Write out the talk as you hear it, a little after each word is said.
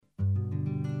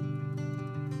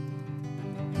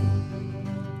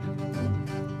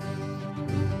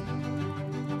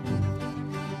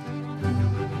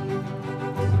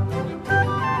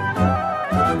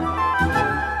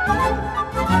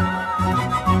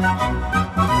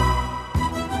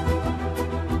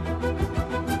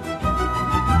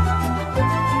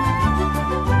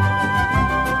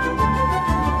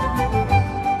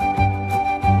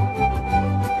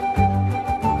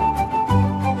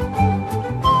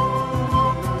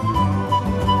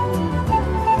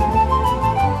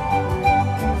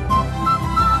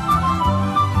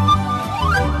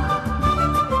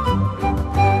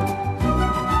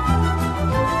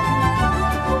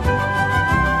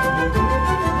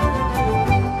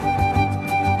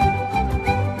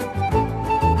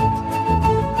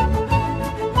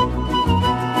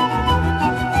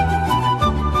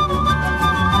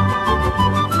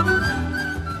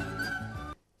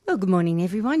good morning,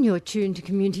 everyone. You're tuned to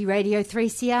Community Radio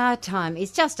 3CR. Time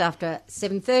is just after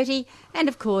 7:30, and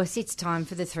of course, it's time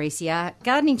for the 3CR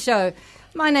Gardening Show.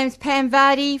 My name's Pam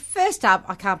Vardy. First up,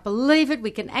 I can't believe it,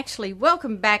 we can actually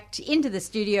welcome back into the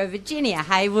studio Virginia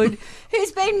Haywood,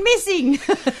 who's been missing.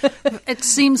 It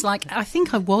seems like, I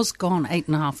think I was gone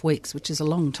 8.5 weeks, which is a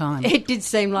long time. It did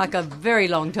seem like a very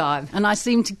long time. And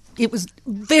it was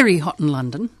very hot in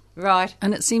London. Right.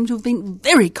 And it seemed to have been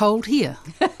very cold here.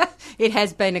 It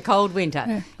has been a cold winter.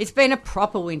 Yeah. It's been a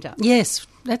proper winter. Yes,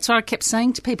 that's what I kept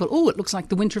saying to people. Oh, it looks like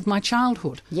the winter of my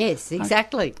childhood. Yes,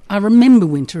 exactly. I remember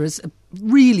winter as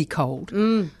really cold.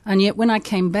 And yet when I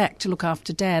came back to look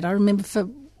after Dad, I remember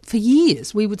for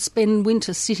years we would spend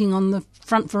winter sitting on the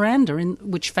front veranda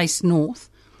which faced north,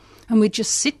 and we'd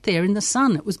just sit there in the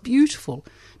sun. It was beautiful.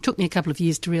 It took me a couple of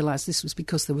years to realise this was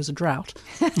because there was a drought.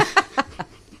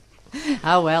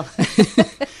 Oh, well.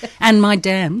 And my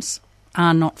dams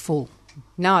are not full.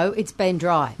 No, it's been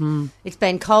dry. It's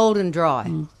been cold and dry.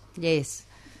 Yes.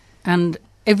 And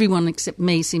everyone except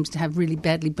me seems to have really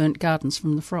badly burnt gardens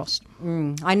from the frost.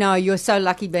 I know, you're so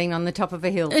lucky being on the top of a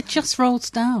hill. It just rolls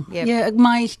down. Yep. Yeah,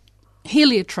 my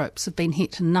heliotropes have been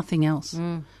hit and nothing else.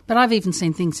 But I've even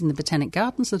seen things in the Botanic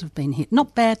Gardens that have been hit.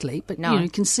 Not badly, but you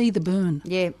can see the burn.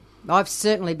 Yeah. I've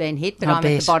certainly been hit, but I I'm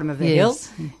bet. At the bottom of the hill.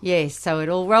 Yes, so it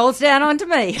all rolls down onto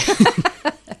me.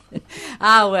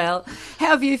 Ah, well. How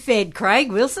have you fed,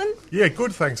 Craig Wilson? Yeah,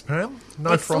 good, thanks, Pam.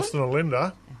 No Excellent. frost in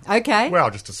Alinda. Okay. Well,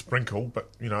 just a sprinkle, but,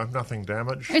 nothing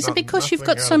damaged. Is it because you've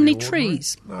got nothing so out of many the ordinary.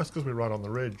 trees? No, it's because we're right on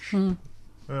the ridge.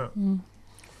 Yeah.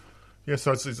 Yeah,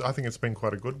 so I think it's been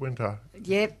quite a good winter.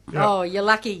 Yep. Yeah. Oh, you're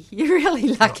lucky. You're really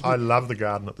lucky. I love the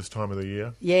garden at this time of the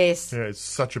year. Yes. Yeah, it's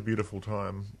such a beautiful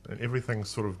time. And everything's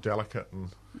sort of delicate and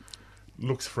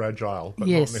looks fragile, but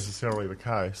Yes. not necessarily the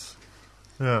case.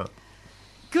 Yeah.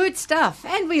 Good stuff.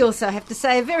 And we also have to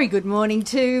say a very good morning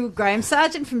to Graham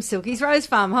Sargent from Silky's Rose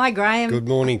Farm. Hi, Graham. Good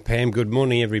morning, Pam. Good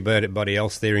morning, everybody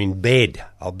else there in bed.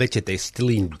 I'll bet you they're still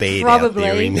in bed Probably.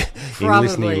 out there in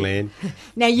listening land.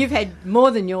 Now, you've had more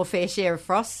than your fair share of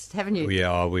frost, haven't you?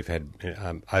 Yeah, we've had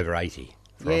over 80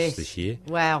 frosts this year.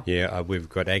 Wow. Yeah, we've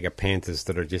got agapanthus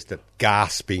that are just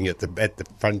gasping at the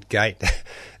front gate,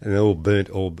 and they're all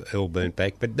burnt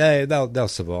back. But they'll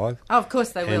survive. Oh, of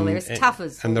course they will. They're as tough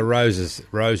as... And the roses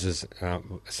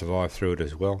survive through it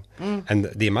as well. And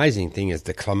the amazing thing is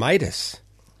the clematis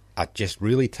are just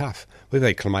really tough. We've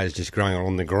had clematis just growing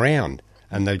on the ground,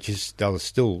 and they'll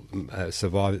still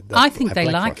survive. I think they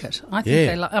like it. I think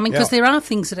they like. I mean, because there are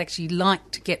things that actually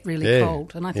like to get really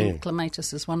cold, and I think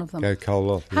clematis is one of them. Go cold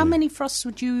off. How many frosts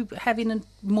would you have in a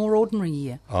more ordinary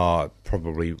year?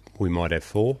 Probably we might have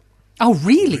 4. Oh,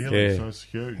 really? Really? So it's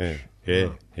huge.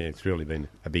 Yeah, it's really been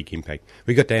a big impact.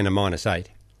 We got down to -8.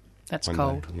 That's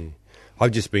cold. Day, yeah.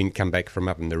 I've just come back from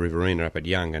up in the Riverina up at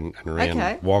Young and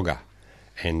around Wagga.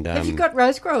 And have you got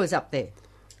rose growers up there?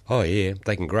 Oh, yeah.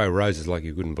 They can grow roses like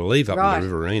you couldn't believe up in the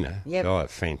Riverina. Yep. Oh,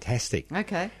 fantastic.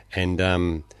 Okay. And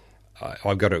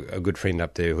I've got a good friend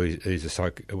up there who's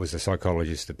was a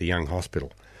psychologist at the Young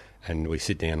Hospital. And we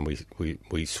sit down and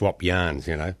we swap yarns,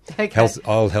 Okay.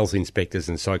 Old health inspectors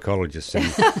and psychologists.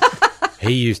 And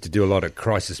he used to do a lot of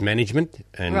crisis management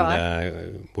and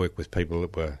work with people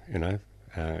that were,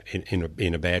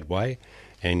 in a bad way.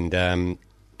 And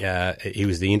he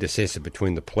was the intercessor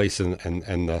between the police and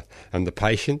the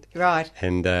patient. Right.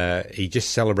 And he just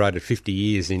celebrated 50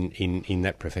 years in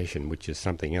that profession, which is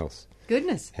something else.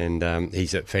 Goodness. And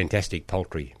he's a fantastic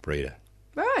poultry breeder.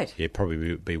 Right. Yeah,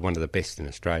 probably be one of the best in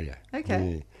Australia.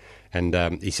 Okay. Yeah.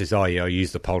 And he says, I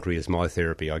use the poultry as my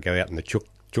therapy. I go out in the chook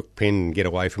pen and get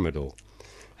away from it all.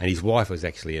 And his wife was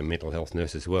actually a mental health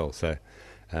nurse as well. So,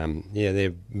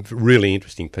 they're really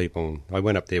interesting people. I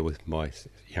went up there with my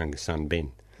youngest son,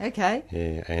 Ben. Okay.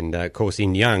 Yeah, and of course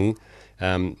in Young,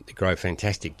 they grow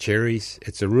fantastic cherries.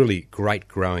 It's a really great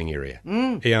growing area.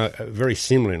 Very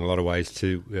similar in a lot of ways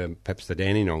to perhaps the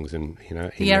Dandenongs and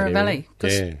the Yarra Valley,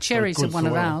 because cherries are one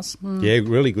of ours. Yeah,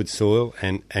 really good soil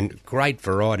and great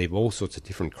variety of all sorts of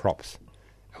different crops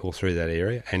all through that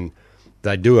area. And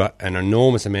they do an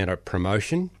enormous amount of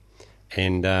promotion,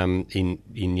 and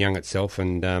in Young itself,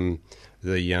 and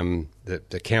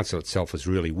the council itself is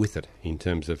really with it in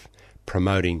terms of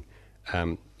promoting,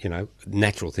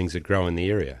 natural things that grow in the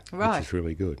area, right. which is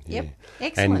really good. Yep. Yeah.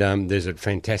 Excellent. And there's a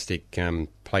fantastic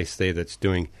place there that's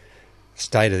doing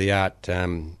state-of-the-art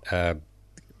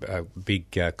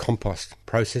big compost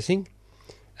processing,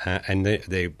 and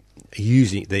they're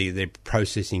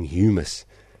processing humus,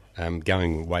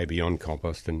 going way beyond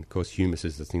compost. And of course, humus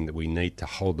is the thing that we need to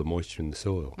hold the moisture in the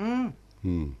soil.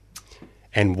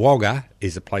 And Wagga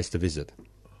is a place to visit.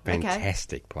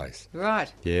 Fantastic place.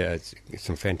 Right. Yeah, it's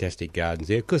some fantastic gardens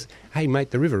there. Because, hey,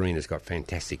 mate, the Riverina's got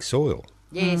fantastic soil.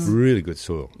 Yes. Really good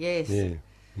soil. Yes. Yeah.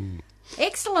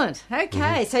 Excellent.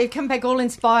 Okay, so you've come back all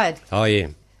inspired. Oh, yeah.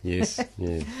 Yes.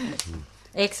 Yeah.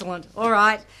 Excellent. All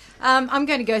right. I'm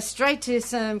going to go straight to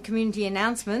some community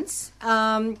announcements.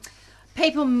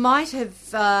 People might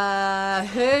have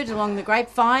heard along the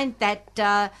grapevine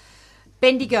that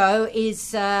Bendigo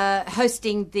is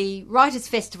hosting the Writers'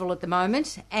 Festival at the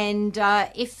moment. And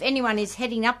if anyone is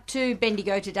heading up to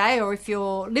Bendigo today, or if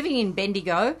you're living in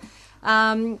Bendigo,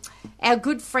 our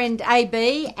good friend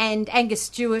AB and Angus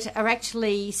Stewart are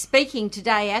actually speaking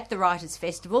today at the Writers'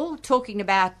 Festival, talking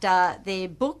about their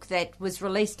book that was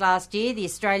released last year, The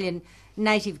Australian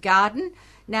Native Garden.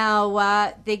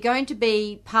 Now, they're going to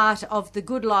be part of the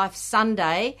Good Life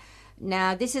Sunday.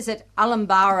 Now, this is at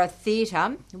Ullambara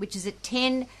Theatre, which is at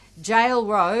 10 Jail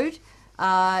Road.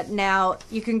 Now,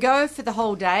 you can go for the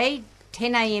whole day,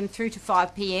 10 a.m. through to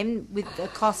 5 p.m. with a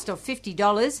cost of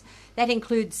 $50. That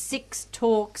includes 6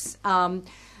 talks.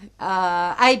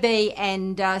 AB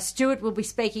and Stuart will be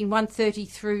speaking 1:30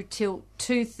 through till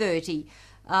 2:30.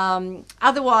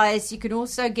 Otherwise, you can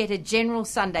also get a general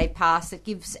Sunday pass that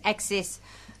gives access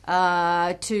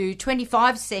to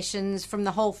 25 sessions from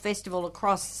the whole festival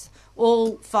across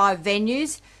all 5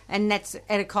 venues, and that's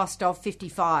at a cost of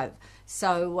 $55.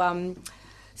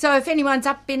 So if anyone's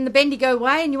up in the Bendigo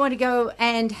way and you want to go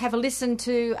and have a listen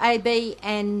to AB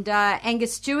and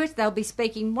Angus Stewart, they'll be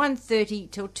speaking 1:30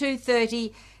 till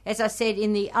 2:30, as I said,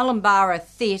 in the Ullambara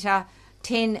Theatre,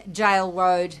 10 Jail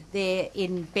Road there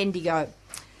in Bendigo.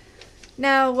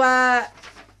 Now,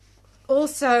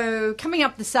 also coming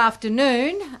up this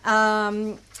afternoon,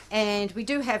 and we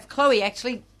do have Chloe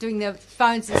actually doing the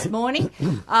phones this morning.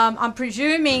 I'm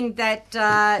presuming that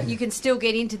you can still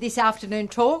get into this afternoon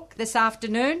talk this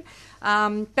afternoon,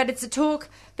 but it's a talk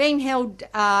being held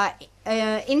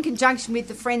in conjunction with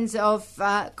the Friends of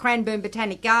Cranbourne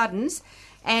Botanic Gardens,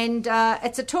 and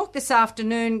it's a talk this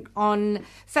afternoon on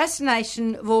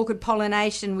fascination of orchid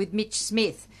pollination with Mitch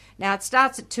Smith. Now, it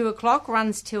starts at 2 o'clock,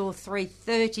 runs till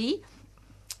 3:30.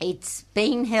 It's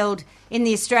being held in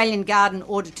the Australian Garden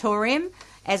Auditorium,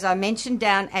 as I mentioned,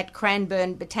 down at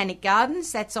Cranbourne Botanic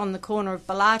Gardens. That's on the corner of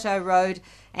Bellato Road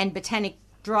and Botanic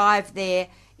Drive there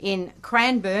in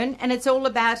Cranbourne. And it's all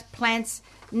about plants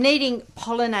needing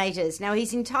pollinators. Now,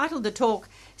 he's entitled the talk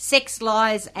Sex,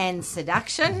 Lies and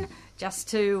Seduction, just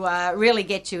to really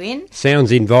get you in.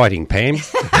 Sounds inviting, Pam.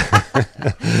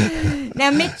 Now,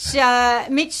 Mitch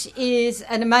is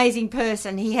an amazing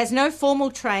person. He has no formal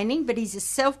training, but he's a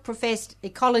self-professed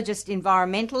ecologist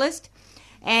environmentalist,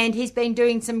 and he's been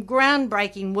doing some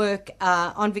groundbreaking work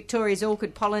on Victoria's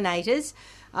orchid pollinators,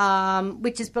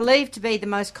 which is believed to be the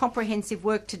most comprehensive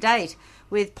work to date,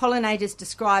 with pollinators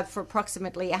described for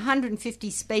approximately 150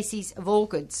 species of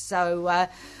orchids. So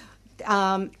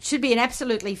should be an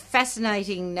absolutely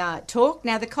fascinating talk.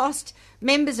 Now, the cost,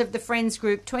 members of the Friends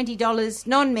group $20,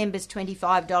 non-members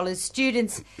 $25,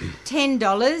 students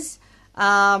 $10.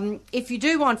 If you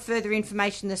do want further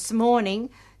information this morning,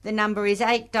 the number is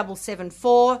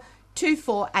 8774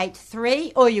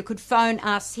 2483, or you could phone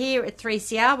us here at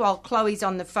 3CR while Chloe's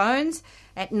on the phones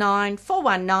at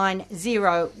 9419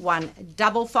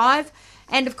 0155.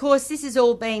 And of course, this is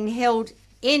all being held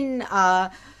in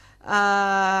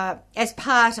as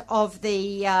part of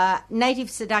the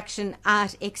Native Seduction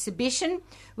Art Exhibition,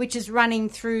 which is running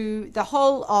through the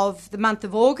whole of the month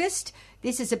of August.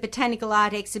 This is a botanical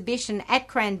art exhibition at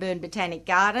Cranbourne Botanic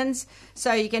Gardens,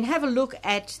 so you can have a look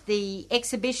at the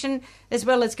exhibition as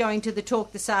well as going to the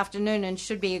talk this afternoon, and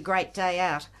should be a great day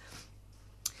out.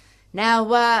 Now,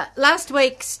 last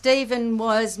week Stephen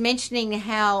was mentioning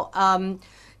how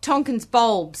Tonkin's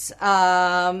bulbs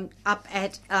up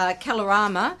at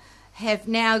Kalorama have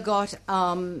now got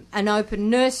an open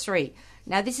nursery.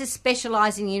 Now, this is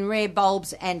specialising in rare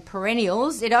bulbs and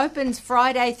perennials. It opens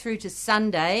Friday through to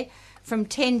Sunday from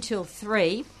 10 till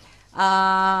 3.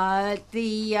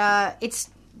 Its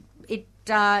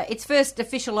first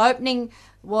official opening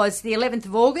was the 11th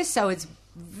of August, so it's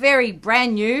very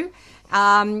brand new.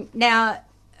 Now,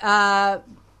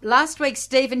 last week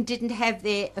Stephen didn't have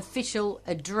their official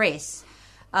address.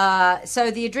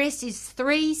 So the address is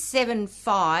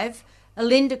 375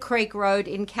 Alinda Creek Road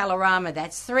in Kalorama.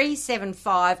 That's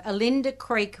 375 Alinda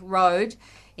Creek Road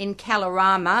in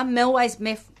Kalorama. Melway's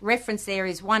reference there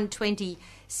is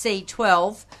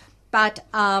 120C12. But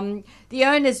the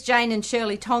owners, Jane and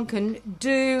Shirley Tonkin,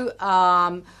 do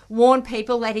warn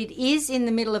people that it is in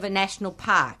the middle of a national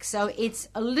park. So it's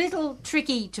a little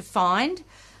tricky to find.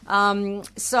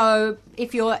 So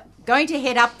if you're going to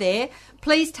head up there,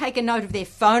 please take a note of their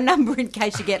phone number in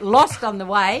case you get lost on the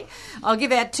way. I'll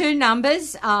give out two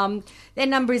numbers. Their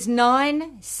number is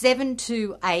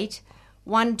 9728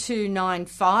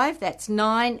 1295. That's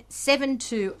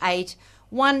 9728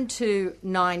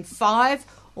 1295.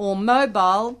 Or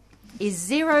mobile is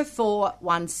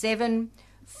 0417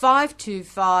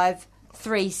 525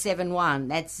 371.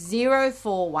 That's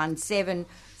 0417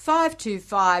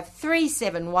 525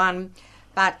 371.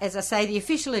 But as I say, the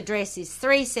official address is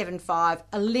 375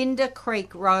 Alinda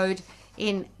Creek Road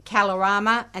in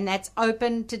Kalorama, and that's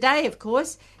open today, of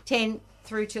course, 10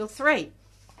 through till 3.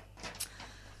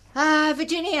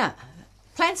 Virginia,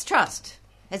 Plants Trust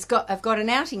have got an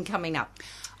outing coming up.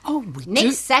 Oh, we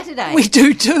Next Saturday. We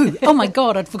do too. Oh, my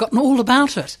God, I'd forgotten all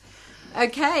about it.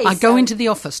 Okay. I go into the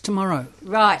office tomorrow.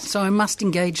 Right. So I must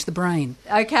engage the brain.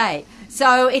 Okay.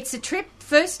 So it's a trip,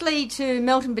 firstly, to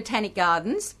Melton Botanic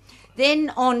Gardens,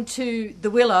 then on to the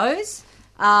Willows,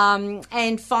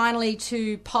 and finally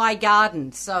to Pye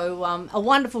Gardens. So a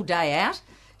wonderful day out.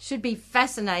 Should be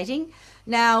fascinating.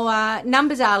 Now,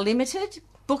 numbers are limited.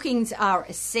 Bookings are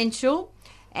essential.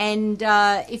 And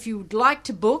if you would like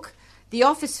to book, the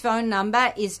office phone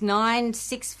number is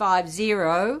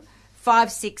 9650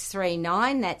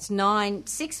 5639. That's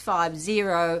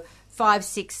 9650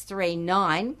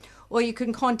 5639. Or you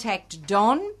can contact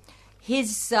Don.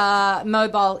 His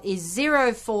mobile is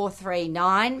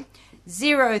 0439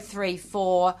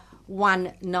 034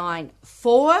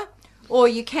 194. Or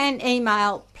you can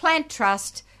email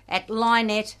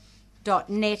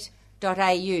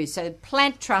planttrust@linet.net.au. So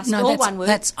Plant Trust, all one word.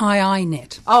 That's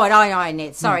IINet. Oh, at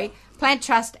IINet, sorry. Plant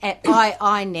Trust at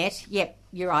IINet. Yep,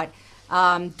 you're right.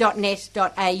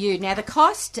 .net.au. Now, the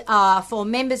cost for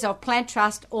members of Plant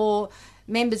Trust or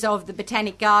members of the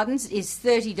Botanic Gardens is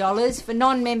 $30. For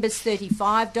non-members,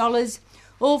 $35.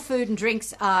 All food and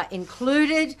drinks are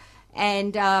included,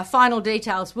 and final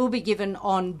details will be given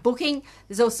on booking.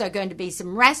 There's also going to be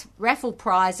some raffle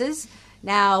prizes.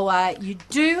 Now, you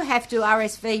do have to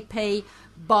RSVP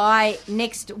by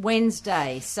next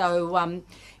Wednesday. So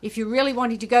if you're really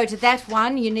wanting to go to that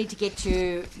one, you need to get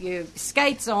your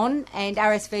skates on and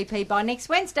RSVP by next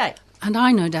Wednesday. And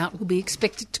I no doubt will be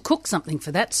expected to cook something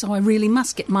for that, so I really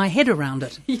must get my head around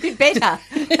it. You better.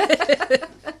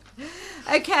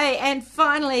 Okay, and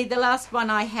finally, the last one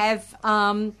I have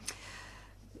coming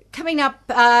up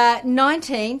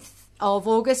 19th of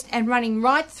August and running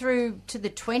right through to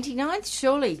the 29th,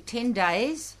 surely 10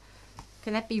 days.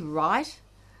 Can that be right?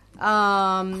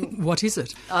 What is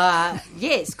it?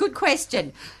 Yes, good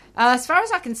question. As far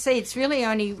as I can see, it's really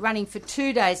only running for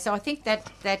 2 days, so I think that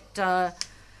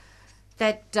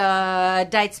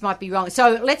dates might be wrong.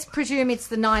 So let's presume it's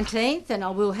the 19th, and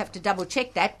I will have to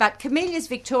double-check that. But Camellias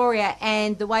Victoria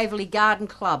and the Waverley Garden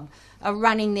Club are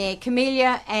running their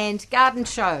Camellia and Garden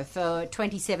Show for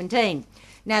 2017.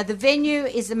 Now, the venue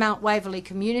is the Mount Waverley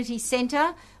Community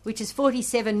Centre, which is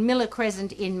 47 Miller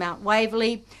Crescent in Mount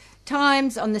Waverley.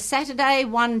 Times on the Saturday,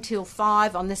 1 till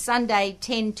 5. On the Sunday,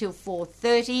 10 till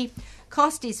 4:30.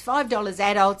 Cost is $5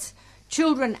 adults.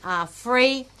 Children are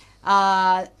free.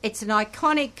 It's an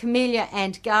iconic Camellia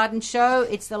and Garden Show.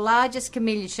 It's the largest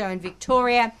Camellia show in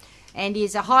Victoria and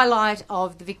is a highlight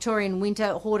of the Victorian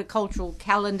winter horticultural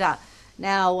calendar.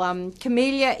 Now,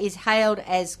 Camellia is hailed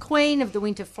as queen of the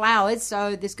winter flowers,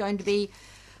 so there's going to be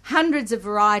hundreds of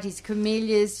varieties of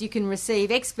camellias. You can receive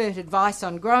expert advice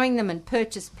on growing them and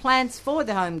purchase plants for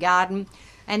the home garden.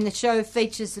 And the show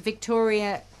features the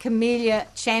Victoria Camellia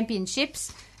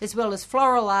Championships, as well as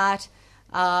floral art,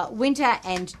 winter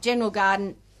and general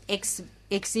garden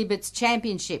exhibits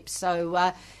championships.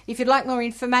 So if you'd like more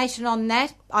information on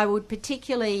that, I would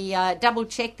particularly double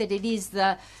check that it is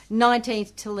the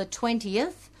 19th till the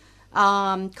 20th.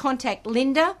 Contact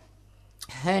Linda.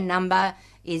 Her number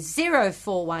is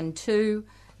 0412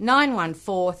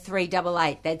 914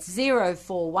 388. That's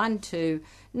 0412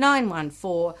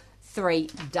 914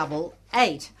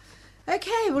 388.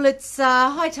 Okay, well, it's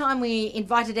high time we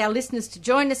invited our listeners to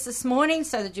join us this morning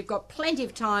so that you've got plenty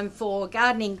of time for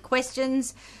gardening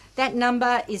questions. That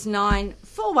number is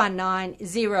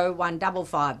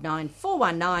 94190155,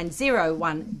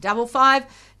 94190155.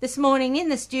 This morning in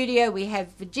the studio we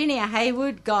have Virginia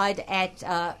Haywood, guide at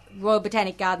Royal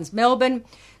Botanic Gardens, Melbourne,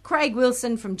 Craig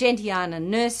Wilson from Gentiana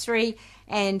Nursery,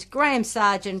 and Graham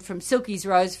Sargent from Silky's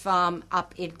Rose Farm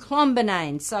up in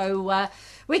Clonbinane. So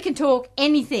we can talk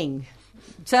anything.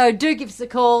 So do give us a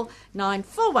call,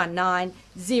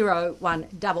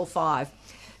 94190155.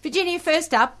 Virginia,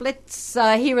 first up, let's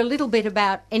hear a little bit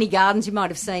about any gardens you might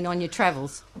have seen on your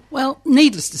travels. Well,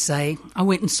 needless to say, I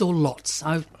went and saw lots.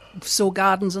 I saw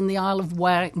gardens on the Isle of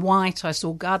Wight. I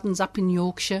saw gardens up in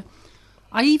Yorkshire.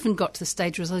 I even got to the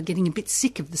stage where I was getting a bit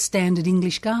sick of the standard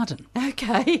English garden.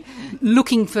 Okay.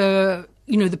 Looking for,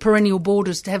 the perennial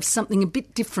borders to have something a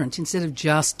bit different instead of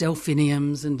just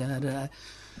delphiniums and da-da.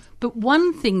 But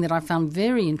one thing that I found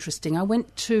very interesting, I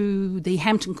went to the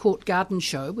Hampton Court Garden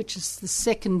Show, which is the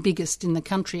second biggest in the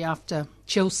country after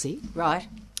Chelsea. Right.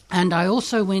 And I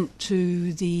also went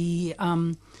to the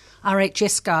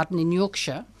RHS garden in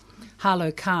Yorkshire,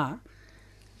 Harlow Carr.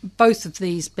 Both of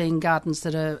these being gardens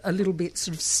that are a little bit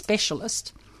sort of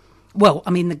specialist. Well,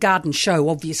 I mean, the garden show,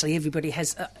 obviously, everybody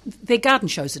has... their garden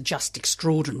shows are just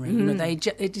extraordinary.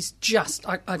 It is just...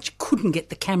 I couldn't get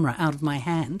the camera out of my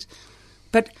hand.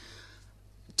 But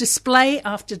display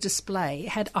after display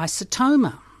had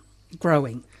isotoma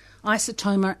growing,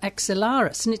 Isotoma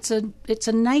axillaris, and it's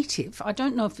a native. I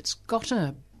don't know if it's got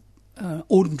a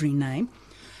ordinary name.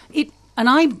 And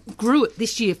I grew it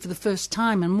this year for the first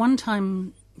time, and one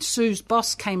time... Sue's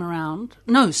boss came around.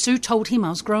 No, Sue told him I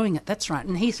was growing it. That's right.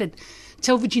 And he said,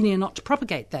 "Tell Virginia not to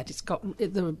propagate that.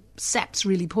 The sap's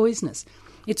really poisonous."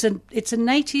 It's a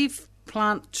native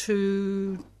plant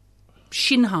to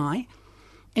shin high,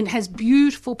 and has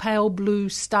beautiful pale blue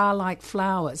star-like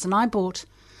flowers. And I bought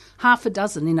half a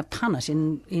dozen in a punnet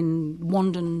in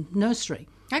Wandon Nursery.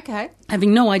 Okay.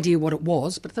 Having no idea what it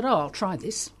was, but I thought, I'll try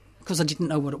this because I didn't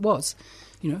know what it was.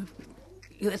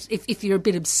 If you're a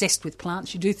bit obsessed with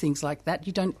plants, you do things like that.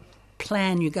 You don't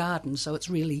plan your garden, so it's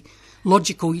really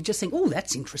logical. You just think, oh,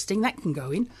 that's interesting, that can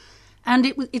go in.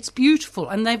 And it's beautiful,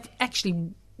 and they've actually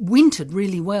wintered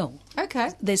really well. Okay.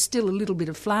 There's still a little bit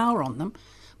of flower on them,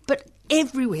 but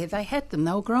everywhere they had them,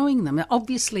 they were growing them.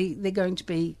 Obviously, they're going to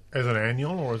be... As an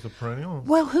annual or as a perennial?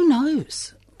 Well, who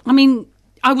knows? I mean...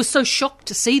 I was so shocked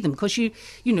to see them because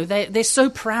they're so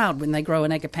proud when they grow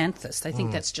an agapanthus. They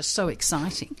think that's just so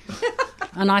exciting.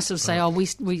 And I sort of say,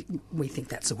 we think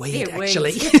that's a weed,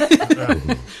 actually.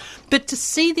 But to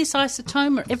see this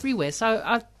isotoma everywhere,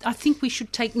 so I think we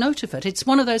should take note of it. It's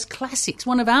one of those classics,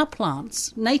 one of our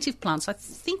plants, native plants. I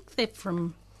think they're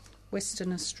from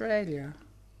Western Australia.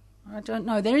 I don't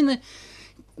know. They're in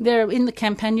the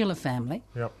Campanula family.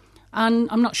 Yep. And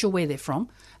I'm not sure where they're from.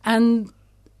 And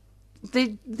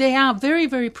they are very,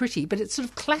 very pretty, but it's sort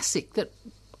of classic that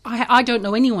I don't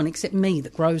know anyone except me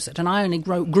that grows it, and I only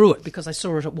grew it because I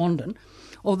saw it at Wandon,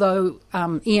 although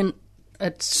Ian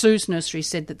at Sue's nursery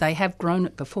said that they have grown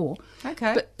it before.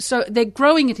 Okay. But, so they're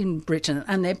growing it in Britain,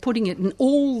 and they're putting it in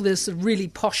all this really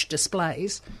posh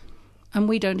displays, and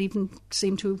we don't even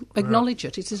seem to acknowledge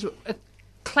it. It's a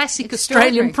classic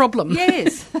Australian problem.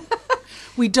 Yes.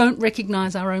 We don't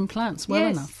recognise our own plants well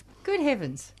enough. Good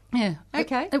heavens. Yeah.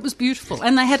 Okay. It was beautiful.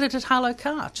 And they had it at Harlow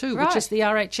Carr too, Right. which is the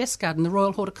RHS garden, the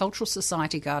Royal Horticultural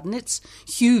Society garden. It's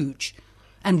huge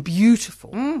and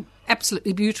beautiful,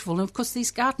 absolutely beautiful. And, of course, these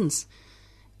gardens,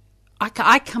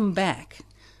 I come back,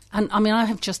 and, I mean, I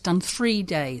have just done 3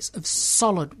 days of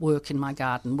solid work in my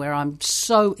garden where I'm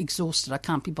so exhausted I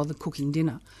can't be bothered cooking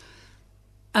dinner.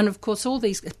 And, of course,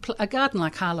 a garden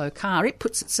like Harlow Carr, it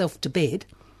puts itself to bed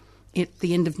at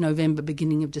the end of November,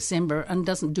 beginning of December, and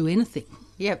doesn't do anything.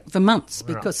 Yep. For months,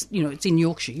 because, it's in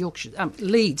Yorkshire,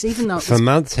 Leeds, even though For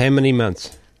months? How many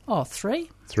months? 3.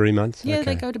 3 months? Yeah, Okay.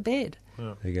 they go to bed.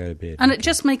 They go to bed. And it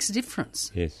just makes a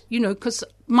difference. Yes. Because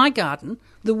my garden,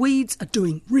 the weeds are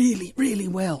doing really, really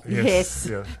well. Yes.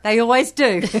 Yeah. They always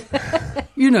do.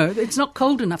 It's not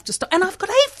cold enough to stop. And I've got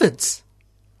aphids.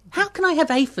 How can I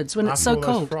have aphids when it's so After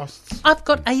all those cold? frosts. I've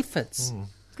got aphids.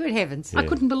 Good heavens. I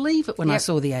couldn't believe it when I Yep.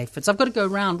 saw the aphids. I've got to go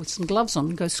around with some gloves on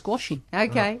and go squashing.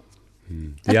 Okay.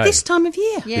 At this time of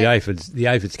year. Yeah. The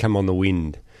aphids come on the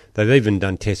wind. They've even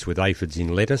done tests with aphids in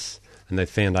lettuce, and they've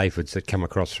found aphids that come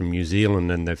across from New Zealand,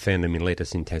 and they've found them in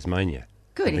lettuce in Tasmania.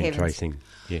 Good They've been heavens. tracing.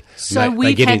 Yeah. So And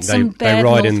we've get had in- some they bad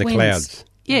ride north in the winds. clouds.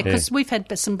 Yeah, because we've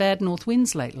had some bad north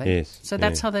winds lately. Yes, So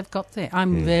that's yeah. how they've got there.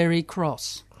 I'm very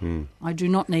cross. I do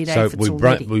not need So aphids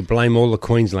already. we blame all the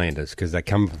Queenslanders because they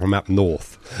come from up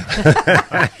north.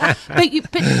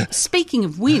 But speaking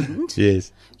of wind,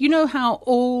 Yes. you know how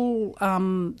all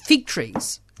fig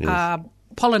trees are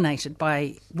pollinated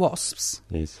by wasps?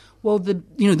 Yes. Well, the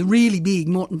really big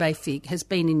Moreton Bay fig has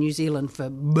been in New Zealand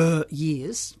for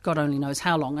years, God only knows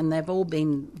how long, and they've all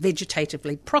been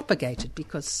vegetatively propagated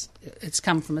because it's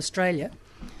come from Australia.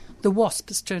 The wasp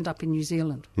has turned up in New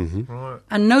Zealand, Right.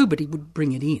 and nobody would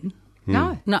bring it in.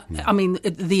 No. No, I mean,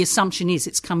 the assumption is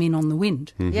it's come in on the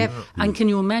wind. Yep. And can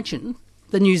you imagine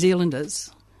the New Zealanders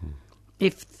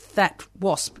if that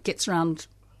wasp gets around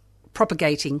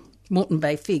propagating Moreton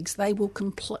Bay figs, they will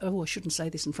complain. Oh, I shouldn't say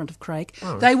this in front of Craig.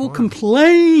 Oh, they will fine.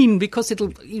 complain because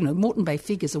Moreton Bay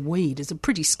fig as a weed is a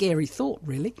pretty scary thought,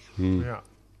 really. Yeah.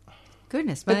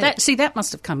 Goodness But me. that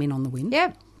must have come in on the wind.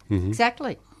 Yeah,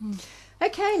 exactly.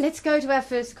 Okay, let's go to our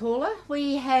first caller.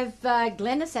 We have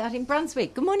Glenys out in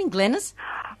Brunswick. Good morning, Glenys.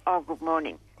 Oh, good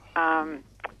morning.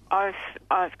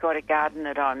 I've got a garden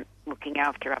that I'm looking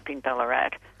after up in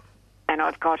Ballarat, and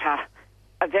I've got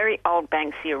a very old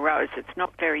Banksia rose. It's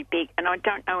not very big, and I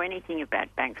don't know anything about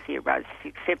Banksia roses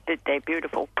except that they're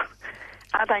beautiful.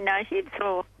 Are they natives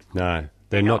or? No,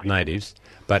 they're not natives,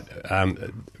 but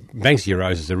Banksia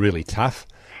roses are really tough,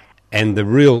 and the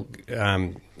real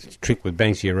trick with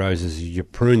Banksia roses is you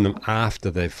prune them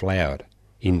after they've flowered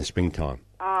in the springtime.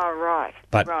 Oh, right.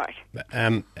 But right.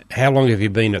 How long have you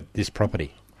been at this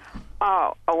property?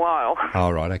 Oh, a while.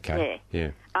 Oh, right, okay.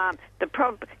 Yeah. The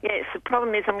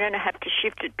problem is I'm going to have to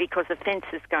shift it because a fence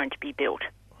is going to be built.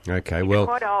 Okay, It's well,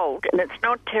 quite old, and it's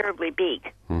not terribly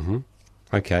big.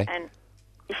 okay. And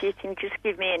if you can just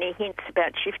give me any hints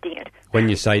about shifting it. When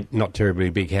you say not terribly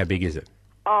big, how big is it?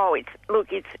 Oh, it's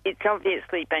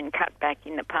obviously been cut back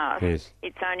in the past. Yes.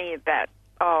 It's only about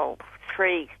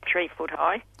 3 foot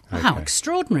high. How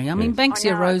extraordinary. I mean, Banksia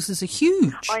I know. roses are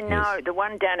huge. I know the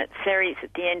one down at Ceres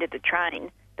at the end of the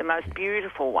train, the most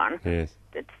beautiful one Yes.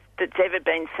 that's ever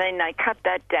been seen. They cut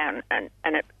that down and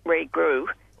it regrew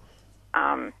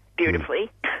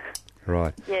beautifully.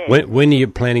 Right. Yeah. When are you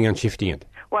planning on shifting it?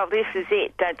 Well, this is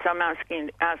it. I'm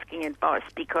asking advice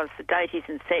because the date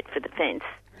isn't set for the fence,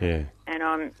 Yeah. and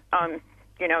I'm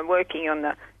working on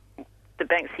the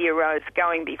Banksia rose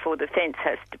going before the fence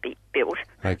has to be built.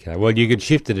 Okay. Well, you could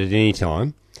shift it at any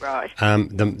time. Right.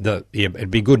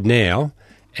 It'd be good now,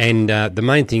 and the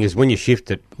main thing is when you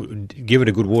shift it, give it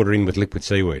a good watering with liquid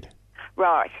seaweed.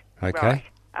 Right. Okay. Right.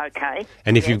 Okay.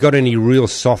 And if you've got any real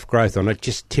soft growth on it,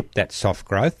 just tip that soft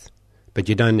growth. But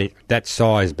you don't need that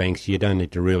size, Banks. You don't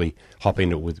need to really hop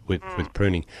into it with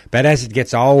pruning. But as it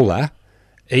gets older,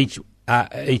 each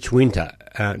winter,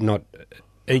 not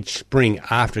each spring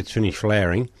after it's finished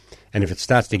flowering, and if it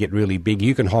starts to get really big,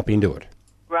 you can hop into it.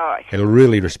 Right. It'll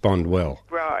really respond well.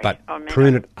 Right. But I mean,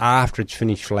 prune it after it's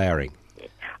finished flowering.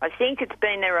 I think it's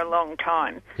been there a long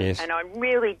time. Yes. And I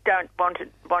really don't want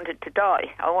it to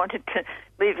die. I want it to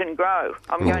live and grow.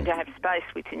 I'm going to have space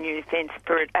with the new fence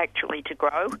for it actually to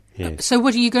grow. Yes. So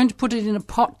what, are you going to put it in a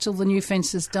pot till the new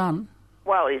fence is done?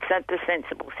 Well, is that the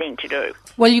sensible thing to do?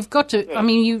 Well, you've got to, I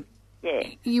mean, Yeah.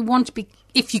 you want to be,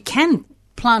 if you can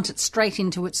plant it straight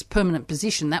into its permanent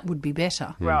position, that would be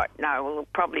better. Right. No, well, there'll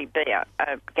probably be a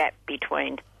gap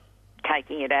between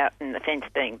taking it out and the fence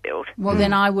being built. Well,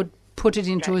 then I would put it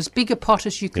into as big a pot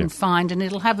as you can find, and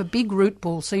it'll have a big root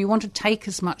ball, so you want to take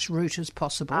as much root as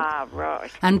possible. Ah,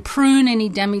 right. And prune any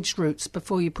damaged roots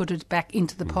before you put it back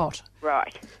into the pot.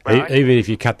 Right. Even if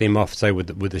you cut them off, say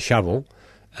with the shovel,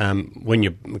 when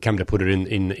you come to put it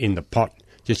in the pot,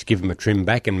 just give them a trim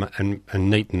back and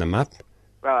neaten them up.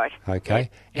 Right.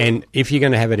 Okay. And if you're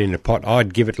going to have it in a pot,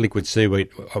 I'd give it liquid seaweed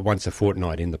once a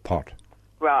fortnight in the pot.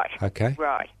 Right. Okay.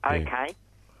 Right. Yeah. Okay.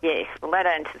 Yes. Well, that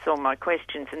answers all my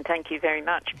questions, and thank you very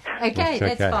much. Okay,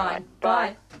 that's okay. fine.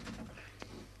 Bye.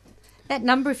 That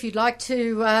number, if you'd like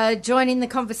to join in the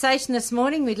conversation this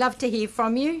morning, we'd love to hear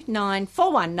from you.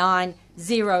 9419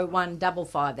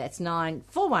 0155. That's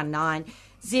 9419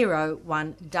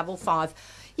 0155.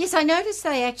 Yes, I noticed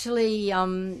they actually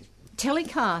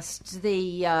telecast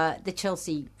the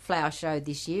Chelsea Flower Show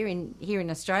this year here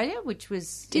in Australia, which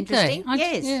was interesting.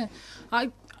 Yes. Yeah.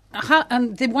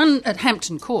 The one at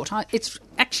Hampton Court, it's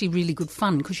actually really good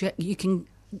fun because you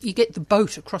get the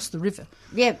boat across the river.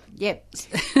 Yep.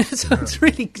 So it's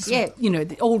really, Yeah.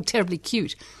 all terribly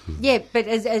cute. Yeah, but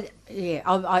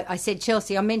I said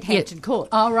Chelsea. I meant Hampton Court.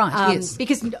 Oh, right, yes.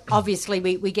 Because obviously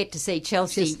we get to see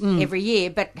Chelsea every year,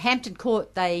 but Hampton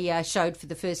Court they showed for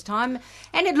the first time,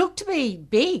 and it looked to be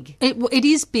big. It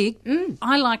is big.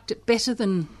 I liked it better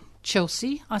than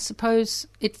Chelsea, I suppose.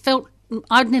 It felt...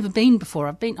 I'd never been before.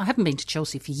 I haven't been to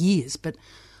Chelsea for years, but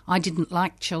I didn't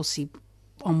like Chelsea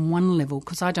on one level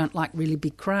because I don't like really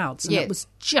big crowds, and it was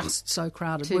just so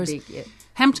crowded. Too big, yeah.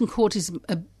 Hampton Court is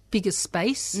a bigger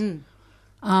space. It'd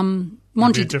be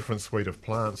a different suite of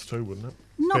plants too, wouldn't it?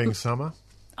 Being summer.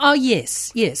 Oh,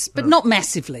 yes, but not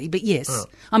massively, but yes. Oh.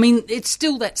 I mean, it's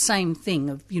still that same thing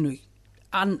of,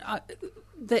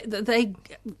 they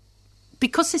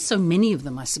because there's so many of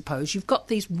them, I suppose, you've got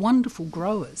these wonderful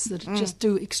growers that just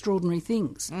do extraordinary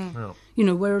things. Yeah.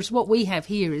 Whereas what we have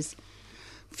here is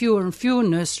fewer and fewer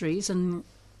nurseries and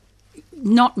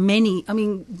not many. I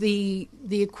mean, the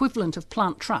equivalent of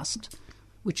Plant Trust,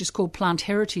 which is called Plant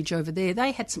Heritage over there,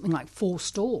 they had something like 4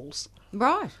 stalls.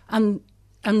 Right. And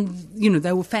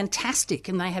they were fantastic,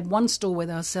 and they had one store where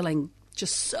they were selling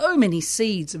just so many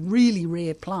seeds of really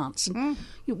rare plants. And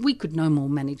we could no more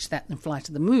manage that than fly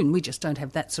to the moon. We just don't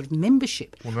have that sort of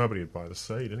membership. Well, nobody would buy the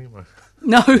seed anyway.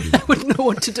 No, they wouldn't know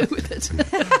what to do with it.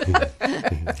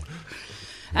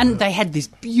 And they had this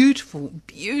beautiful,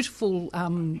 beautiful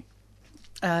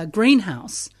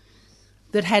greenhouse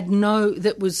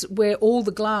that was where all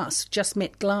the glass just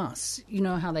met glass. You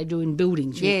know how they do in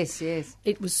buildings. Yes, yes.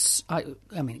 It was,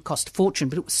 it cost a fortune,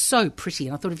 but it was so pretty.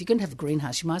 And I thought, if you're going to have a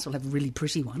greenhouse, you might as well have a really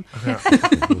pretty one.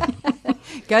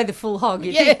 Go the full hog.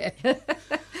 Yeah.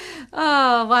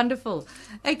 Oh, wonderful.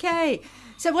 Okay.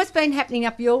 So what's been happening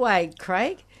up your way,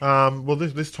 Craig? Well,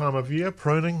 this time of year,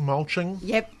 pruning, mulching.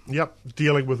 Yep.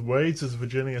 Dealing with weeds, as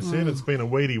Virginia said. It's been a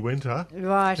weedy winter.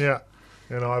 Right. Yeah.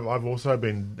 And I've also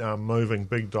been moving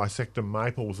big dissectum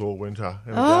maples all winter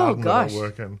in the Oh, garden gosh. that I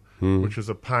work in, which is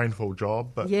a painful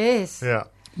job. But Yes. yeah,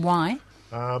 Why?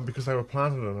 because they were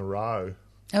planted in a row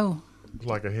Oh,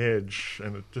 like a hedge,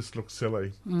 and it just looked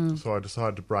silly. So I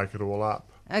decided to break it all up.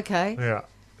 Okay. Yeah,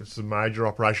 it's a major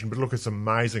operation, but look, it's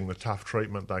amazing the tough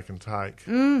treatment they can take.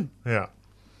 Yeah,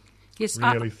 yes.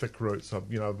 really thick roots. I've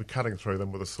been cutting through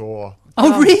them with a saw.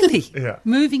 Oh, really? Yeah.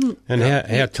 Moving. And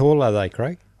how tall are they,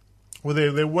 Craig? Well,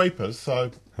 they're weepers, so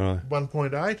Right.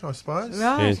 1.8, I suppose.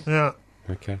 Right. Yes. Yeah.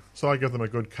 Okay. So I give them a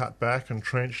good cut back and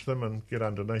trench them and get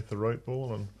underneath the root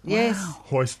ball and Yes.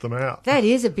 hoist them out. That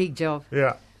is a big job.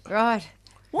 Yeah. Right.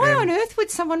 Why And- on earth would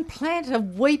someone plant a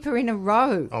weeper in a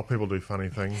row? Oh, people do funny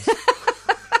things.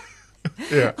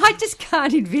 Yeah. I just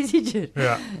can't envisage it.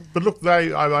 Yeah. But look,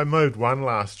 I moved one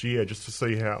last year just to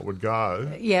see how it would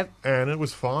go. Yep. And it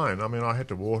was fine. I mean, I had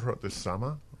to water it this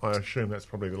summer. I assume that's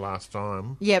probably the last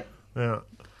time. Yep. Yeah.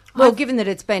 Well, given that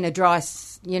it's been a dry,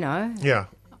 Yeah.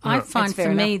 I Yeah. find fair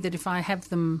for me enough. that if I have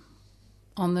them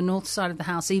on the north side of the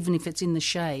house, even if it's in the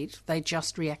shade, they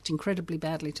just react incredibly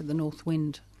badly to the north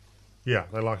wind. Yeah,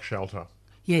 they like shelter.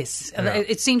 Yes. Yeah.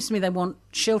 It seems to me they want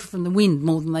shelter from the wind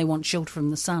more than they want shelter from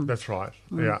the sun. That's right.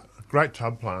 Yeah. Great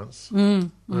tub plants.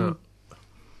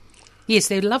 Yes,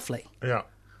 they're lovely. Yeah.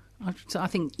 I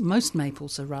think most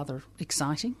maples are rather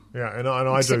exciting. Yeah, and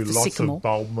I Except do for lots sycamore. of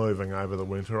bulb moving over the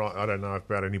winter. I don't know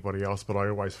about anybody else, but I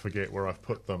always forget where I've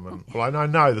put them. And well, I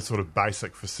know the sort of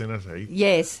basic vicinity,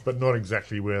 Yes. but not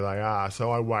exactly where they are.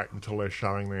 So I wait until they're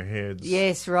showing their heads.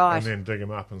 Yes, right. And then dig them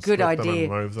up and Good split them idea.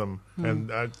 and move them. And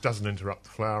it doesn't interrupt the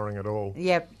flowering at all.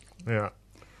 Yep. Yeah.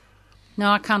 No,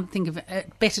 I can't think of a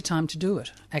better time to do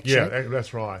it, actually. Yeah,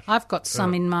 that's right. I've got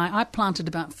some in I planted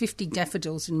about 50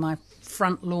 daffodils in my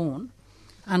front lawn,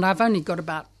 and I've only got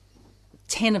about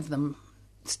 10 of them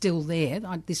still there.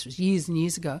 This was years and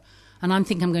years ago, and I'm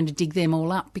thinking I'm going to dig them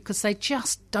all up because they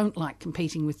just don't like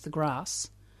competing with the grass.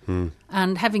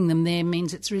 And having them there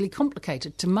means it's really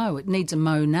complicated to mow. It needs a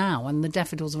mow now, and the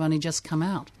daffodils have only just come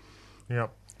out. Yeah.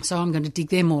 So I'm going to dig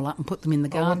them all up and put them in the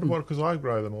I wonder garden. what, because I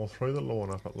grow them all through the lawn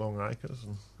up at Long Acres,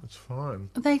 and it's fine.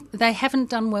 They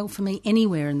haven't done well for me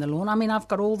anywhere in the lawn. I mean, I've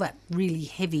got all that really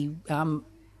heavy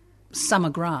summer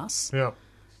grass, Yeah.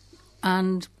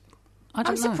 and I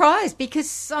don't I'm know. surprised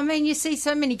because, you see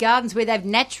so many gardens where they've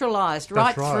naturalised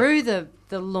right, right. through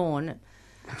the lawn.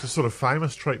 It's a sort of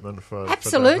famous treatment for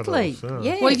Absolutely. for daffodils,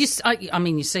 Yeah. Well,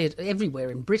 you see it everywhere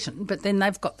in Britain, but then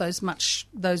they've got those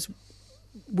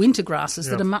winter grasses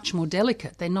that Yeah. are much more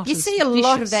delicate. They're not. You as see a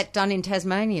lot of vicious. that done in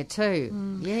Tasmania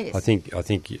too. Yes. I think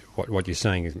what you're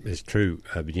saying is true,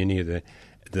 Virginia.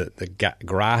 The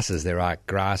grasses, there are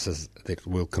grasses that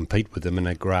will compete with them, and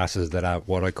there are grasses that are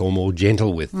what I call more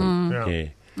gentle with them. Yeah.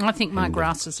 I think my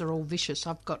grasses are all vicious.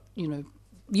 I've got, you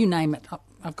name it.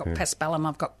 I've got paspalum,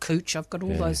 I've got cooch, I've got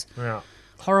all those Yeah.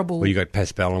 horrible. Well, you got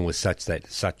paspalum with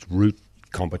such root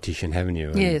competition, haven't you?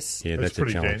 And Yes. Yeah, It's that's a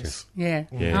pretty challenge. dense. Yeah.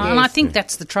 Yeah. And I Yes. think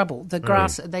that's the trouble. The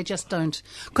grass, they just don't.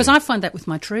 Because I find that with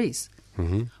my trees.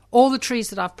 Mm-hmm. All the trees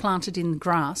that I've planted in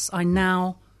grass, I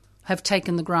now have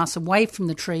taken the grass away from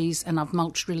the trees and I've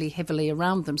mulched really heavily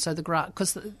around them. So the grass,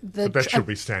 because But that should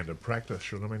be standard practice,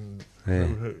 shouldn't it? I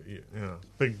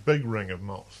mean, big ring of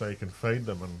mulch so you can feed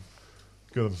them and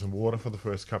give them some water for the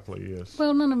first couple of years.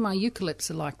 Well, none of my eucalypts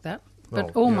are like that.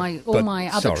 But Oh, all yeah. my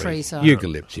other trees are.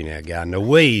 Eucalypts in our garden. The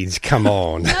weeds, come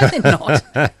on. No, they're not.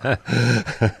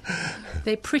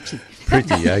 They're pretty.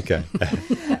 Pretty, okay.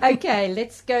 Okay,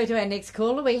 let's go to our next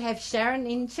caller. We have Sharon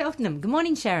in Cheltenham. Good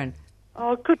morning, Sharon.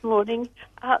 Oh, good morning.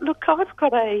 Look, I've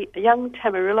got a young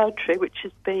tamarillo tree which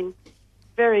has been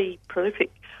very prolific.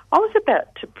 I was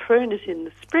about to prune it in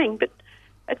the spring, but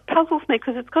it puzzles me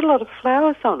because it's got a lot of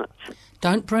flowers on it.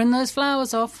 Don't prune those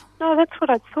flowers off No, that's what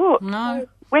I thought. No. So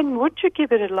when would you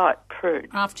give it a light prune?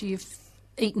 after you've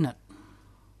eaten it.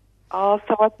 Oh,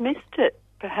 so I've missed it,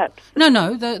 perhaps.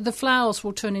 No, the flowers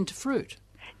will turn into fruit.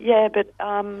 Yeah, but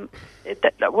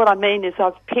what I mean is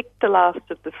I've picked the last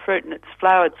of the fruit and it's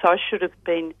flowered, so I should have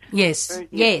been... Yes.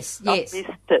 Yes, I've yes. missed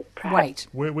it, perhaps.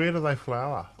 Wait. Where do they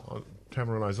flower?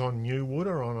 Tamarillos on new wood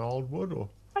or on old wood? Or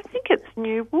I think it's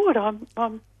new wood.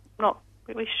 I'm not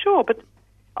really sure, but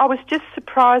I was just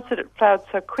surprised that it flowered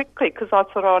so quickly because I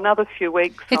thought, another few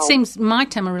weeks. It seems my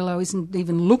Tamarillo isn't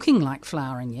even looking like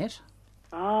flowering yet.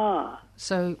 Ah.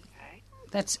 So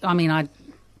that's,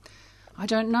 I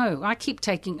don't know.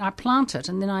 I plant it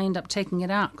and then I end up taking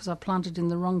it out because I planted in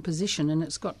the wrong position and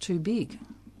it's got too big.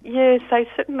 Yes, they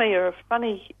certainly are a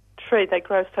funny tree. They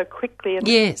grow so quickly. And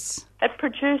Yes. it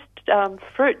produced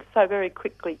fruit so very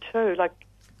quickly too. Like,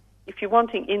 if you're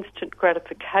wanting instant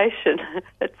gratification,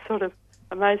 it's sort of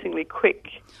amazingly quick.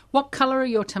 What colour are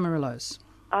your Tamarillos?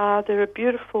 They're a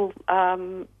beautiful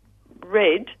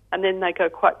red, and then they go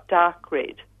quite dark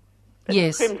red. But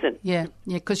Yes. crimson. Yeah,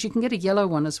 because you can get a yellow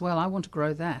one as well. I want to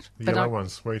grow that. the But yellow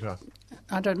one's sweeter.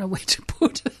 I don't know where to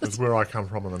put it. Because where I come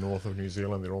from in the north of New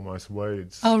Zealand, they're almost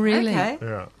weeds. Oh, really? Okay.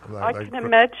 Yeah. I can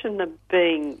imagine them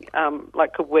being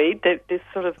like a weed. They've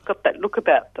sort of got that look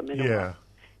about them. In a way. Yeah.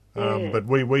 Yeah. But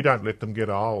we don't let them get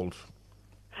old,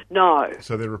 No.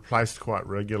 so they're replaced quite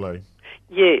regularly.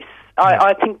 Yes.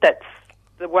 I think that's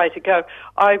the way to go.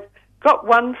 I've got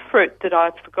one fruit that I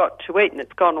forgot to eat, and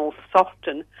it's gone all soft,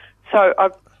 and so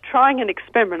I'm trying an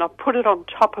experiment. I've put it on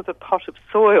top of a pot of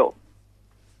soil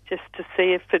just to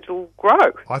see if it'll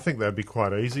grow. I think they'd be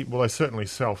quite easy. Well, they certainly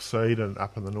self-seed and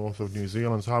up in the north of New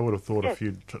Zealand, so I would have thought if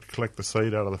you'd collect the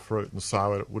seed out of the fruit and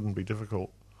sow it, it wouldn't be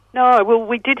difficult. No, well,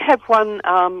 we did have one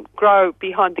grow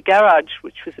behind the garage,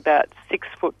 which was about 6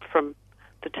 foot from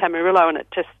the Tamarillo, and it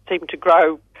just seemed to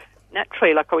grow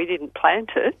naturally, like we didn't plant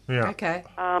it. Yeah. Okay.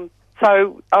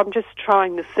 So I'm just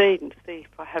trying the seed and see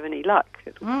if I have any luck.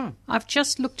 I've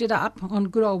just looked it up on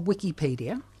good old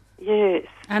Wikipedia, Yes.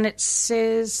 and it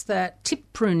says that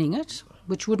tip pruning it,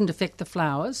 which wouldn't affect the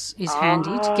flowers, is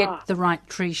handy to get the right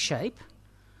tree shape.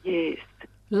 Yes.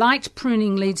 Light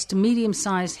pruning leads to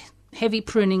medium-sized, heavy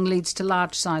pruning leads to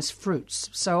large-sized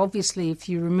fruits. So obviously if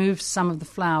you remove some of the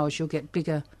flowers, you'll get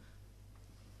bigger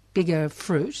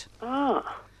fruit.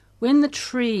 Ah. When the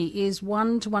tree is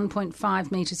 1 to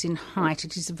 1.5 metres in height,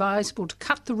 it is advisable to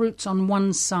cut the roots on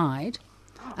one side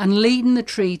and lean the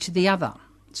tree to the other.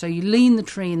 So you lean the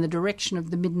tree in the direction of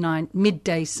the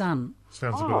midday sun.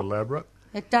 Sounds a bit elaborate.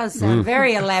 It does sound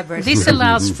very elaborate. This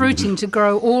allows fruiting to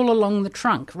grow all along the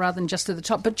trunk rather than just at the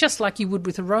top, but just like you would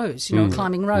with a rose, a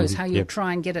climbing rose, how you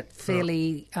try and get it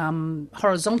fairly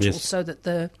horizontal so that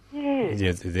the... Yes.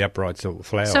 Yeah, the upright sort of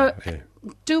flower. So yeah.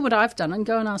 do what I've done and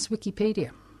go and ask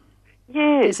Wikipedia.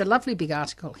 Yes. There's a lovely big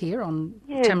article here on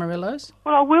Tamarillos.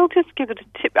 Well, I will just give it a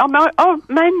tip. My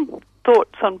main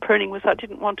thoughts on pruning was I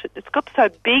didn't want it. It's got so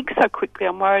big so quickly,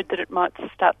 I'm worried that it might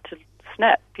start to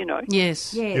snap,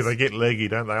 Yes. Yes. Yeah, they get leggy,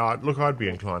 don't they? I'd be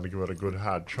inclined to give it a good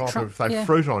hard chop. If they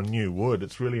fruit on new wood,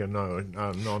 it's really a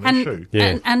non-issue.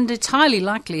 And it's highly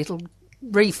likely it'll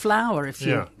reflower if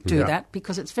you do Yeah. that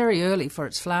because it's very early for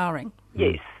its flowering.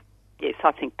 Yes. Yes,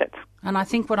 I think that's... And I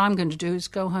think what I'm going to do is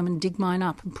go home and dig mine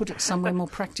up and put it somewhere more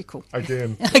practical.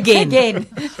 Again. Again.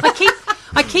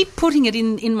 I keep putting it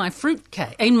in my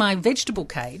in my vegetable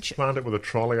cage. Plant it with a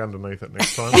trolley underneath it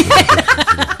next time.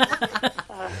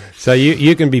 So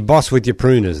you can be boss with your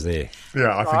pruners there.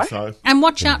 Yeah, I think so. And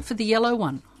watch out for the yellow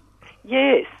one.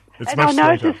 Yes. It's and much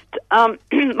I sweeter. noticed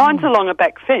mine's along a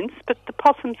back fence, but the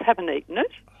possums haven't eaten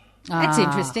it. That's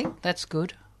interesting. That's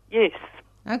good. Yes.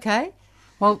 Okay.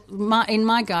 Well, in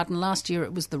my garden last year,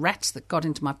 it was the rats that got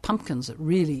into my pumpkins that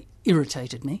really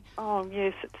irritated me. Oh,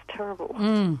 yes, it's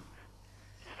terrible.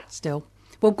 Still.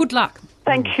 Well, good luck.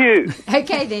 Thank you.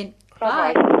 Okay then.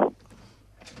 Bye. Bye.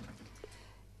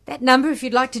 That number, if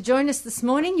you'd like to join us this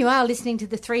morning, you are listening to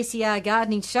the 3CR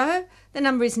Gardening Show. The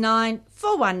number is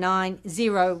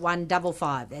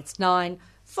 94190155. That's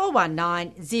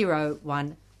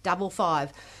 94190155.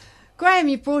 Graham,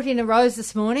 you brought in a rose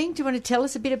this morning. Do you want to tell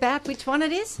us a bit about which one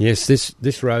it is? Yes,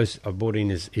 this rose I bought in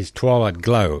is Twilight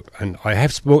Glow, and I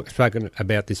have spoken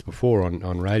about this before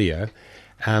on radio.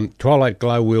 Twilight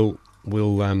Glow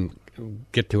will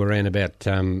get to around about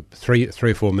 3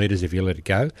 or 4 metres if you let it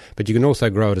go, but you can also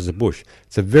grow it as a bush.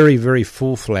 It's a very, very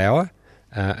full flower,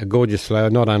 a gorgeous flower,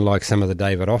 not unlike some of the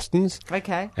David Austins.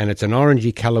 Okay. And it's an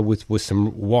orangey colour with some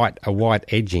white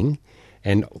edging.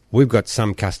 And we've got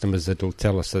some customers that will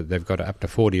tell us that they've got up to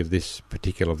 40 of this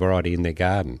particular variety in their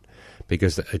garden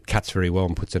because it cuts very well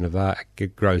and puts in a vase.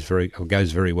 It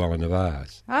goes very well in a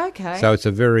vase. Okay. So it's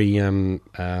a very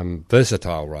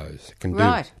versatile rose. It can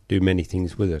Right. do many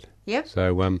things with it. Yep.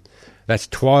 So That's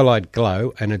Twilight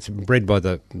Glow, and it's bred by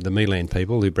the Melan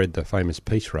people who bred the famous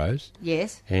peace rose.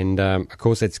 Yes. And, of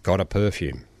course, it's got a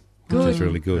perfume, which is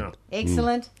really good. Yeah.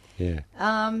 Excellent. Yeah.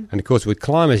 And, of course, with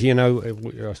climbers, I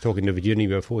was talking to Virginia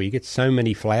before, you get so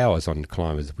many flowers on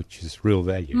climbers, which is real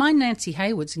value. My Nancy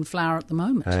Hayward's in flower at the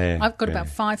moment. Yeah, I've got yeah. about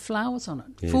 5 flowers on it.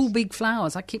 Yes. Full big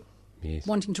flowers. I keep Yes.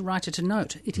 wanting to write it a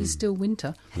note. It is still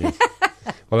winter. Yes.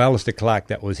 Well, Alistair Clark,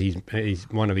 that was his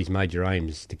one of his major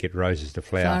aims, to get roses to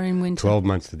flower In winter. 12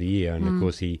 months of the year. And, of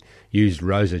course, he used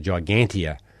Rosa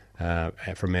gigantea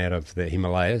from out of the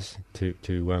Himalayas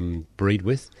to breed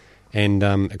with. And,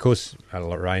 of course,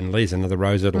 Lorraine Lee's another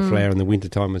rose that'll flower in the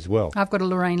wintertime as well. I've got a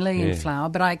Lorraine Lee Yeah. in flower,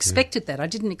 but I expected that. I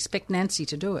didn't expect Nancy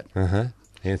to do it. Uh-huh.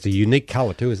 And it's a unique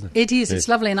colour too, isn't it? It is. Yes. It's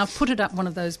lovely. And I've put it up one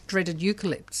of those dreaded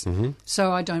eucalypts,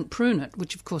 so I don't prune it,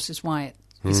 which, of course, is why it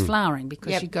is flowering,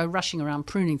 because Yep. you go rushing around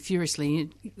pruning furiously.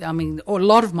 I mean, or a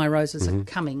lot of my roses are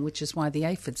coming, which is why the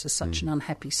aphids are such an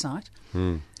unhappy sight,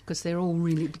 because they're all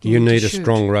really beginning You to need a shoot.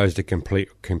 strong rose to compete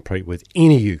with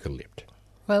any eucalypt.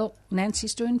 Well,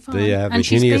 Nancy's doing fine, The, and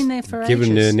she's Virginia's been there for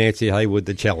given ages. Nancy Hayward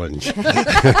the challenge.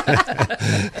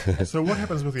 So what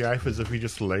happens with the aphids if you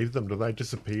just leave them? Do they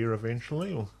disappear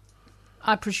eventually? Or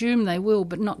I presume they will,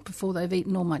 but not before they've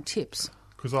eaten all my tips.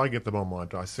 because I get them on my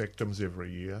dissectums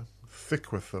every year,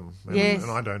 thick with them, and, Yes.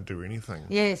 and I don't do anything.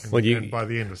 Yes. And, Well, you- and by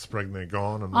the end of spring, they're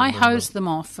gone. And I then hose them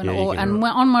off, and, Yeah, you can do it.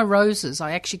 on my roses,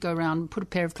 I actually go around and put a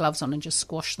pair of gloves on and just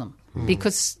squash them, Hmm.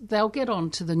 because they'll get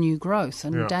on to the new growth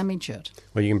and Yeah. damage it.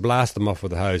 Well, you can blast them off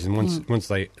with a hose, and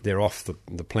once they're off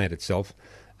the plant itself,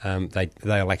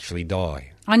 they'll actually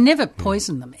die. I never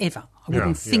poison them, ever. I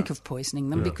wouldn't Yeah, think yeah. of poisoning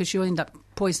them, because you end up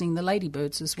poisoning the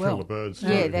ladybirds as Kill well. the birds.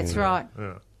 Yeah, that's right.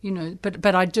 Yeah. You know,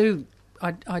 but I do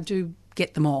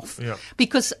get them off, Yeah.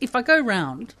 because if I go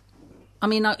round, I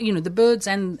mean, the birds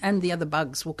and the other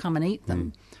bugs will come and eat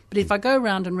them. But if I go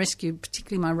around and rescue,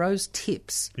 particularly my rose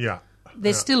tips, Yeah.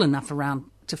 there's still enough around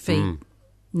to feed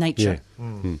nature.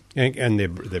 And they're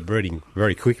breeding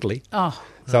very quickly. Oh,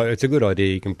 So it's a good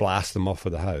idea. You can blast them off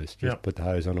with a hose. Just Yeah. put the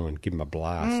hose on them and give them a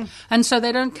blast. and so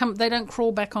they don't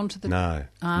crawl back onto the. No,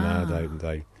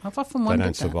 they I've often they wondered don't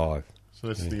that. survive. So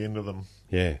that's the end of them.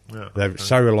 Yeah, Yeah, they're okay.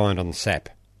 so reliant on sap.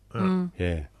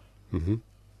 Yeah.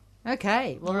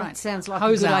 Okay, well, Right. that sounds like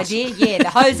Hose a good out. idea. Yeah, the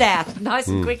hose out, nice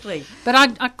and quickly. But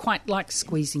I quite like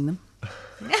squeezing them,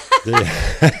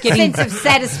 Sense of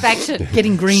satisfaction.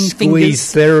 getting green Squeeze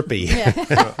fingers. therapy.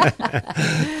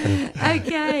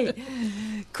 Okay.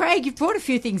 Craig, you've brought a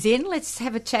few things in. Let's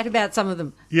have a chat about some of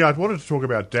them. Yeah, I wanted to talk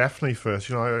about Daphne first.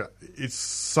 You know, it's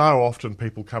so often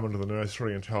people come into the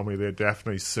nursery and tell me their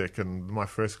Daphne's sick, and my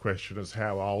first question is,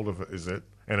 how old is it?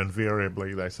 And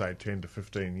invariably they say 10 to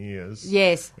 15 years.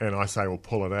 Yes. And I say, well,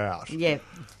 pull it out. Yeah.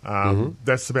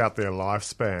 That's about their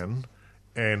lifespan.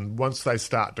 And once they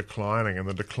start declining, and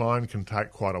the decline can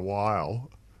take quite a while,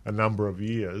 a number of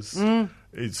years,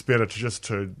 it's better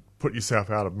to put yourself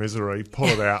out of misery, pull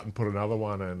it out and put another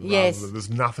one in. Yes. Rather than, there's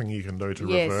nothing you can do to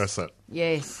Yes. reverse it.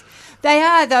 Yes. They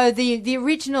are, though. The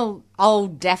original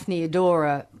old Daphne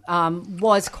Adora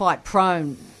was quite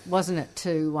prone, wasn't it,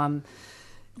 to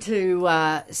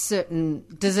certain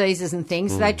diseases and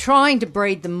things. They're trying to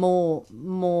breed them more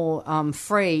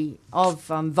free of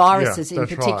viruses Yeah, in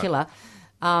that's particular.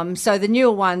 So the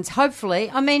newer ones, hopefully,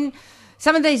 I mean,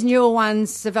 some of these newer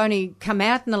ones have only come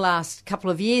out in the last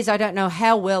couple of years. I don't know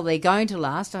how well they're going to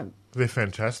last. They're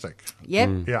fantastic.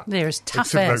 Yep. Yeah. They're as tough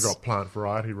Except as. they've got plant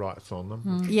variety rights on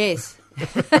them. Yes.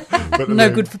 But No they're-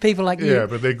 good for people like you. Yeah,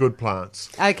 but they're good plants.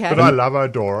 Okay. But I love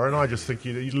Odora, and I just think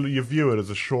you view it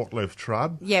as a short-lived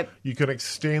shrub. Yep. You can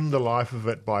extend the life of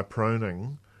it by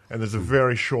pruning, and there's a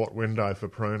very short window for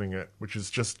pruning it, which is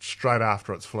just straight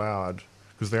after it's flowered,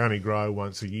 because they only grow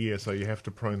once a year, so you have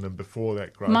to prune them before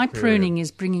that growth My period. pruning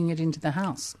is bringing it into the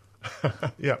house.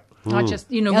 Yeah. I just,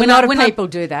 A lot of people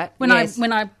do that. When yes.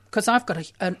 because I've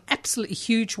got an absolutely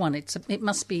huge one. It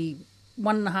must be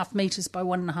 1.5 metres by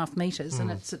 1.5 metres, and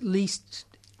it's at least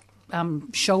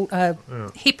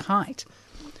hip height.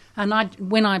 And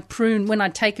when I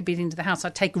take a bit into the house,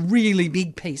 I take a really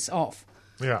big piece off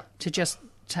Yeah. to just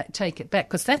take it back,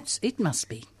 because it must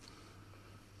be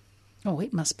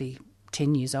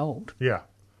 10 years old. Yeah.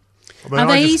 Are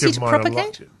they easy to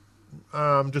propagate?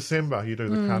 December, you do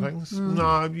the cuttings.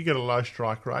 No, you get a low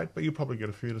strike rate, but you probably get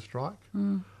a few to strike.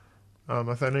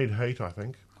 If they need heat, I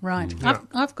think. Right. Yeah.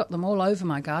 I've got them all over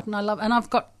my garden. And I've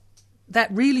got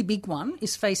that really big one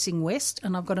is facing west,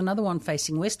 and I've got another one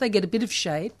facing west. They get a bit of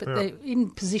shade, but they're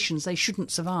in positions they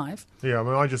shouldn't survive. Yeah, I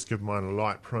mean, I just give mine a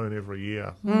light prune every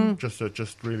year, just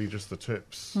the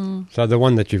tips. So the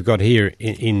one that you've got here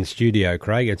in the studio,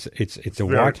 Craig, it's a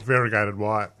white, variegated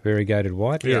white. variegated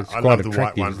white. Yeah, it's I quite love the white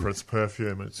attractive, one isn't for it? its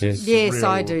perfume. It's Yes. Yes, real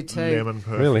I do too. Lemon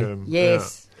perfume. Really?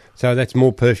 Yes. So that's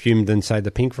more perfume than, say,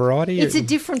 the pink variety? It's a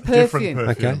different Different perfume.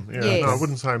 perfume. Okay. Yeah. Yes. No, I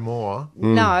wouldn't say more.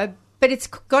 No, but it's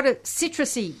got a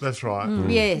citrusy. That's right.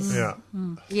 Yes. Yeah.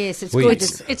 Yes, it's We- good.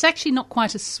 It's actually not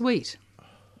quite as sweet,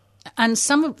 and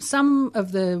some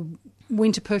of the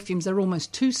winter perfumes are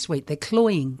almost too sweet. They're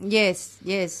cloying. Yes,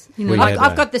 yes. We I've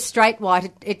had, got the straight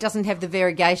white. It doesn't have the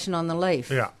variegation on the leaf.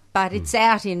 Yeah. But it's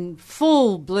out in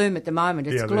full bloom at the moment.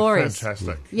 It's Yeah, glorious. they're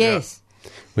fantastic. Yes.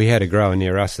 We had a grower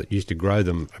near us that used to grow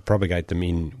them, propagate them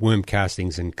in worm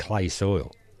castings and clay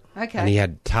soil. Okay. And he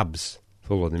had tubs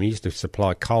full of them. He used to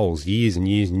supply Coles years and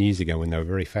years and years ago when they were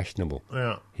very fashionable.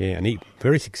 Yeah. Yeah, and he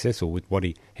very successful with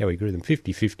how he grew them,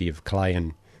 50-50 of clay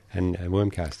and worm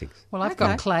castings. Well, I've Okay.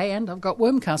 got clay and I've got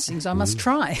worm castings. I must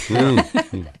try.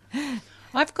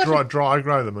 I've got I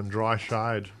grow them in dry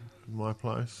shade in my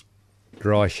place.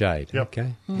 Dry shade. Yep.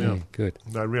 Okay. Yeah. Yeah, good.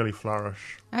 They really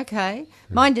flourish. Okay.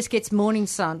 Mine just gets morning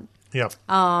sun, Yep.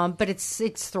 but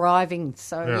it's thriving.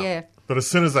 So yeah. But as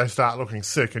soon as they start looking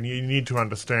sick, and you need to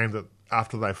understand that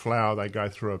after they flower, they go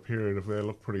through a period of they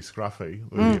look pretty scruffy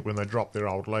when they drop their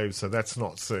old leaves. So that's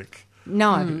not sick.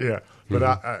 No. Yeah. But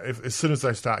as soon as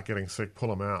they start getting sick, pull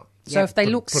them out. So if they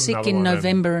Put- look put sick another in one in.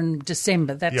 November and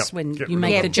December, that's Yep, when get you rid make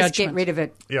of Yeah, the them. just judgment. get rid of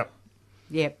it. Yep.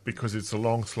 Yep. Because it's a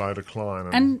long, slow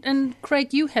decline. And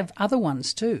Craig, you have other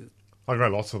ones too. I grow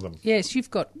lots of them. Yes,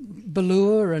 you've got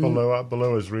Ballure and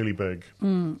Ballua is really big.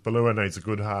 Ballua needs a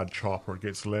good hard chop or it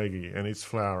gets leggy, and it's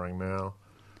flowering now,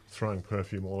 throwing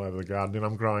perfume all over the garden. And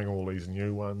I'm growing all these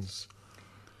new ones.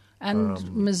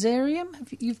 Mesoreum.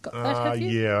 You've got that, have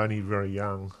you? Yeah, only very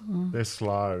young. They're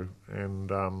slow. And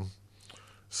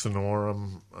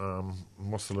Sonorum,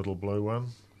 what's the little blue one?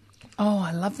 Oh,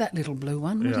 I love that little blue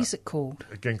one. What Yeah. is it called?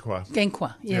 Genqua.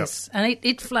 Genqua, yes. And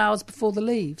it flowers before the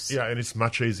leaves. Yeah, and it's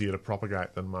much easier to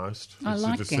propagate than most. I It's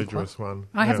like a deciduous Genqua. one.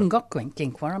 I Yeah. haven't got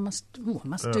Genqua. I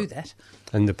must do that.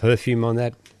 And the perfume on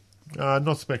that?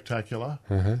 Not spectacular.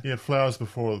 Yeah, it flowers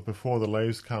before the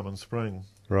leaves come in spring.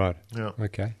 Right. Yeah.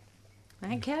 Okay.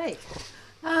 Okay.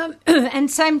 And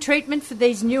same treatment for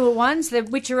these newer ones,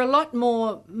 which are a lot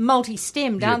more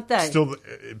multi-stemmed, aren't they? Still,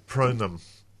 prune them.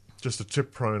 Just a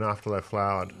tip prune after they've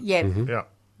flowered. Yeah. Yeah.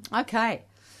 Okay.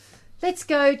 Let's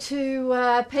go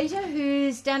to Peter,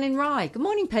 who's down in Rye. Good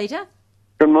morning, Peter.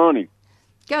 Good morning.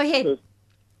 Go ahead.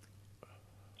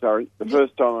 Sorry, the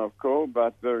first time I've called,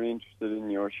 but very interested in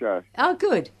your show. Oh,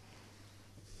 good.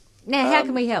 Now, how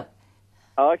can we help?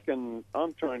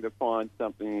 I'm trying to find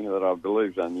something that I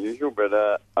believe is unusual, but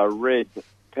a red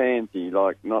pansy,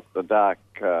 like not the dark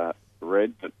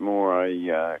red, but more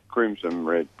a crimson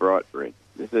red, bright red.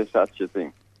 Is there such a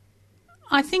thing?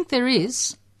 I think there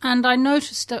is. And I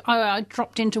noticed, I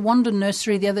dropped into Wandon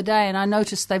Nursery the other day and I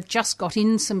noticed they've just got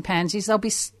in some pansies.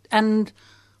 And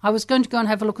I was going to go and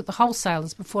have a look at the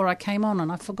wholesalers before I came on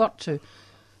and I forgot to.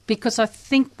 Because I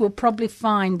think we'll probably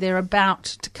find they're about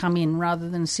to come in rather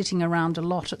than sitting around a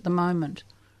lot at the moment.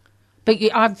 But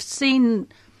I've seen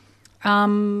a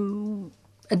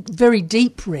very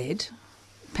deep red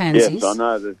pansies. Yes, I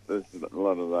know there's a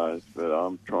lot of those, but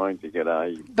I'm trying to get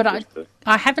a... But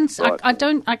I haven't. Right.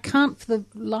 I can't for the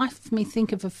life of me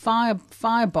think of a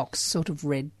firebox sort of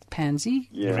red pansy.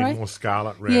 Yeah. Right? More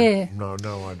scarlet red. Yeah. No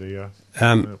idea.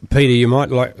 Peter, you might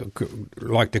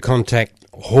like to contact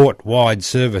Hort Wide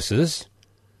Services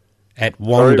at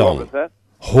Sorry, Wandong. what was that?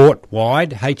 Hort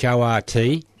Wide,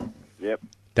 H-O-R-T, Yep,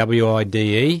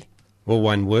 W-I-D-E, all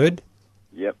one word.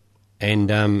 yep.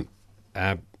 And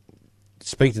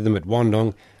speak to them at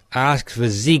Wandong. Ask for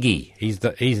Ziggy. He's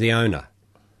the owner.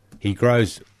 He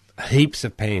grows heaps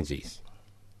of pansies,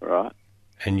 Right.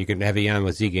 and you can have a yarn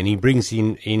with Ziggy. And he brings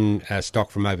in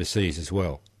stock from overseas as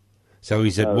well. So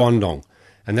he's at Wandong,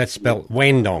 and that's spelt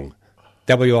Wandong,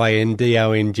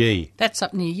 W-A-N-D-O-N-G. That's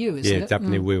up near you, isn't Yeah, it? it's up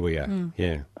near where we are.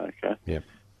 Yeah, Okay. yeah.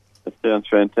 That sounds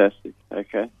fantastic.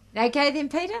 Okay. Okay then,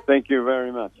 Peter? Thank you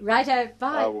very much. Righto,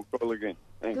 bye. I will call again.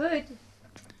 Thanks. Good.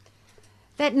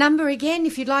 That number again,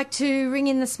 if you'd like to ring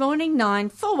in this morning,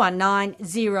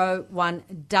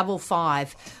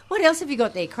 94190155. What else have you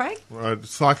got there, Craig?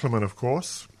 Cyclamen, of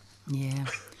course. Yeah.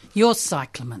 Your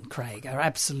cyclamen, Craig, are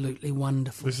absolutely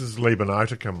wonderful. This is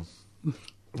Lebanon,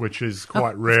 which is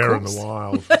quite rare in the course.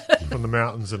 wild, from the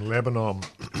mountains in Lebanon.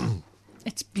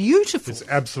 It's beautiful. It's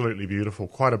absolutely beautiful.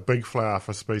 Quite a big flower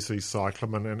for species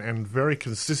cyclamen, and very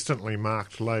consistently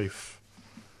marked leaf.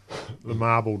 the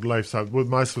marbled leaf. So with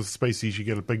most of the species, you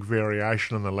get a big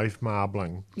variation in the leaf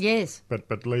marbling. Yes. But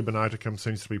Leibanoticum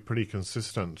seems to be pretty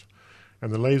consistent.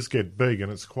 And the leaves get big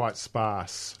and it's quite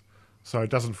sparse. So it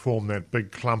doesn't form that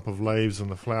big clump of leaves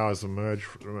and the flowers that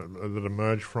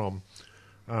emerge from.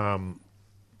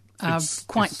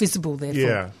 Quite visible, therefore.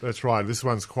 Yeah, that's right. This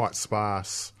one's quite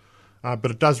sparse. But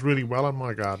it does really well in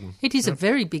my garden. It is a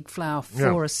very big flower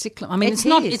for a cyclamen. I mean, It it's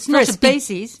not. is, It's for not a a big-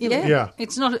 species, yeah. Yeah.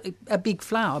 It's not a big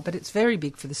flower, but it's very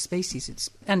big for the species.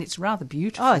 It's rather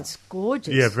beautiful. Oh, it's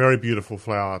gorgeous. Yeah, very beautiful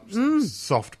flower.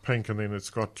 Soft pink, and then it's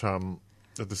got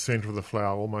at the centre of the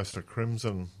flower almost a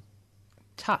crimson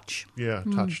touch.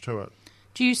 touch to it.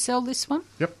 Do you sell this one?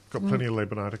 Yep, got plenty of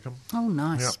Leibanoticum. Oh,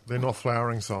 nice. Yep, they're not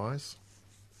flowering size.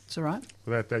 It's all right.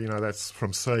 That that's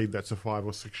from seed. That's a 5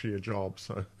 or 6 year job.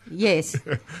 So Yes.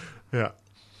 yeah,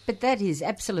 But that is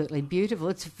absolutely beautiful.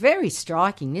 It's very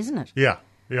striking, isn't it? yeah.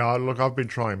 Look, I've been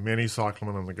trying many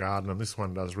cyclamen in the garden, and this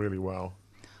one does really well.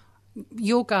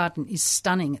 Your garden is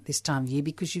stunning at this time of year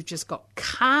because you've just got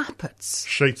carpets.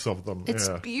 Sheets of them. It's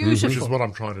yeah. beautiful. Which is what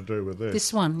I'm trying to do with this.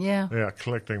 This one, yeah. Yeah,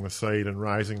 collecting the seed and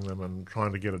raising them and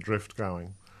trying to get a drift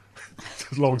going.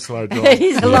 It's a long, slow job. It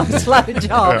is a long, slow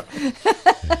job.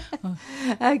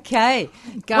 Okay.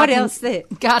 What Gardening- else there?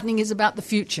 Gardening is about the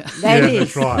future. That Yeah,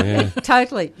 is. that's right.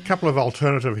 Totally. A couple of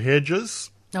alternative hedges.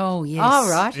 Oh, yes. All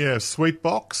right. Yeah, sweet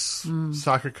box,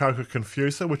 Sarcococa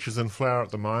confusa, which is in flower at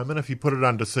the moment. If you put it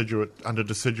under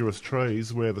deciduous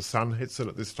trees where the sun hits it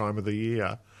at this time of the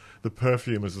year, the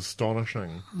perfume is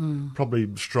astonishing. Probably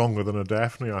stronger than a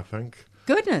Daphne, I think.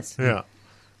 Goodness. Yeah.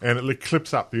 And it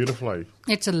clips up beautifully.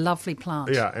 It's a lovely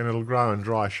plant. Yeah, and it'll grow in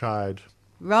dry shade.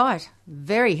 Right.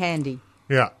 Very handy.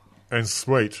 Yeah, and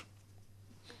sweet.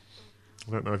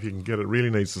 I don't know if you can get it. Really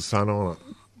needs the sun on it.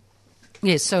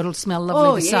 Yes, so it'll smell lovely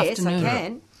Oh, this yes, afternoon. I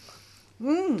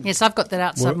can. Yes, I've got that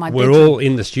outside my We're bedroom. all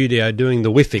in the studio doing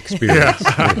the whiff experience.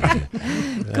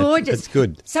 Gorgeous. It's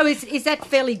good. So is that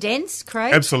fairly dense,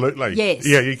 Craig? Absolutely. Yes.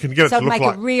 Yeah, you can get it So to look make it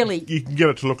like really- You can get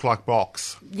it to look like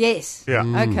box. Yes. Yeah.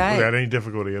 Okay. Without any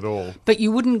difficulty at all. But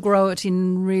you wouldn't grow it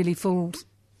in really full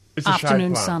It's a shade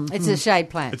afternoon plant. sun. It's a shade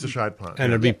plant. It's a shade plant.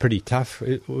 And it'd be pretty tough.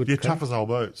 It would yeah, Craig? tough as old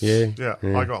boots. Yeah, yeah.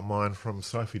 yeah. I got mine from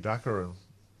Sophie Ducker, and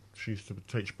she used to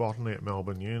teach botany at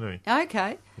Melbourne Uni.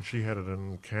 Okay. And she had it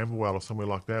in Camberwell or somewhere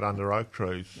like that under oak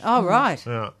trees. Oh, right.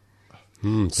 Yeah.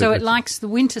 So it likes the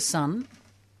winter sun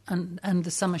and the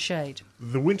summer shade.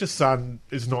 The winter sun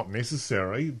is not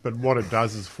necessary, but what it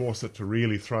does is force it to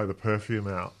really throw the perfume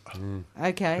out.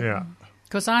 Okay. Yeah.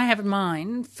 Because I have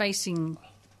mine facing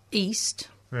east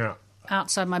Yeah.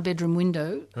 outside my bedroom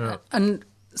window and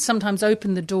sometimes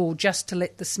open the door just to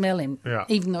let the smell in, Yeah.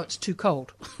 even though it's too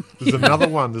cold. There's another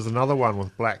one. There's another one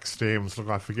with black stems. Look,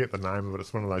 I forget the name of it.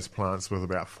 It's one of those plants with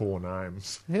about 4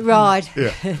 names. Right.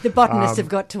 Yeah. The botanists have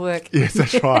got to work. Yes,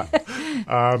 that's right.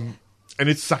 And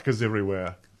it suckers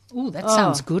everywhere. Oh, that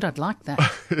sounds good. I'd like that.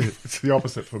 It's the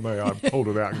opposite for me. I pulled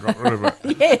it out and got rid of it.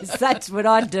 Yes, that's what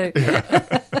I'd do.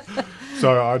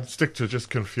 So I'd stick to just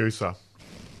confusa.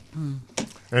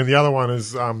 And the other one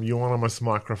is Euonymus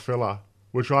microphylla,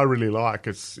 which I really like.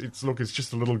 It's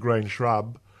just a little green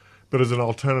shrub, but as an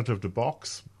alternative to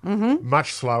box,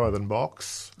 much slower than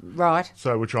box. Right.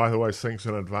 So, which I always think's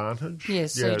an advantage.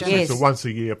 Yes, so you don't- it's Yes. a once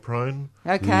a year prune.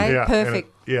 Okay, Yeah, and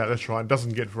perfect. yeah, that's right. It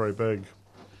doesn't get very big.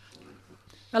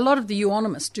 A lot of the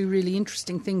euonymus do really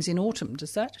interesting things in autumn,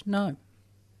 does that? No.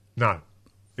 No,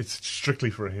 it's strictly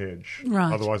for a hedge.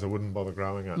 Right. Otherwise, I wouldn't bother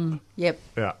growing it. Yep.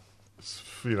 Yeah,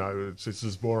 it's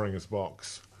as boring as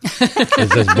box.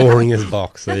 It's as boring as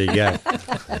box. There you go.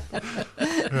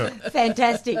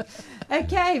 Fantastic.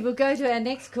 Okay, we'll go to our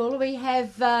next caller. We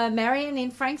have Marion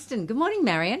in Frankston. Good morning,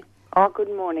 Marion. Oh, good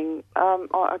morning.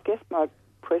 I guess my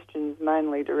question is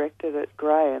mainly directed at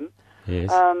Graham. Yes.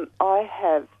 I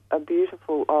have a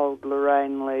beautiful old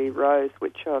Lorraine Lee rose,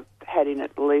 which I've had in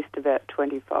at least about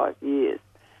 25 years.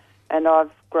 And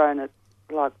I've grown it,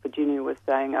 like Virginia was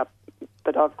saying,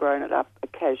 but I've grown it up a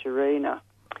casuarina.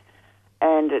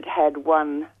 And it had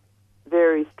one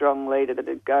very strong leader that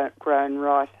had grown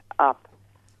right up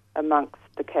amongst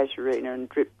the casuarina and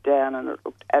dripped down, and it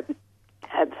looked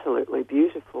absolutely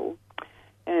beautiful.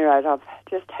 Anyway, I've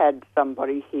just had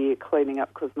somebody here cleaning up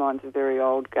because mine's a very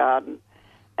old garden,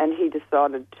 and he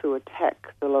decided to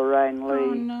attack the Lorraine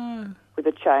Lee with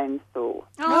a chainsaw.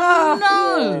 Oh,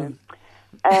 no. Yeah.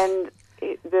 And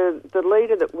the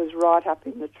leader that was right up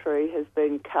in the tree has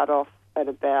been cut off at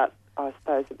about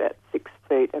 6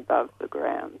 feet above the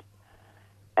ground.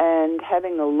 And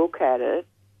having a look at it,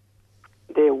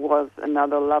 there was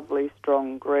another lovely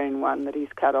strong green one that he's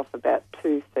cut off about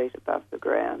 2 feet above the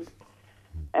ground.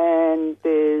 And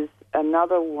there's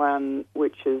another one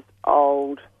which is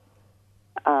old,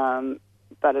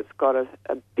 but it's got a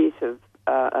bit of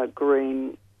a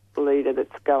green leader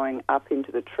that's going up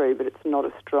into the tree, but it's not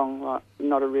a strong one,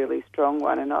 not a really strong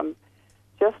one. And I'm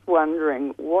just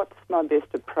wondering, what's my best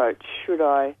approach? Should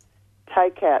I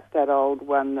take out that old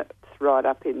one that's right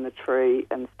up in the tree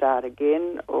and start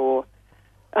again, or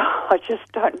I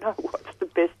just don't know what's the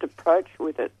best approach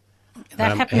with it?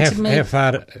 That happened to me. How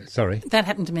far? Sorry. That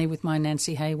happened to me with my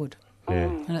Nancy Hayward.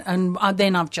 Yeah. And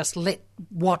then I've just let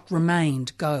what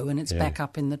remained go, and it's back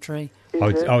up in the tree.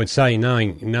 I would say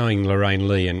knowing Lorraine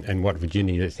Lee and what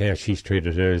Virginia, how she's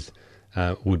treated hers,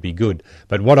 would be good.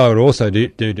 But what I would also do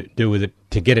with it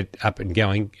to get it up and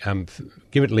going,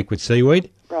 give it liquid seaweed.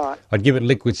 Right. I'd give it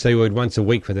liquid seaweed once a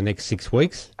week for the next 6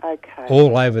 weeks. Okay.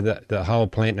 All over the whole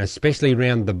plant, and especially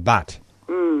around the butt,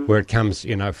 where it comes,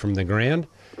 from the ground,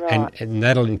 Right. and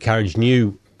that'll encourage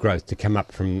new growth to come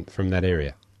up from that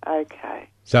area. Okay.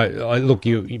 So, look,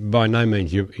 you by no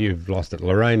means you've lost it.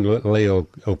 Lorraine Lee will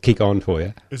kick on for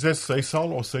you. Is that sea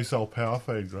salt or sea salt power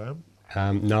feed, Graham?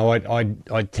 No,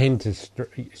 I tend to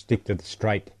stick to the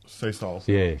straight. Sea salt.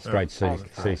 Yeah, straight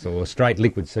sea salt or straight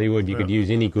liquid seaweed. You could use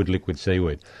any good liquid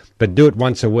seaweed, but do it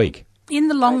once a week. In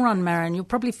the long run, Marion, you'll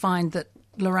probably find that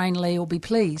Lorraine Lee will be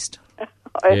pleased.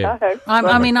 Yeah.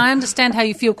 I mean, I understand how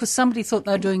you feel, because somebody thought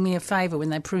they were doing me a favour when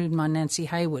they pruned my Nancy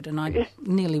Hayward, and I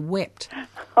nearly wept.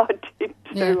 I did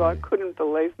too. Yeah. I couldn't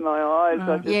believe my eyes.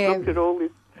 I just Yeah. looked at all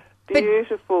this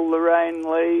beautiful Lorraine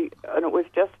Lee, and it was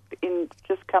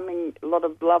just coming a lot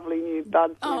of lovely new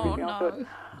buds and everything.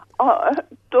 I thought,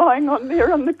 dying on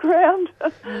there on the ground.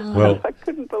 Well, I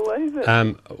couldn't believe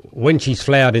it. when she's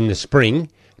flowered in the spring,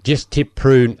 just tip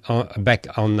prune back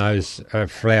on those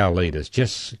flower leaders.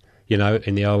 Just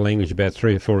in the old language, about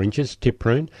 3 or 4 inches, tip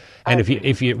prune. And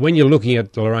if you when you're looking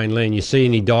at Lorraine Lee and you see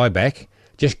any dieback,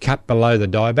 just cut below the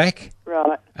dieback.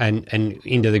 Right. And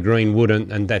into the green wood,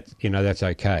 and that that's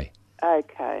okay.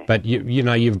 Okay. But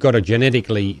you've got a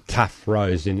genetically tough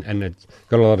rose, and it's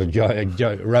got a lot of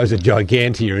Rosa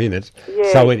gigantea in it,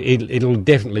 Yeah. so it'll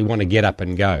definitely want to get up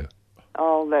and go.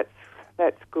 Oh,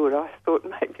 that's good. I thought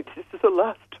maybe this is the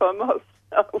last time I'll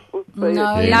see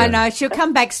No, it. Yeah. No, she'll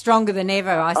come back stronger than ever,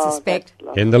 I suspect. That's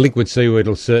lovely. And the liquid seaweed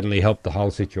will certainly help the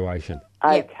whole situation.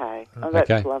 Okay. Oh, that's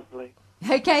Okay. lovely.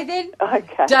 Okay, then.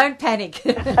 Okay. Don't panic.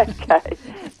 Okay.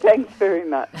 Thanks very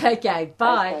much. Okay,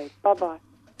 bye. Okay. Bye-bye.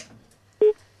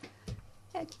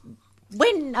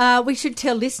 When we should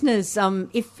tell listeners,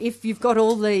 if you've got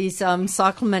all these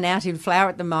cyclamen out in flower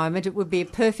at the moment, it would be a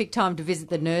perfect time to visit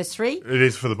the nursery. It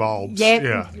is for the bulbs.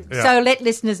 Yeah. Yeah. So let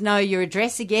listeners know your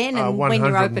address again and when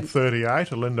you're open. 138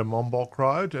 Alinda Monbulk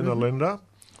Road in Alinda,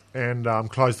 and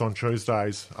closed on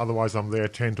Tuesdays. Otherwise, I'm there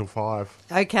 10 till 5.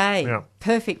 Okay. Yeah.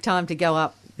 Perfect time to go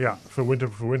up. Yeah, for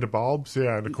winter bulbs.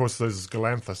 Yeah, and of course there's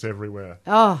galanthus everywhere.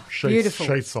 Oh, Sheets, beautiful.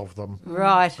 sheets of them.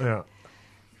 Right. Yeah.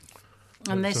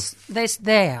 And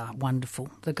they are wonderful,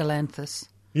 the galanthus.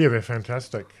 Yeah, they're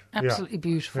fantastic. Absolutely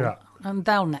beautiful. Yeah. And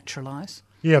they'll naturalise.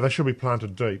 Yeah, they should be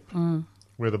planted deep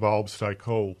where the bulbs stay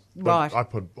cool. But Right. I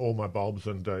put all my bulbs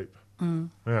in deep.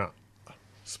 Yeah.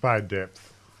 Spade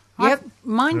depth. Yep.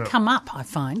 Mine come up, I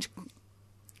find.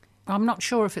 I'm not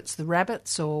sure if it's the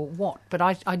rabbits or what, but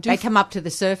I do. They come up to the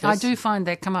surface. I do find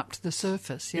they come up to the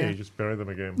surface. Yeah, Yeah. you just bury them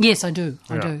again. Yes, I do.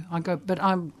 I Yeah. do. I go, but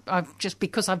I've just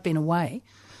because I've been away,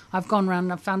 I've gone around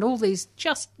and I've found all these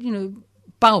just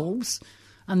bulbs,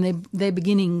 and they're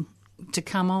beginning to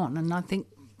come on, and I think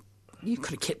you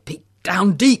could have kept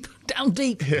down deep.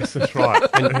 Yes, that's right.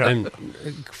 And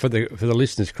for the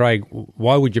listeners, Craig,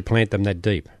 why would you plant them that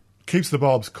deep? Keeps the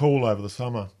bulbs cool over the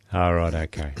summer. Oh, right,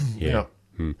 okay. Yeah.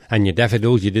 Yeah. And your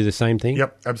daffodils, you do the same thing?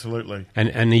 Yep, absolutely. And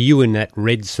are you in that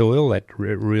red soil, that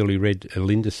really red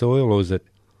Alinda soil, or is it...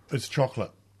 It's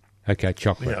chocolate. Okay,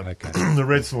 chocolate, Yeah. okay. The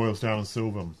red soil's down in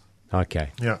Sylvan.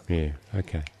 Okay. Yeah. Yeah,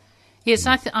 okay. Yes,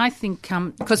 I think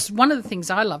because one of the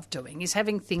things I love doing is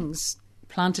having things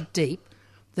planted deep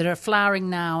that are flowering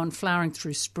now and flowering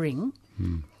through spring,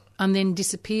 and then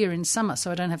disappear in summer,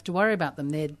 so I don't have to worry about them.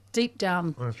 They're deep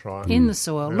down That's right. in the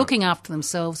soil, looking after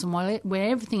themselves, and where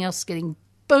everything else is getting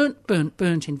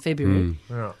burnt in February,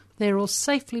 Yeah. they're all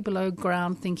safely below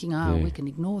ground, thinking, we can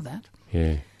ignore that.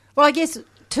 Yeah. Well, I guess,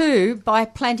 too, by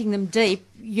planting them deep,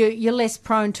 you're less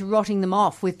prone to rotting them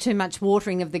off with too much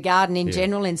watering of the garden in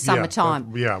general in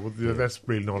summertime. That's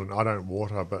really not... I don't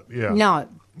water, but yeah. No,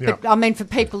 Yeah. but I mean, for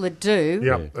people that do,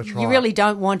 Yeah, that's right. you really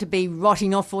don't want to be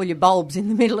rotting off all your bulbs in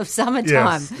the middle of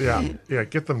summertime. Yes, yeah,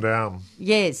 get them down.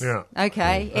 Yes. Yeah.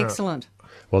 Okay, excellent.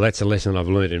 Well, that's a lesson I've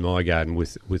learnt in my garden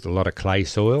with a lot of clay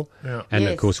soil. Yeah. And,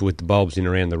 Yes. of course, with the bulbs in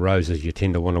around the roses, you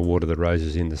tend to want to water the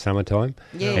roses in the summertime.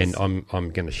 Yes. And I'm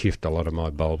going to shift a lot of my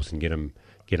bulbs and get them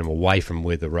away from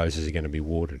where the roses are going to be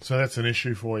watered. So that's an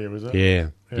issue for you, is it? Yeah.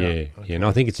 Okay. And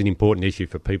I think it's an important issue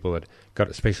for people that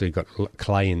especially got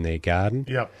clay in their garden.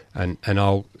 Yep. And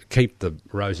I'll keep the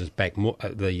roses back more,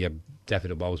 the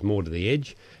daffodil bulbs more to the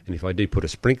edge. And if I do put a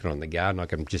sprinkler on the garden, I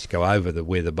can just go over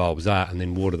where the bulbs are and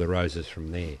then water the roses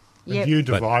from there. And Yep. do you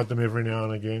divide them every now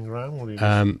and again, Graham? Or do you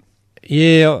just...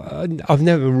 I've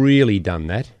never really done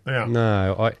that. Yeah.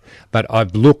 No, but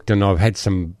I've looked and I've had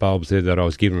some bulbs there that I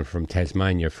was given from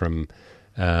Tasmania from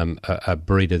a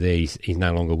breeder there. He's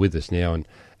no longer with us now,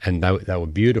 and they were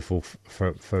beautiful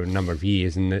for a number of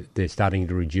years, and they're starting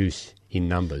to reduce in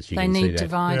numbers. You They can see need that.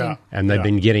 dividing. Yeah. And they've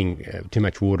been getting too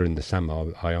much water in the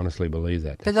summer. I honestly believe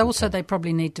that. But also they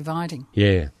probably need dividing.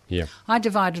 Yeah. I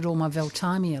divided all my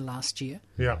Veltimia last year,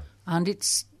 Yeah. and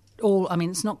it's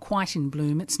it's not quite in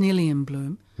bloom, it's nearly in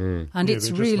bloom, and Yeah, it's they're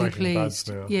just really making buds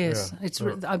pleased. now. Yes, Yeah. it's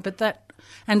but that,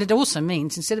 and it also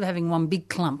means instead of having one big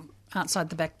clump outside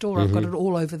the back door, I've got it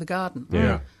all over the garden.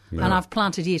 Yeah. And I've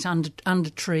planted it under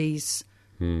trees.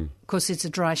 Of course, it's a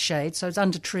dry shade, so it's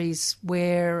under trees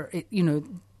where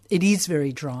it is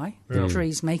very dry. The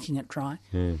trees making it dry.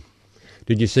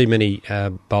 Did you see many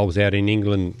bulbs out in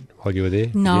England while you were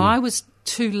there? No, Yeah. I was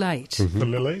too late. The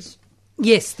lilies?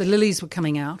 Yes, the lilies were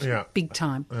coming out, Yeah. big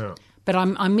time. Yeah. But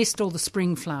I missed all the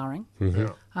spring flowering. Yeah.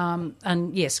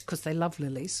 And yes, because they love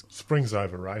lilies. Spring's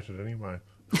overrated anyway.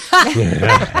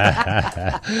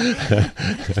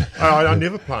 I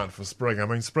never plant for spring. I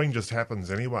mean, spring just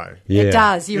happens anyway. Yeah. It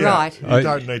does, you're Yeah. right. You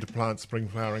don't need to plant spring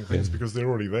flowering things because they're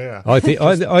already there. I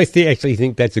actually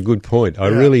think that's a good point. I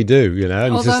Yeah. really do. And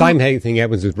it's the Although- same thing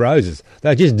happens with roses.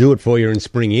 They just do it for you in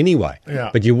spring anyway. Yeah.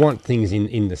 But you want things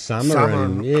in the summer.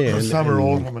 Summer,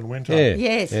 autumn, and winter. Yeah.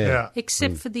 Yes. Yeah.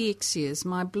 Except for the ixias,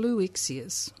 my blue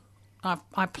ixias.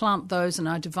 I plant those and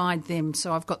I divide them,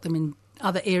 so I've got them in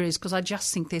other areas because I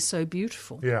just think they're so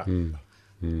beautiful. Yeah.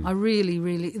 I really,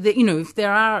 really, if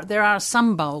there are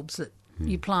some bulbs that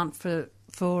you plant for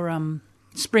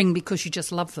spring because you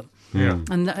just love them, Yeah.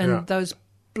 and Yeah. those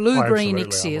blue-green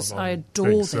Absolutely. ixias, I'm I being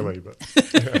adore them. silly, but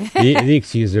the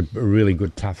ixias are really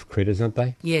good, tough critters, aren't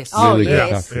they? Yes. Oh, really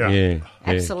yes. good, tough. Yeah. Yeah.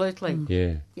 Absolutely.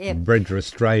 Yeah. Yeah. Bred for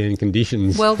Australian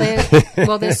conditions. Well, they're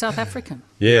South African.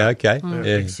 yeah. Okay. yeah.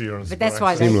 Yeah. Ixia and But that's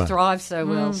why Similar. they thrive so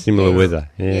well. Similar weather.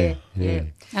 Yeah, Yeah. yeah.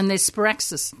 And there's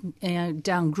Sparaxis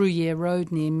down Gruyere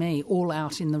Road near me, all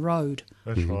out in the road.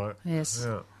 That's right. Yes.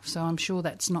 Yeah. So I'm sure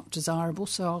that's not desirable.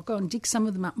 So I'll go and dig some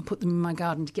of them up and put them in my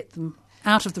garden to get them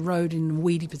out of the road in a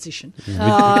weedy position.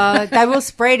 They will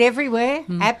spread everywhere.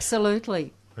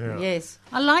 Absolutely. Yeah. Yes.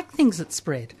 I like things that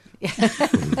spread.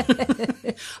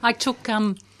 I took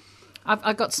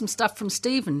I got some stuff from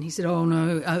Stephen. He said, "Oh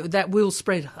no, that will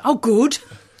spread." Oh, good.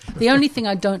 The only thing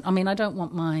I don't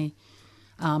want my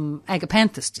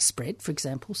agapanthus to spread, for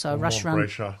example. So I rush around.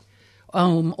 Montbretia.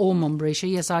 Or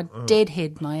Montbretia. Yes, I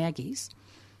deadhead my Aggies,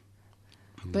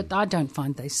 but I don't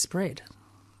find they spread.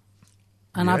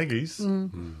 The Aggies.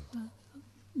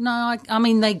 No, I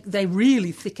mean they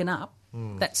really thicken up.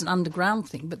 That's an underground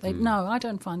thing, but no, I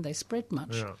don't find they spread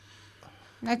much. Yeah.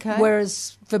 Okay.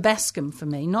 Whereas verbascum for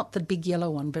me, not the big yellow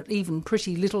one, but even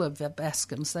pretty little of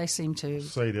verbascums, they seem to.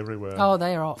 Seed everywhere. Oh,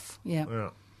 they're off. Yeah, Yeah.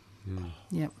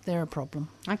 yeah, they're a problem.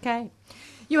 Okay.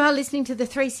 You are listening to the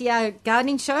 3CR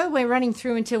Gardening Show. We're running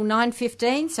through until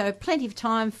 9:15, so plenty of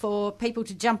time for people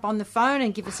to jump on the phone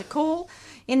and give us a call.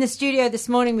 In the studio this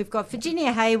morning, we've got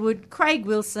Virginia Haywood, Craig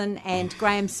Wilson and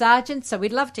Graham Sargent, so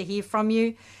we'd love to hear from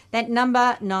you. That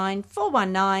number,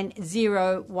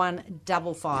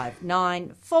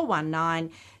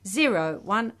 9419-0155,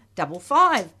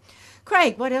 9419-0155.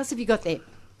 Craig, what else have you got there?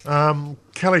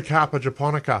 Calicarpa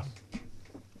japonica,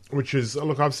 which is,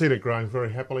 look, I've seen it growing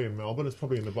very happily in Melbourne. It's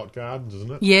probably in the Bott Gardens,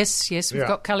 isn't it? Yes, we've Yeah.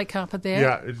 got Calicarpa there.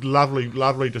 Yeah, it's lovely,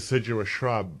 lovely deciduous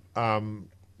shrub,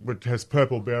 which has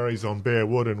purple berries on bare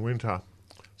wood in winter.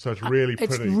 So it's really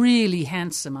It's pretty. really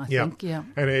handsome, I think. Yeah.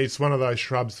 And it's one of those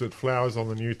shrubs that flowers on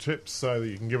the new tips, so that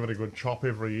you can give it a good chop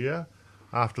every year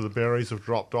after the berries have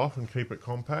dropped off and keep it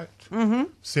compact. Mm-hmm.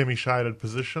 Semi-shaded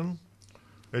position.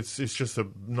 It's just a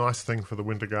nice thing for the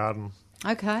winter garden.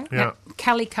 Okay. Yeah.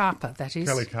 Calicarpa, that is.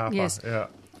 Calicarpa, Yes. yeah.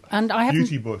 And I haven't.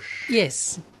 Beauty bush,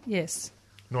 Yes.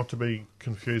 not to be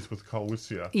confused with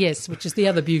Colwitsia. Yes, which is the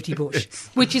other beauty bush,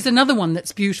 which is another one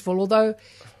that's beautiful, although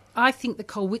I think the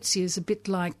Colwitsia is a bit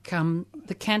like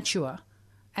the Cantua.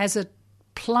 As a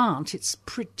plant, it's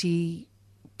pretty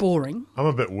boring. I'm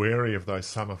a bit wary of those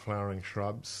summer flowering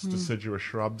shrubs, deciduous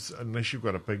shrubs, unless you've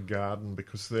got a big garden,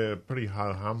 because they're pretty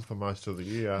ho-hum for most of the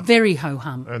year. Very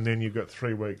ho-hum. And then you've got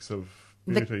 3 weeks of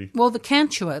beauty. The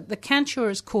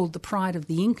Cantua is called the pride of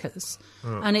the Incas,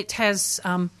 and it has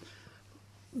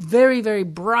very, very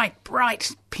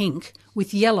bright pink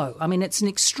with yellow. I mean, it's an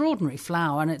extraordinary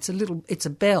flower, and it's a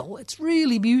bell. It's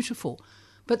really beautiful,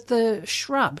 but the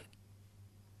shrub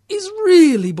is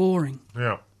really boring.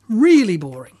 Yeah. Really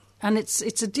boring, and it's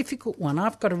a difficult one.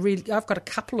 I've got a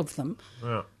couple of them,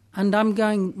 and I'm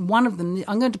going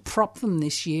to prop them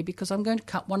this year because I'm going to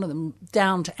cut one of them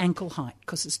down to ankle height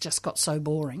because it's just got so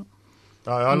boring.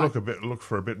 I look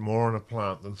for a bit more in a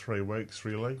plant than 3 weeks,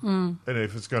 really. And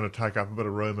if it's going to take up a bit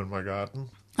of room in my garden.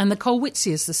 And the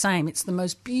Colwitsia is the same. It's the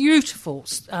most beautiful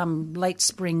late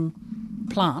spring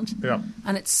plant,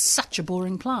 and it's such a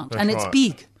boring plant, and it's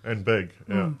big. And big,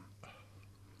 yeah.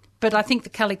 But I think the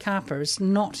Calicarpa is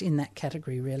not in that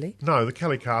category, really. No, the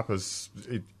Calicarpa's,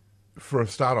 for a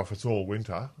start off, it's all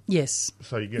winter. Yes.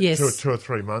 So you get 2 or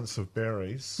 3 months of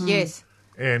berries. Yes.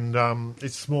 And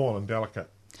it's small and delicate.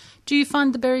 Do you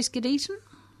find the berries get eaten?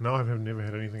 No, I've never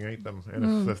had anything eat them.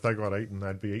 And if they got eaten,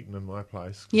 they'd be eaten in my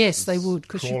place. Yes, they would.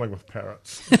 Crawling with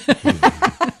parrots.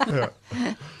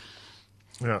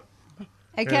 Yeah.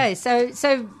 Okay, so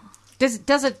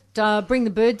does it bring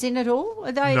the birds in at all?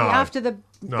 Are they No. after the?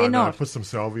 No, they're not. put some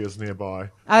salvias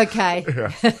nearby. Okay.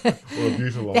 Yeah. Or a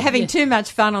butylon. They're having too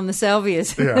much fun on the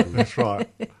salvias. Yeah, that's right.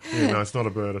 Yeah, no, it's not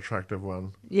a bird attractive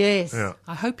one. Yes. Yeah.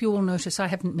 I hope you all notice I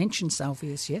haven't mentioned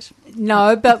salvias yet.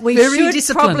 No, but we Very should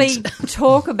disciplined. probably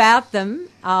talk about them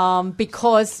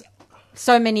because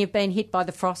so many have been hit by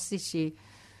the frost this year.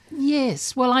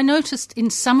 Yes, well, I noticed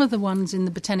in some of the ones in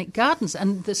the Botanic Gardens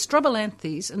and the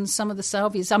Strobilanthes and some of the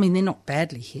salvias, I mean, they're not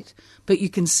badly hit, but you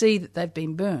can see that they've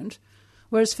been burned.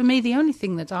 Whereas for me, the only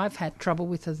thing that I've had trouble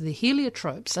with are the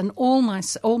heliotropes, and all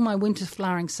my winter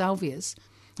flowering salvias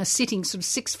are sitting sort of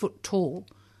 6 foot tall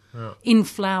in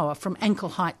flower from ankle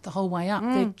height the whole way up.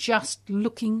 They're just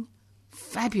looking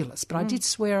fabulous, but I did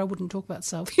swear I wouldn't talk about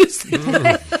salvias.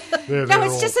 No,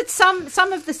 it's just that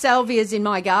some of the salvias in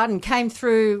my garden came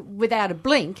through without a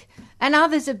blink, and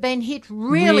others have been hit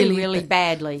really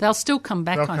badly. They'll still come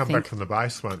back, They'll I come think. back from the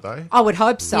base, won't they? I would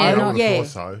hope so. Yeah, I would have thought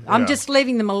so, I'm yeah. just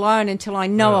leaving them alone until I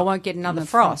know I won't get another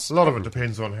frost. A lot of it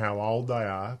depends on how old they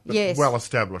are. But Yes.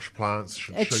 well-established plants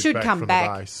should It shoot should back come from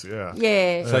back. the base. Yeah.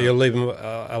 Yeah. So you'll leave them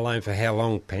alone for how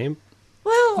long, Pam?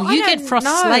 Well, You I get don't frost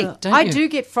know. late, don't I you? do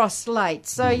get frost late.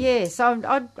 So yes,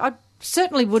 I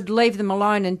certainly would leave them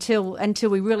alone until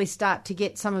we really start to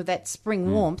get some of that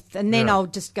spring warmth, and then Yeah. I'll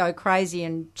just go crazy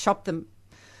and chop them.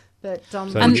 But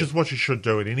Which is what you should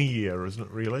do in any year, isn't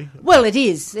it, really? well, it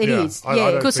is. It is. I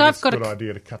Yeah. don't Because think I've it's got a a good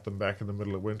idea to cut them back in the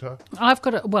middle of winter. I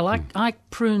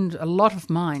pruned a lot of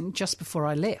mine just before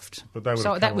I left. But they would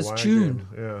so have that come was away June.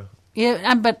 again. Yeah.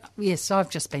 Yeah, but yes,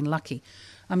 I've just been lucky.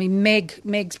 I mean,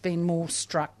 Meg's been more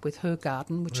struck with her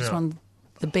garden, which is Yeah. one of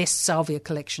the best salvia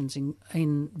collections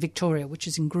in Victoria, which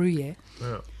is in Gruyere.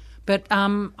 Yeah. But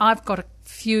I've got a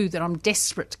few that I'm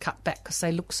desperate to cut back because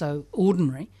they look so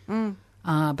ordinary.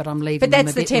 But I'm leaving But them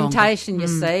that's a the bit longer. temptation, you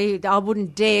see. I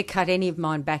wouldn't dare cut any of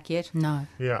mine back yet. No.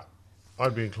 Yeah.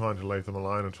 I'd be inclined to leave them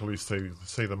alone until you see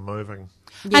them moving.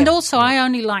 And also, I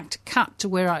only like to cut to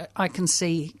where I can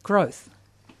see growth.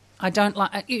 I don't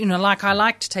like, I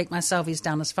like to take my salvias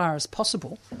down as far as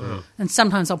possible. And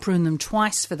sometimes I'll prune them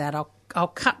twice for that. I'll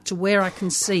cut to where I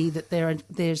can see that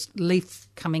there's leaf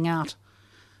coming out,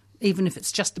 even if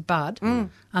it's just a bud. And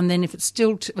then if it's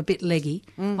still a bit leggy,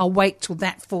 I'll wait till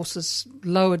that forces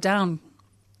lower down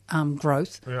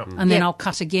growth. Yeah. And then Yeah. I'll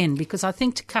cut again, because I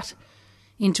think to cut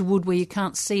into wood where you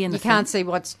can't see anything. You can't see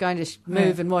what's going to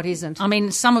move and what isn't. I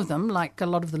mean, some of them, like a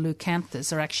lot of the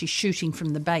leucanthus, are actually shooting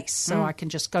from the base, so I can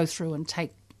just go through and take...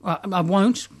 Well, I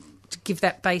won't, to give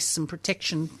that base some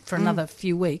protection for another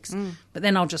few weeks, but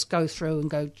then I'll just go through and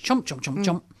go chomp, chomp, chomp,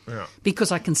 chomp, Yeah.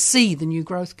 because I can see the new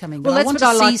growth coming. Well, But that's want what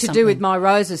I see like to do with something. my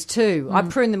roses too. I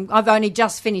prune them. I've only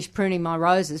just finished pruning my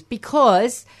roses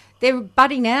because they're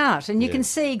budding out, and you can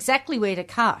see exactly where to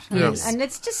cut. Yes. And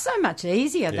it's just so much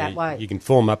easier that way. You can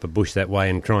form up a bush that way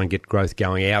and try and get growth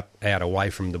going out away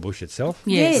from the bush itself.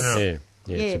 Yes. Yes.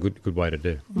 Yeah, Yeah. it's a good way to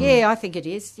do. Yeah, I think it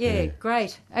is. Yeah,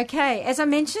 great. Okay, as I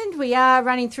mentioned, we are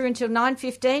running through until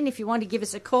 9:15. If you want to give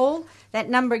us a call, that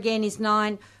number again is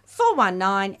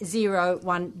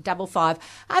 94190155.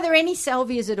 Are there any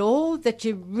salvias at all that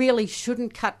you really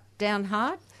shouldn't cut down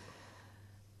hard?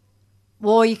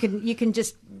 Or you can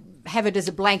just have it as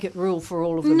a blanket rule for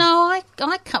all of them? No, I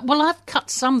cut... Well, I've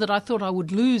cut some that I thought I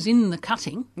would lose in the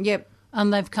cutting, Yep.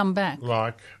 and they've come back.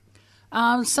 Like,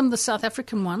 Some of the South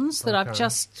African ones that I've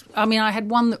just... I mean, I had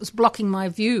one that was blocking my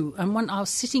view, and I was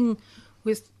sitting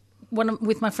with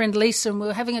my friend Lisa, and we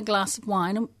were having a glass of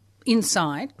wine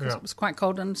inside because it was quite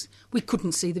cold, and we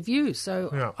couldn't see the view.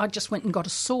 So I just went and got a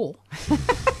saw,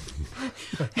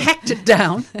 hacked it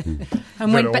down,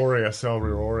 and went back.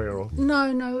 Celery Aurea.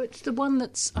 No, it's the one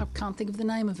that's... I can't think of the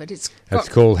name of it. That's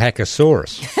called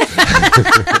Hackosaurus.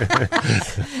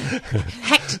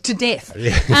 Hacked it to death.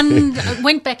 And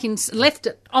went back in, left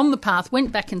it on the path,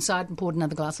 went back inside and poured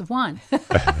another glass of wine.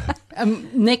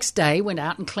 Next day, went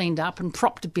out and cleaned up and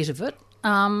propped a bit of it.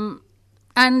 And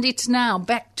it's now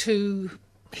back to...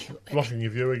 Blocking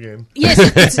your view again. Yes,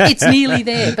 it's nearly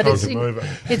there, but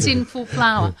it's in full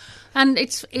flower. And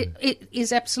it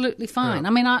is absolutely fine. Yeah.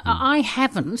 I mean, I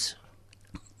haven't...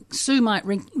 Sue might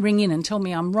ring in and tell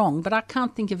me I'm wrong, but I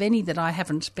can't think of any that I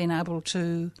haven't been able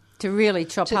to really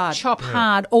chop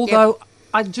hard. Although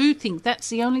I do think that's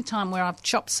the only time where I've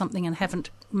chopped something and haven't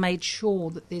made sure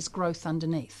that there's growth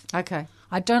underneath. Okay.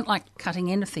 I don't like cutting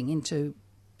anything into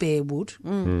bare wood.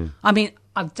 I mean,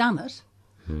 I've done it.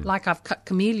 Like I've cut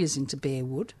camellias into bare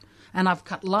wood, and I've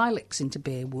cut lilacs into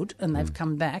bare wood, and they've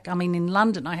come back. I mean, in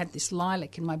London, I had this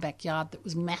lilac in my backyard that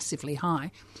was massively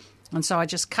high, and so I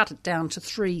just cut it down to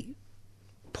 3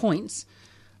 points,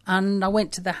 and I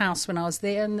went to the house when I was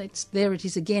there, and there it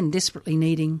is again, desperately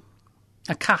needing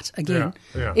a cut again.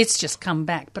 Yeah. It's just come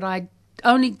back, but I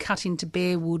only cut into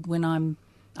bare wood when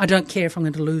I don't care if I'm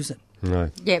going to lose it.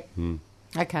 No. Yep.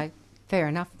 Okay, fair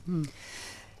enough.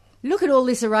 Look at all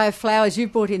this array of flowers you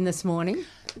brought in this morning.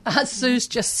 Sue's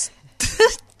just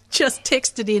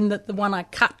texted in that the one I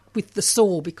cut with the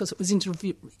saw because it was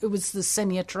the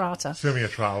Semiatrata.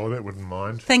 Semiatrata, that wouldn't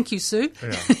mind. Thank you, Sue.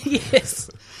 Yeah.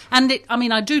 Yes. And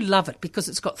I do love it because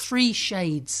it's got 3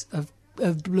 shades of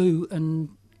blue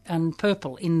and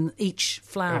purple in each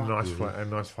flower.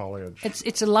 And nice foliage.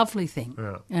 It's a lovely thing.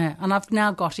 Yeah. And I've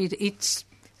now got it. It's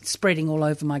spreading all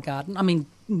over my garden. I mean,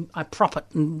 I prop it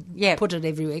and put it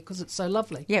everywhere because it's so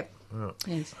lovely. Yep. Yeah.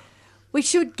 Yes. We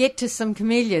should get to some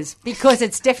camellias because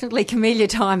it's definitely camellia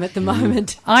time at the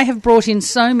moment. I have brought in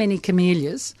so many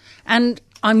camellias, and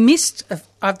I've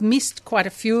missed quite a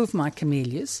few of my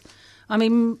camellias. I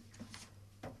mean,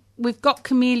 we've got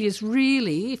camellias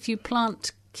really, if you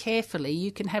plant carefully,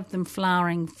 you can have them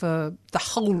flowering for the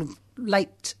whole of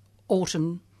late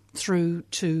autumn through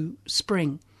to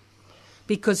spring.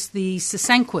 Because the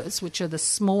sasanquas, which are the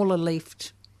smaller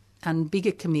leafed and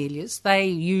bigger camellias, they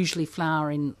usually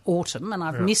flower in autumn, and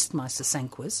I've missed my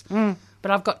sasanquas.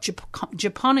 But I've got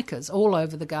japonicas all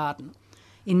over the garden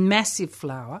in massive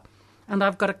flower, and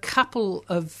I've got a couple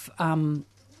of...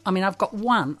 I've got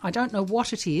one. I don't know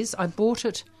what it is. I bought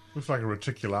it... Looks like a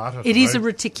reticulata. It is a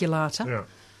reticulata. Yeah.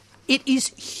 It is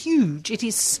huge. It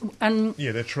is...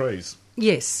 yeah, they're trees.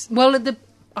 Yes. Well,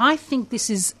 I think this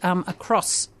is a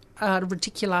cross...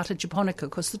 Reticulata japonica,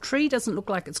 because the tree doesn't look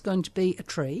like it's going to be a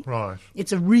tree. Right.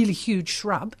 It's a really huge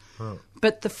shrub. Oh.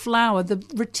 But the flower, the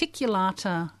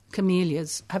reticulata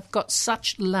camellias have got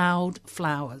such loud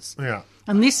flowers. Yeah.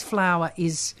 And this flower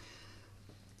is...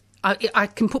 I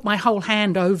can put my whole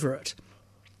hand over it.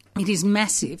 It is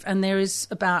massive, and there is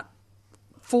about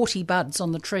 40 buds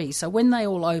on the tree. So when they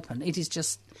all open, it is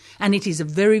just... And it is a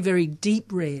very, very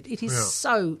deep red. It is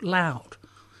so loud.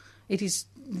 It is...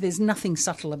 There's nothing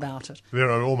subtle about it. They're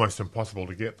almost impossible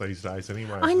to get these days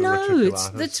anyway. I know.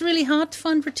 It's really hard to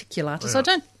find reticulatas.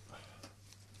 Yeah.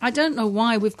 I don't know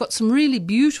why. We've got some really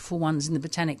beautiful ones in the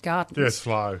Botanic Gardens. They're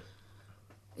slow.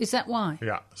 Is that why?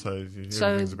 Yeah. So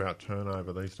everything's about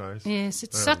turnover these days. Yes,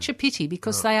 it's such a pity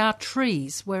because they are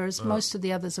trees, whereas most of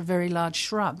the others are very large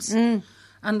shrubs. And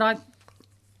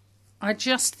I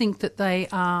just think that they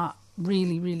are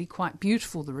really, really quite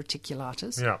beautiful, the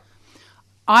reticulatas. Yeah.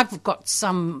 I've got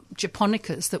some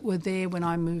japonicas that were there when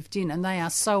I moved in, and they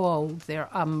are so old. They're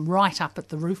right up at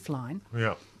the roof line.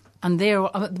 Yeah. And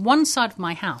one side of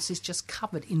my house is just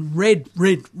covered in red,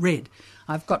 red, red.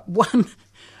 I've got one...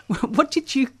 What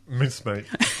did you... Mincemeat.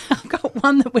 I've got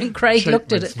one that when Craig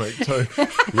looked at it... mincemeat too.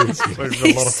 There's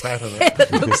a lot of fat in it.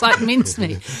 It looks like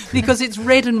mincemeat because it's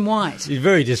red and white. He's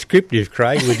very descriptive,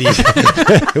 Craig, with his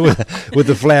with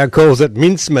the flower calls it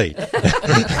mincemeat.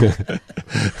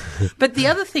 But the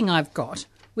other thing I've got,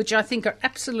 which I think are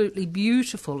absolutely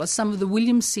beautiful, are some of the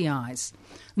Williamsii.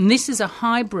 And this is a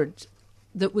hybrid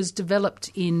that was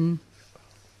developed in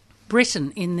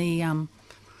Britain in the...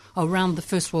 around the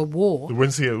First World War. The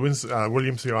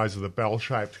Williamsii are the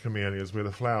bell-shaped camellias where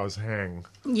the flowers hang.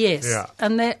 Yes. Yeah.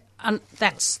 And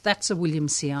that's a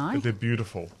Williamsii. But they're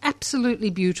beautiful. Absolutely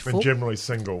beautiful. And generally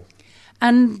single.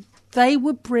 And they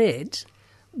were bred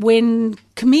when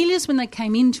camellias, when they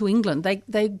came into England,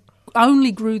 they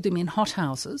only grew them in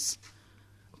hothouses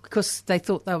because they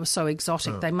thought they were so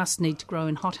exotic. They must need to grow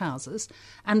in hothouses.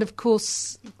 And, of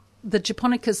course, the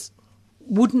japonicas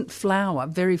wouldn't flower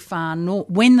very far north.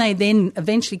 When they then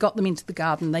eventually got them into the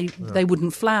garden, they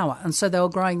wouldn't flower, and so they were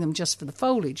growing them just for the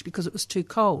foliage because it was too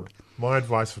cold. My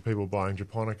advice for people buying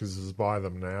japonicas is buy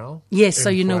them now. Yes, so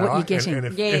in you know what flower, you're getting. And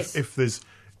if, Yes. if there's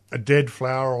a dead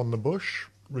flower on the bush,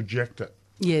 reject it.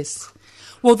 Yes.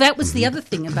 Well, that was the other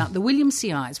thing about the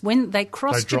Williamsii. When they They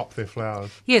crossed... drop their flowers.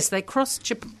 Yes, they crossed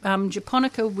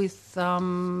Japonica with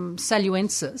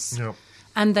Saluensis, Yep.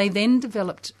 and they then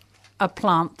developed a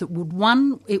plant that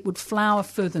it would flower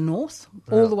further north,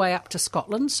 all the way up to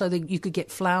Scotland, so that you could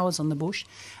get flowers on the bush,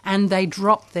 and they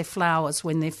drop their flowers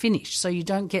when they're finished. So you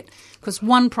don't get... Because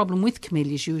one problem with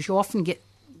camellias is you often get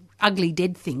ugly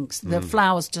dead things. The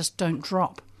flowers just don't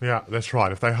drop. Yeah, that's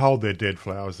right. If they hold their dead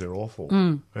flowers, they're awful.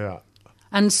 Yeah.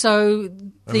 And so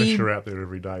Unless you're out there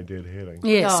every day deadheading.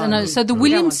 Yes, Oh, and so the we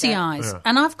don't want Williamsii, that.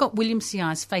 and I've got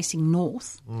Williamsii facing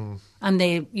north, and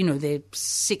they're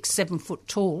 6-7 foot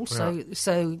tall,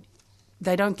 so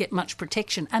they don't get much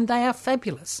protection, and they are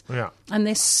fabulous. Yeah. And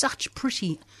they're such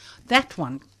pretty. That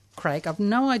one, Craig, I've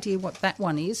no idea what that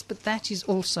one is, but that is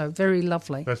also very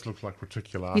lovely. That looks like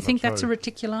reticulata. You think that's too. a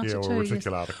reticulata Yeah, too? or Yes.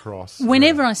 reticulata cross.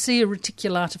 Whenever I see a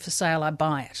reticulata for sale, I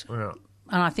buy it. Yeah.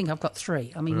 And I think I've got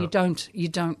 3. I mean, you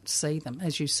don't see them,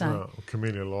 as you say. Yeah.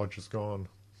 Camellia Lodge is gone.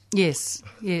 Yes,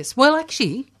 yes. Well,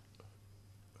 actually,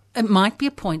 it might be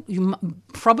a point. You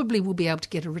probably will be able to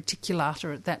get a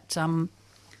reticulata at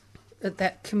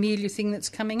that camellia thing that's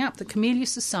coming up, the Camellia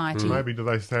Society. Maybe do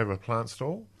they have a plant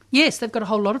stall? Yes, they've got a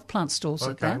whole lot of plant stalls at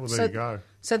Okay, that. well, there you go.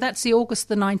 So that's the August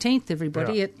the 19th,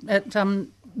 everybody, Yeah. at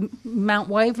Mount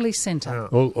Waverley Centre.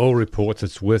 Yeah. All reports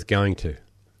it's worth going to.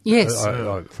 Yes.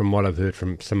 From what I've heard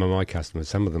from some of my customers,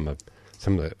 some of the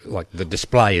the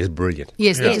display is brilliant.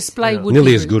 Yes, the display would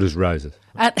Nearly be as good as roses.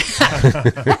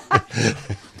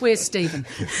 Where's Stephen?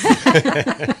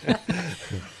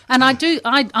 And I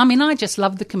just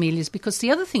love the camellias because the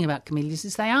other thing about camellias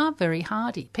is they are very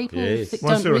hardy. People Yes. Once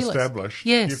don't they're realise. established,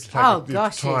 Yes. you have to take Oh, your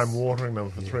gosh, time yes. watering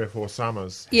them for 3 or 4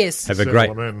 summers. Yes. Have a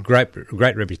Settle them in.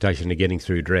 great reputation of getting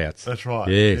through droughts. That's right.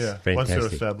 Yes, yeah. Once they're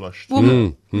fantastic. established.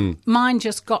 Well, mine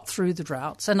just got through the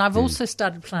droughts, and I've also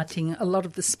started planting a lot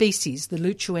of the species, the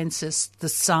Luchuensis, the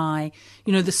Sai,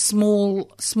 the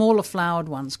smaller flowered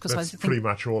ones. Because I That's think pretty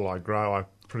much all I grow. I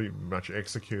pretty much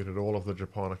executed all of the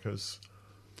japonicas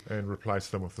and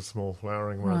replaced them with the small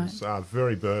flowering ones.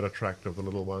 Very bird attractive, the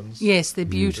little ones. yes, they're Yeah,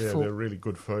 beautiful. they're really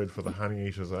good food for the honey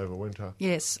eaters over winter.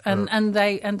 Yes, and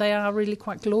they are really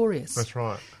quite glorious. That's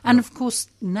right. And of course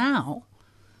now,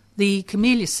 the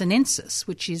Camellia sinensis,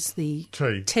 which is the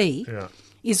Tea. Yeah.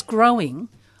 is growing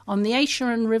on the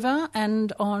Acheron River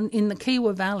and in the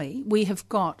Kiewa Valley. We have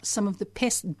got some of the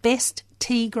best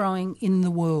tea growing in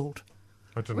the world.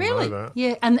 I didn't Really? know that.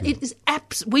 Yeah, and it is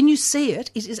when you see it,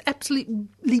 it is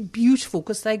absolutely beautiful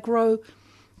because they grow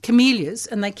camellias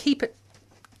and they keep it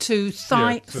to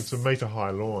thigh. Yeah, it's a metre high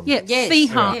lawn. Yeah, Yes,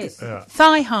 thigh high, yes. Yeah.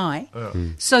 thigh high,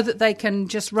 so that they can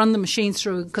just run the machines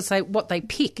through because what they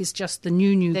pick is just the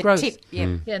new The growth. tip,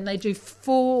 yeah. Yeah, and they do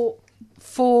four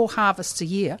harvests a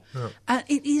year, and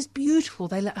it is beautiful.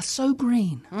 They are so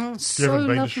green, You so haven't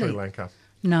been lovely. to Sri Lanka?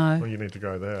 No, Well, you need to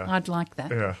go there. I'd like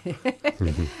that. Yeah.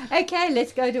 Okay,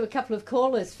 let's go to a couple of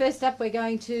callers. First up, we're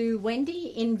going to Wendy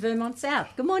in Vermont South.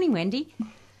 Good morning, Wendy.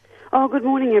 Oh, good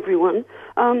morning, everyone.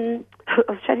 I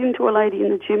was chatting to a lady in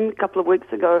the gym a couple of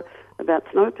weeks ago about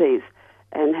snow peas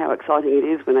and how exciting it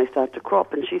is when they start to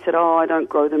crop. And she said, oh, I don't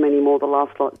grow them anymore. The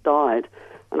last lot died.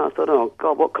 And I thought, oh,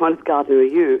 God, what kind of gardener are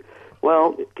you?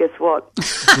 Well, guess what?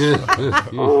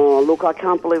 Oh, look, I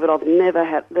can't believe it. I've never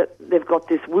had that. They've got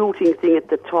this wilting thing at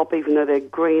the top, even though they're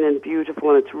green and beautiful,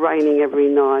 and it's raining every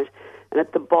night. And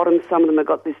at the bottom, some of them have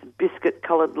got this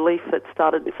biscuit-coloured leaf that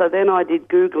started. So then I did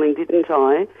Googling, didn't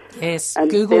I? Yes,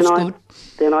 And Google's then good.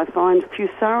 Then I find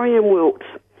Fusarium wilt.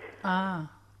 Ah,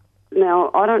 Now,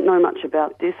 I don't know much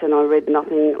about this, and I read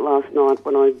nothing last night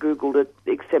when I Googled it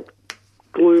except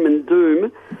gloom and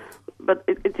doom. But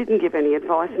it didn't give any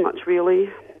advice much, really.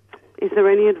 Is there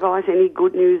any advice, any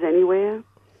good news anywhere?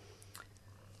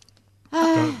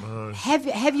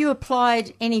 Have you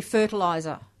applied any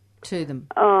fertiliser to them?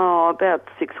 Oh, about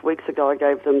 6 weeks ago I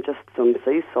gave them just some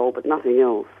sea salt, but nothing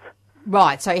else.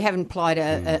 Right, so you haven't applied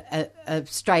a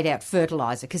straight-out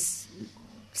fertiliser because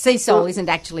sea salt isn't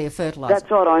actually a fertiliser. That's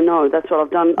what I know. That's what I've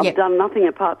done. Yep. I've done nothing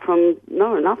apart from,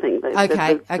 nothing.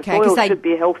 Okay, The okay, soil 'cause they- should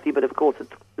be healthy, but of course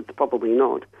it's probably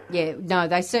not. Yeah, no,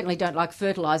 they certainly don't like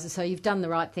fertiliser, so you've done the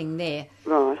right thing there.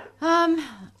 Right.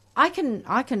 I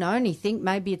can only think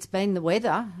maybe it's been the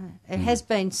weather. It has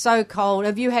been so cold.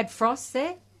 Have you had frost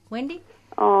there, Wendy?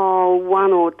 Oh,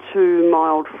 1 or 2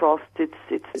 mild frosts. It's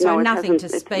So no, it nothing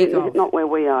hasn't- to speak it's of. Not where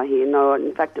we are here. No,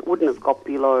 in fact, it wouldn't have got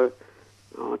below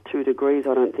 2 degrees.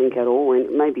 I don't think at all. And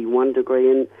maybe 1 degree,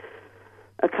 and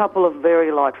a couple of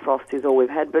very light frosts is all we've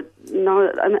had. But no,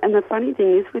 and the funny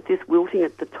thing is with this wilting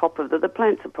at the top of the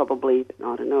plants are probably,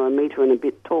 I don't know, 1 metre and a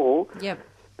bit tall. Yep.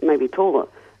 Maybe taller.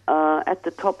 At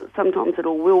the top, sometimes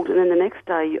it'll wilt, and then the next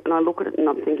day, and I look at it and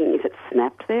I'm thinking, is it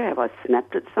snapped there? Have I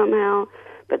snapped it somehow?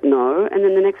 But no. And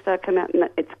then the next day I come out and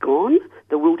it's gone.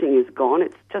 The wilting is gone.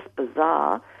 It's just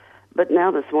bizarre. But now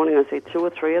this morning I see 2 or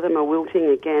 3 of them are wilting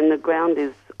again. The ground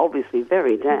is obviously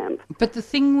very damp. But the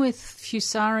thing with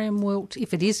Fusarium wilt,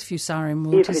 if it is Fusarium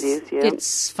wilt, If it is, yeah.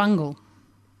 it's fungal.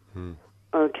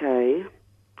 Okay.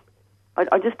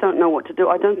 I just don't know what to do.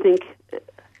 I don't think...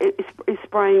 Is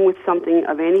spraying with something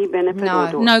of any benefit?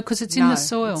 No. No, because it's in No, the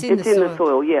soil. it's in It's in the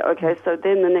soil, yeah. Okay, so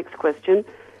then the next question,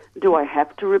 do I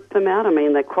have to rip them out? I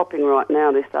mean, they're cropping right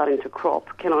now. They're starting to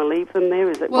crop. Can I leave them there?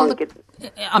 Is it Well, won't get...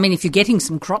 I mean, if you're getting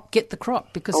some crop, get the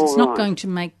crop, because it's All not right. going to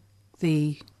make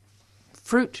the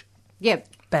fruit Yep.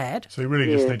 bad. So you really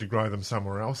just Yeah. need to grow them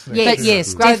somewhere else. next Yes, But year.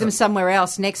 yes, grow them definitely. somewhere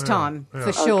else next time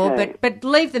for sure. Okay. But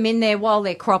leave them in there while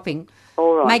they're cropping.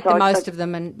 All right. Make So the I- most of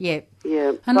them, and Yeah.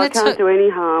 And So I let's can't hope- do any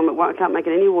harm. I can't make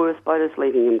it any worse by just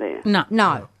leaving them there.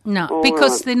 No, All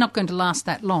because right. they're not going to last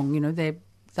that long. You know,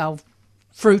 they'll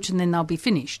fruit and then they'll be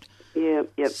finished. Yep.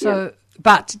 So,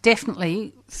 but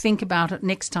definitely think about it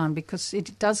next time, because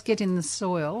it does get in the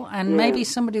soil, and maybe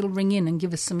somebody will ring in and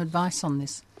give us some advice on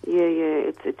this. Yeah.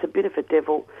 It's a bit of a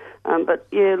devil. But,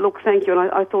 yeah, look, thank you.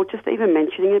 And I thought just even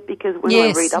mentioning it, because when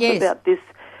Yes, I read up yes. about this,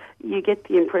 you get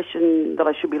the impression that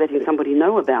I should be letting somebody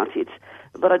know about it.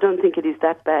 But I don't think it is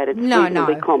that bad. It's No,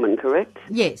 reasonably no. common, correct?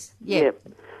 yes, yeah.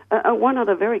 One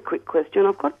other very quick question.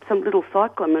 I've got some little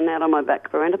cyclamen out on my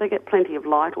back veranda. They get plenty of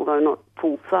light, although not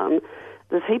full sun.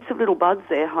 There's heaps of little buds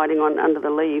there hiding under the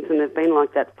leaves, and they've been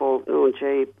like that for,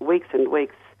 weeks and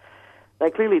weeks. They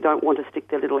clearly don't want to stick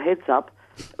their little heads up.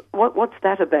 What's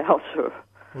that about?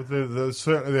 Well,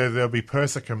 certainly there'll be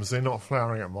persicums. They're not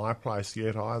flowering at my place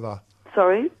yet either.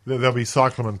 Sorry? There'll be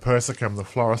cyclamen persicum, the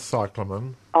florist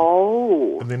cyclamen,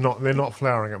 Oh. and they're not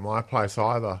flowering at my place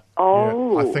either.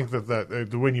 Oh. Yeah, I think that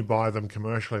when you buy them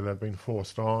commercially, they've been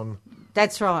forced on.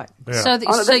 That's right. Yeah.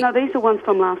 So, No, these are ones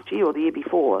from last year or the year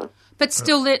before. but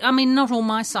still, I mean, not all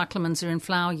my cyclamens are in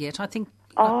flower yet. I think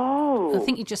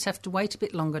you just have to wait a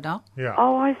bit longer, Dal. Yeah.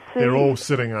 Oh, I see. They're all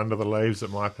sitting under the leaves at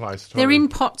my place too. They're in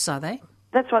pots, are they?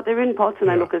 That's right, they're in pots and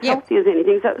they look as Yeah. healthy as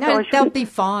anything. So I No, they'll shouldn't... be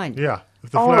fine. Yeah. If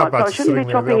the Oh, flower right, so I buds are shouldn't be sitting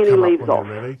there, chopping they'll any come up leaves when off.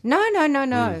 they're ready.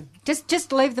 No.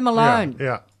 Just leave them alone.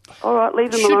 Yeah. All right,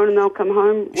 leave them Should- alone and they'll come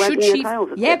home wagging their she- tails,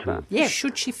 Yep. etc. Yeah.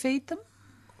 Should she feed them?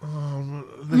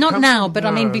 They Not come now, from- but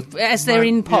I mean, as they're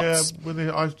in pots.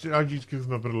 Yeah, I used to give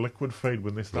them a bit of liquid feed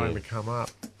when they're starting to come up.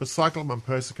 The cyclamen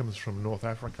persicum is from North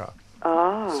Africa.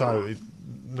 Ah. So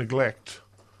neglect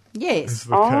Yes. is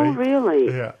the Oh, key. really?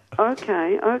 Yeah.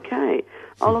 Okay.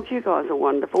 Oh, look, you guys are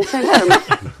wonderful. Thanks so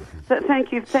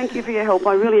much. Thank you for your help.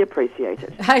 I really appreciate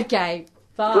it. Okay.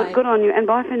 Bye. Good on you, and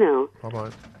bye for now. Bye-bye.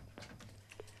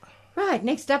 Right,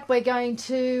 next up we're going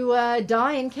to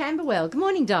Di in Camberwell. Good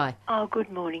morning, Di. Oh,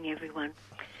 good morning, everyone.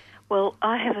 Well,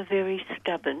 I have a very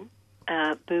stubborn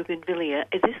bougainvillea.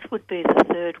 This would be the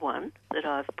third one that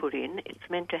I've put in. It's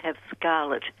meant to have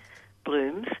scarlet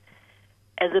blooms.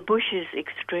 The bush is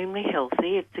extremely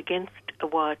healthy. It's against a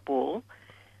white wall.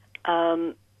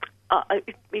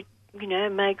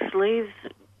 It makes leaves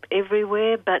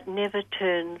everywhere, but never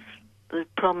turns the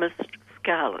promised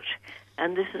scarlet.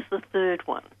 And this is the third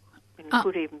one. And it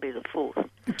could even be the fourth.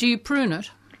 Do you prune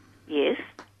it? Yes.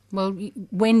 Well,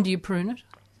 when do you prune it?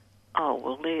 Oh,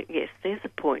 well, yes, there's a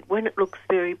point. When it looks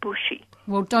very bushy.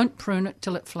 Well, don't prune it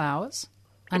till it flowers.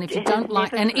 And if you It don't has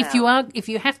like, never and if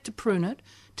you have to prune it,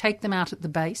 take them out at the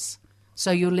base.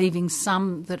 So you're leaving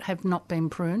some that have not been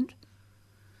pruned.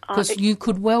 Because you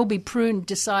could well be pruned,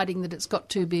 deciding that it's got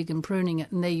too big and pruning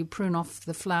it, and there you prune off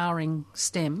the flowering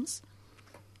stems.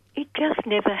 It just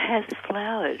never has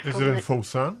flowered. Is it in full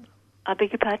sun? I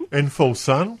beg your pardon? In full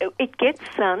sun? It gets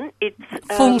sun. It's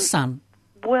Full sun.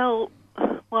 Well,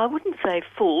 I wouldn't say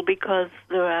full because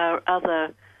there are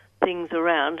other things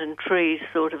around and trees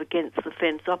sort of against the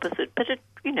fence opposite. But it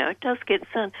does get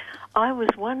sun. I was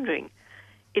wondering,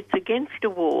 it's against a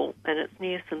wall and it's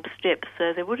near some steps,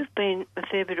 so there would have been a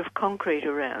fair bit of concrete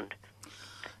around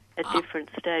at different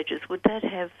stages. Would that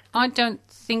have? I don't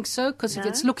think so, because if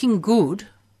it's looking good,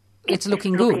 it's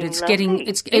looking looking good. It's lovely. getting.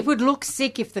 It would look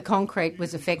sick if the concrete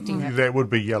was affecting it. There would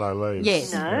be yellow leaves.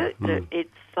 Yes. No, it's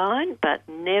fine, but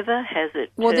never has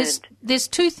it Well, turned. there's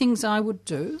two things I would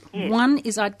do. Yes. One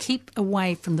is I'd keep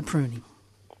away from the pruning.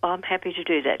 I'm happy to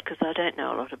do that because I don't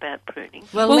know a lot about pruning.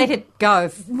 Well, Well- let it go.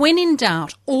 When in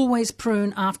doubt, always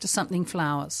prune after something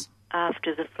flowers.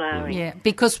 After the flowering. Yeah,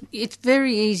 because it's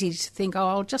very easy to think, oh,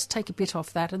 I'll just take a bit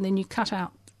off that, and then you cut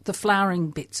out the flowering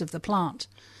bits of the plant.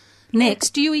 Next,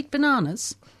 do you eat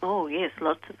bananas? Oh, yes,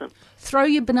 lots of them. Throw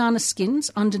your banana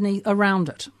skins underneath, around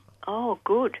it, Oh,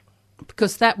 good.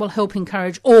 because that will help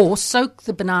encourage, or soak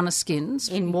the banana skins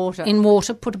In water. in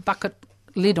water, put a bucket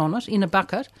lid on it, in a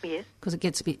bucket, Yes. because it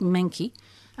gets a bit manky,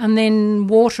 and then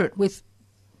water it with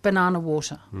banana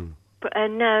water.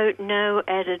 And no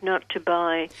added, not to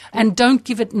buy. And don't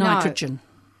give it nitrogen.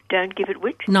 Don't give it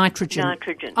which? Nitrogen.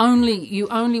 Nitrogen. You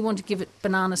only want to give it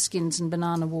banana skins and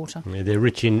banana water. Yeah, they're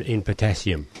rich in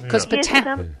potassium. Because Yes,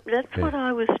 that's what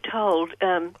I was told.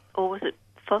 Or was it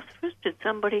phosphorus? Did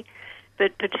somebody?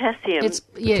 But potassium. It's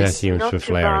yes. Potassium not for to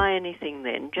flowering. buy anything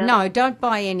then. Just, No, don't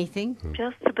buy anything.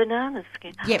 just the banana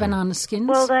skin. Yep. Banana skins.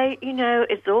 Well,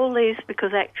 it's all leaves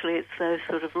because actually it's those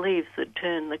sort of leaves that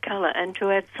turn the colour, and to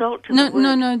add salt to no.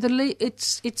 the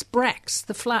It's bracts.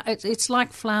 It's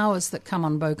like flowers that come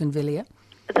on bougainvillea.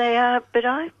 They are, but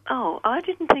I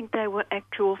didn't think they were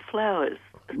actual flowers.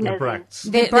 The As in- bracts.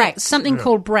 They're bracts. something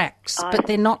called bracts, I- but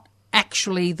they're not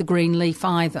actually the green leaf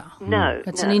either. No,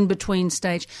 It's no. an in-between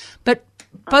stage. But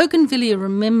bougainvillea,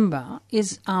 remember,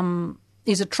 is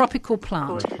a tropical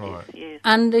plant. Of course it is, yes.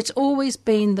 And it's always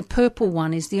been the purple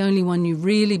one is the only one you've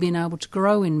really been able to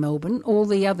grow in Melbourne. All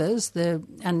the others, the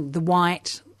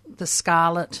white, the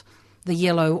scarlet, the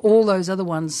yellow, all those other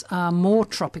ones are more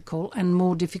tropical and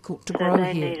more difficult to So grow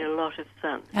they here. need a lot of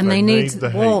sun. And They they need need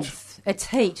the heat. Warmth. It's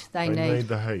heat they They need. need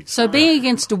the heat. So being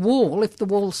against a wall, if the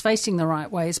wall's facing the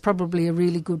right way, is probably a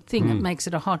really good thing. It makes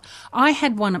it a hot. I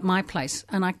had one at my place,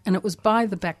 and it was by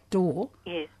the back door.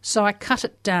 Yes, So I cut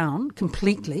it down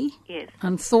completely yes,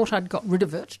 and thought I'd got rid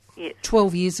of it yes.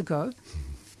 12 years ago,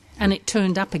 and it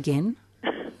turned up again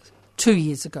 2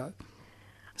 years ago.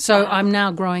 So I'm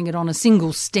now growing it on a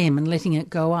single stem and letting it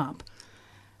go up.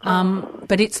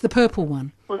 But it's the purple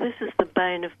one. Well, this is the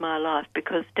bane of my life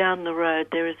because down the road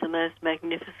there is the most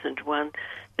magnificent one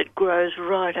that grows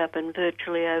right up and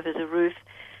virtually over the roof.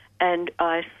 And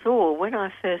I saw, when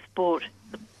I first bought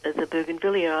the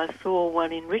bougainvillea, I saw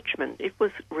one in Richmond. It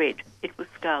was red. It was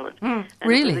scarlet. And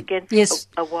Really? It was against Yes.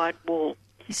 a white wall.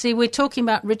 You see, we're talking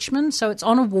about Richmond, so it's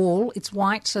on a wall. It's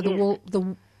white, so the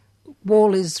Yes.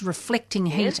 wall is reflecting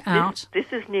heat Yes, out. This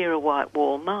is near a white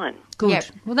wall, mine. Good. Yep.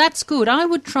 Well, that's good. I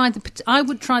would try the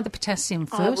potassium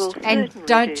I will first, And certainly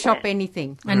don't do chop that.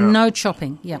 anything. and no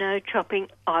chopping. Yeah. No chopping,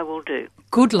 I will do.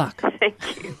 Good luck.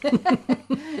 Thank you.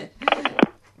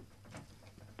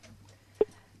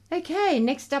 Okay,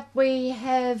 next up we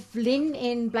have Lynn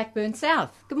in Blackburn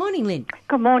South. Good morning, Lynn.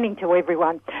 Good morning to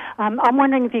everyone. I'm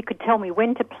wondering if you could tell me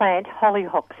when to plant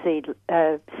hollyhock seeds.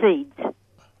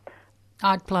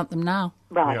 I'd plant them now.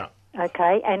 Right. Yeah.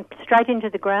 Okay. And straight into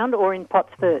the ground or in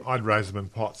pots first? I'd raise them in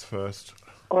pots first.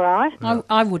 All right.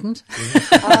 I wouldn't.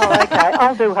 Oh, okay.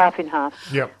 I'll do half in half.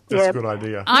 Yep, that's Yeah. a good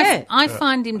idea. I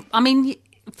find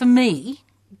for me,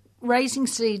 raising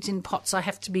seeds in pots, I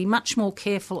have to be much more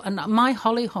careful. And my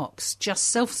hollyhocks just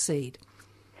self-seed.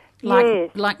 Yes.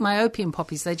 Like my opium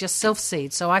poppies, they just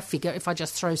self-seed. So I figure if I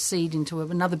just throw seed into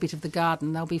another bit of the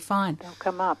garden, they'll be fine. They'll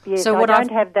come up. Yes. So I what don't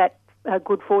I've- have that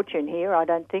good fortune here, I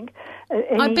don't think.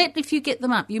 I bet if you get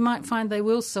them up, you might find they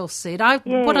will self-seed.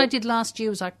 What I did last year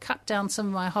was I cut down some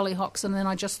of my hollyhocks and then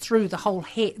I just threw the whole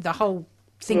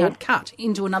thing Yeah. I'd cut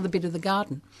into another bit of the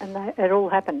garden. And it all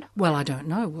happened. Well, I don't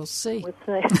know. We'll see. We'll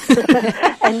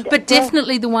see. But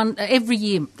definitely the one every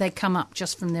year they come up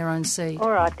just from their own seed.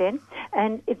 All right, then.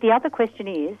 And the other question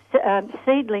is,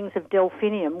 seedlings of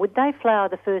delphinium, would they flower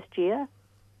the first year?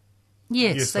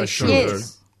 Yes, they should.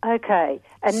 Yes. Okay.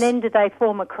 And then do they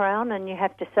form a crown and you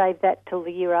have to save that till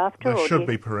the year after? They or should do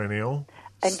be you, perennial.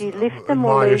 And do you lift them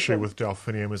or My leave issue them? with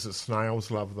delphinium is that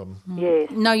snails love them. Yes.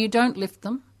 No, you don't lift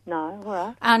them. No, all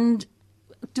right. And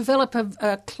develop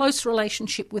a close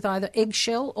relationship with either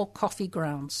eggshell or coffee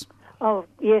grounds. Oh,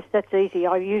 yes, that's easy.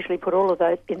 I usually put all of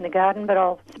those in the garden, but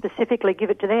I'll specifically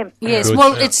give it to them. Yes, Good.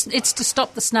 well, it's to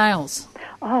stop the snails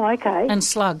Oh, okay. and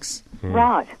slugs.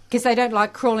 Right. Because they don't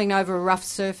like crawling over a rough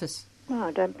surface. Oh,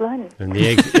 I don't blame you. And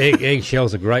the egg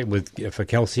shells are great for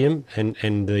calcium, and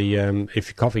the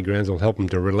if coffee grounds will help them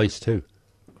to release too.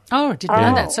 Oh, I didn't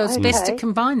know that. So it's best to okay.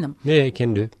 combine them. Yeah, you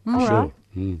can do. All Sure.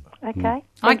 right. Okay.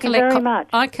 I Thank you very much.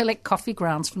 I collect coffee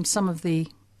grounds from some of the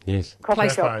Yes. Coffee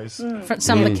shop. Cafes. from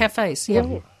some of the cafes. Yeah.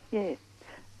 Yes, yes.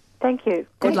 Thank you.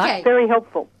 Good That's luck. very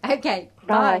helpful. Okay,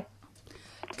 Bye. bye.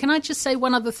 Can I just say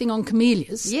one other thing on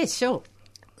camellias? Yes, sure.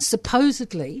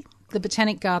 Supposedly, the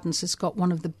Botanic Gardens has got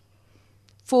one of the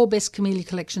 4 best camellia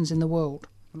collections in the world.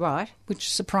 Right.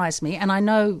 Which surprised me. And I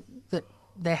know that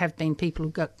there have been people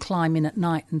who climb in at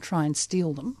night and try and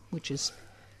steal them, which is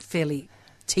fairly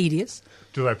tedious.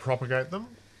 Do they propagate them?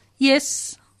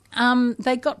 Yes.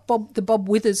 They got the Bob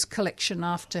Withers collection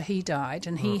after he died,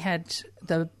 and he had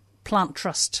the Plant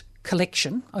Trust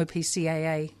collection,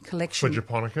 OPCAA collection. For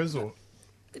japonicas or?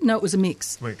 No, it was a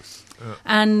mix. Mix. Yeah.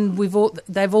 And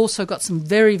they've also got some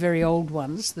very, very old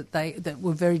ones that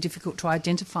were very difficult to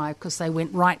identify because they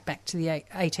went right back to the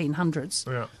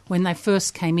 1800s when they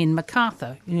first came in.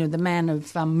 MacArthur, the man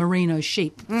of merino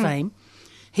sheep fame,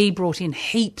 he brought in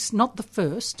heaps, not the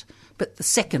first, but the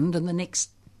second and the next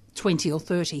 20 or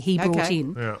 30 he brought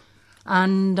in. Yeah.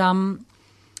 And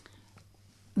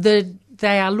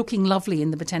they are looking lovely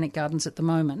in the Botanic Gardens at the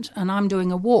moment, and I'm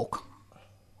doing a walk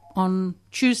on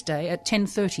Tuesday at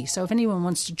 10:30. So if anyone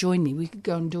wants to join me, we could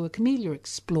go and do a camellia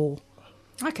explore.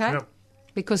 Okay. Yep.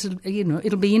 Because,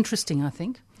 it'll be interesting, I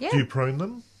think. Yeah. Do you prune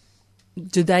them?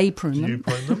 Do they prune them? Do you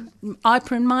prune them? I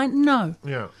prune mine? No.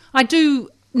 Yeah. I do,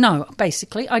 no,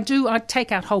 basically. I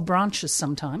take out whole branches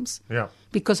sometimes. Yeah.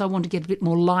 Because I want to get a bit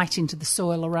more light into the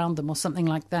soil around them or something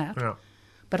like that. Yeah.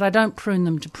 But I don't prune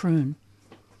them to prune.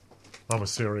 I'm a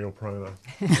serial pruner.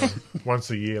 Once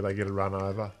a year they get a run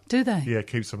over. Do they? Yeah,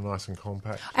 keeps them nice and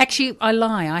compact. Actually, I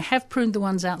lie. I have pruned the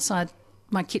ones outside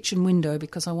my kitchen window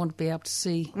because I want to be able to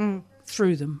see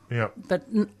through them. Yeah.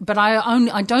 But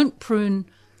I don't prune.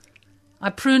 I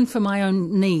prune for my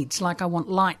own needs. Like I want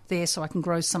light there so I can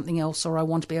grow something else, or I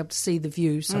want to be able to see the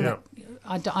view. So that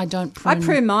I don't prune. I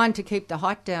prune mine to keep the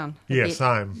height down. Yeah,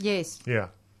 same. Yes. Yeah.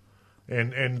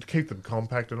 And keep them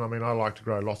compact. And I mean, I like to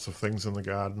grow lots of things in the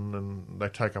garden, and they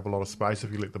take up a lot of space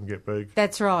if you let them get big.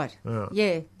 That's right.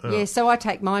 Yeah. So I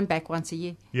take mine back once a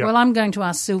year. Yep. Well, I'm going to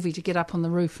ask Sylvie to get up on the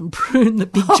roof and prune the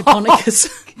big japonicas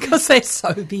because they're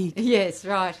so big. Yes,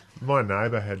 right. My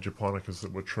neighbour had japonicas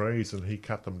that were trees, and he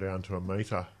cut them down to 1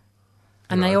 metre.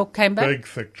 And they all came back? Big,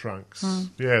 thick trunks.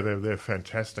 Yeah, they're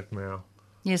fantastic now.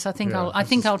 Yes, I think Yeah,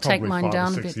 I'll take mine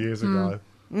down a bit. 6 years ago.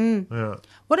 Yeah.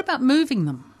 What about moving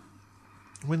them?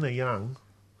 When they're young,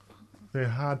 they're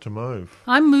hard to move.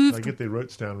 They get their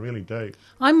roots down really deep.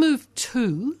 I moved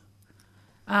 2.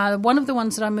 One of the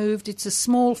ones that I moved, it's a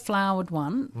small flowered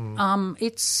one.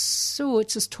 It's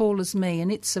as tall as me,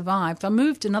 and it survived. I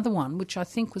moved another one, which I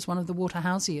think was one of the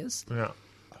Waterhousias,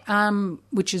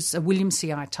 which is a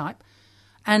Williamsii type,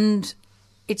 and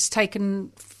it's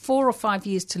taken 4 or 5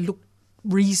 years to look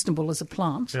reasonable as a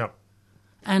plant,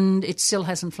 and it still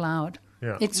hasn't flowered.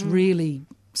 Yeah. It's really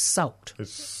sulked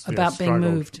about being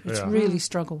struggled. moved. It's really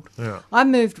struggled. Yeah. I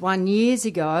moved 1 years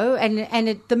ago,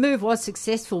 and the move was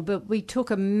successful, but we took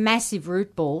a massive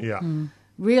root ball,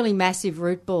 really massive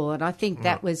root ball, and I think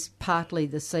that was partly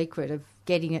the secret of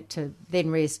getting it to then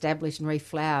re-establish and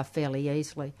reflower fairly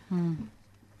easily.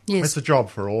 Yes. It's a job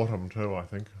for autumn too, I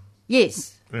think.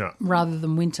 Yes. Yeah. Rather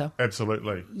than winter.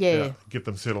 Absolutely. Yeah. Get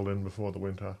them settled in before the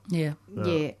winter. Yeah.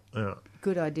 Yeah. Yeah.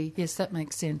 Good idea. Yes, that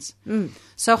makes sense.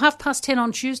 So 10:30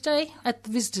 on Tuesday at the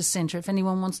Visitors Centre if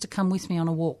anyone wants to come with me on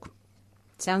a walk.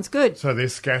 Sounds good. So they're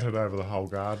scattered over the whole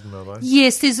garden, are they?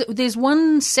 Yes, there's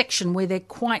one section where they're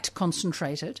quite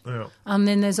concentrated, and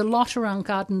then there's a lot around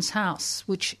Gardens House,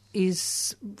 which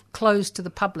is closed to the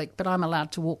public, but I'm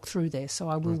allowed to walk through there, so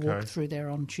I will walk through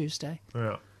there on Tuesday.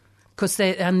 Yeah. Because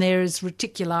there is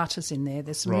reticulatus in there.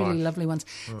 There's some really lovely ones.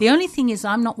 The only thing is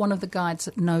I'm not one of the guides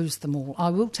that knows them all.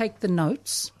 I will take the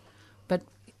notes, but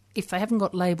if they haven't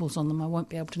got labels on them, I won't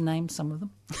be able to name some of them.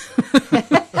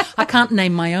 I can't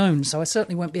name my own, so I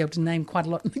certainly won't be able to name quite a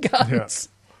lot in the gardens.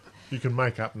 Yeah. You can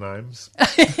make up names.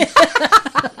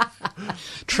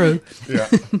 True. Yeah,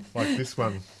 like this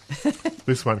one.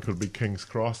 This one could be King's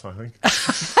Cross, I think.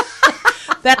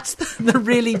 That's the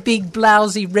really big,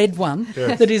 blousy red one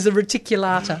that is a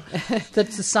reticulata.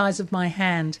 That's the size of my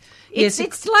hand.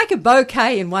 It's like a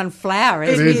bouquet in one flower.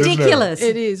 It's ridiculous.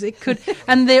 It is. It could,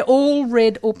 and they're all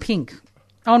red or pink.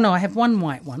 Oh no, I have one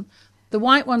white one. The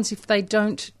white ones, if they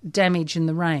don't damage in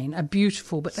the rain, are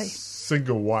beautiful, but they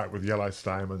single white with yellow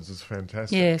stamens is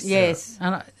fantastic. Yes,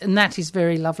 and that is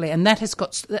very lovely. And that has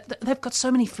got they've got so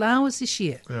many flowers this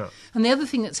year. Yeah. And the other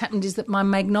thing that's happened is that my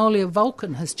Magnolia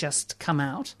Vulcan has just come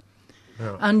out,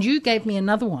 and you gave me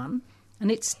another one, and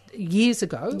it's years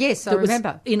ago. Yes, I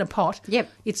remember. In a pot. Yep,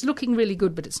 it's looking really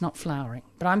good, but it's not flowering.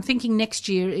 But I'm thinking next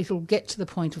year it'll get to the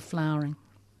point of flowering.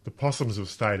 The possums have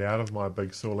stayed out of my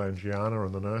big Saulangiana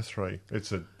in the nursery.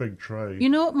 It's a big tree. You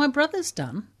know what my brother's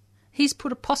done? He's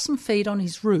put a possum feed on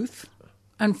his roof,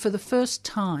 and for the first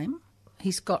time,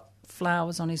 he's got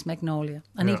flowers on his magnolia.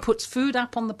 And he Yeah. puts food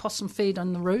up on the possum feed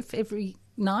on the roof every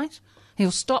night.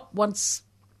 He'll stop once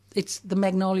the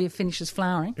magnolia finishes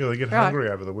flowering. Yeah, they get Right. hungry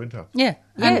over the winter. Yeah,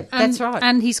 Yeah, that's right.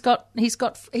 And he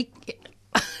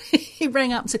he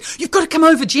rang up and said, "You've got to come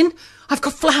over, Gin. I've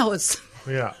got flowers."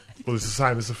 Yeah. Well, it's the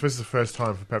same. This is the first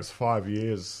time for perhaps 5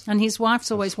 years. And his wife's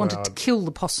always wanted to flowered. kill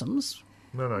the possums.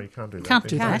 No, you can't do that. Can't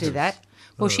do Can't that. do that.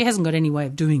 Well, she hasn't got any way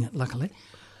of doing it, luckily.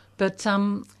 But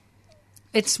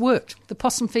it's worked. The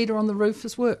possum feeder on the roof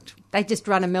has worked. They just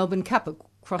run a Melbourne Cup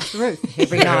across the roof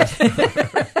every night.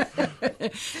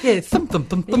 Yeah, thump, thump,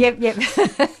 thump, thump. Yep.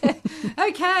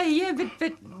 Okay, yeah,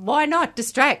 but why not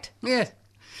distract? Yeah.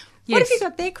 What have Yes. you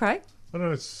got there, Craig? I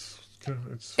know it's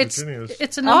Virginia's.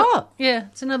 It's another. Oh. Yeah,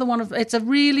 it's another one of. It's a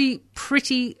really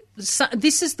pretty.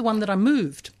 This is the one that I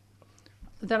moved.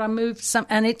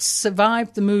 And it's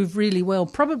survived the move really well.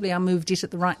 Probably I moved it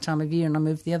at the right time of year, and I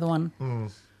moved the other one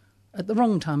at the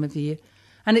wrong time of the year.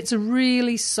 And it's a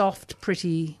really soft,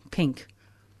 pretty pink.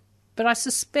 But I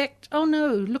suspect. Oh no!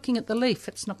 Looking at the leaf,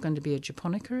 it's not going to be a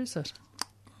japonica, is it?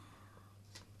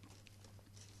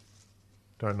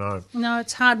 Don't know. No,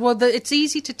 it's hard. Well, it's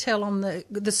easy to tell on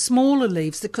the smaller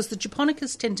leaves because the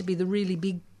japonicas tend to be the really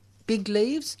big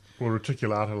leaves. Well,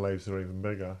 reticulata leaves are even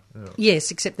bigger. Yeah.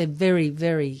 Yes, except they're very,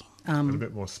 very. And a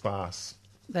bit more sparse.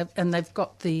 They've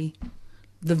got the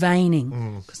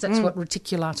veining because that's what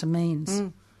reticulata means.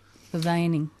 The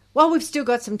veining. Well, we've still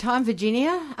got some time,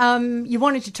 Virginia. You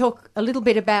wanted to talk a little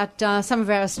bit about some of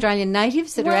our Australian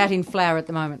natives that are out in flower at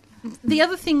the moment. The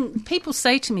other thing, people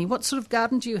say to me, "What sort of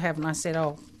garden do you have?" And I said,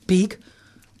 "Oh, big."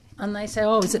 And they say,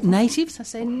 "Oh, is it natives?" I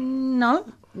say, "No."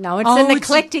 No, it's an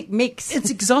eclectic mix.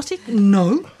 It's exotic?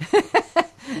 No.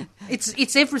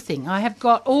 It's everything. I have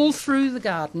got all through the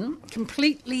garden,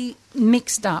 completely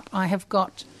mixed up. I have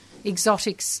got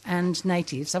exotics and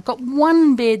natives. I've got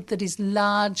one bed that is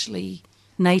largely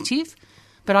native,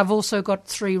 but I've also got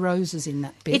 3 roses in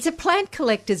that bed. It's a plant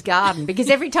collector's garden because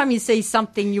every time you see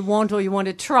something you want or you want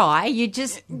to try, you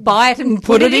just buy it and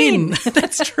put it in.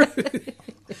 That's true.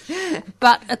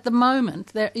 But at the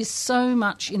moment, there is so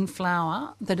much in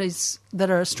flower that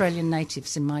are Australian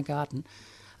natives in my garden.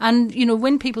 And, you know,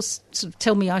 when people sort of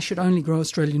tell me I should only grow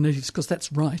Australian natives because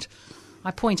that's right,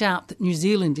 I point out that New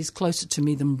Zealand is closer to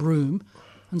me than Broome.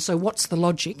 And so what's the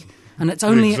logic? And it's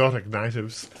only exotic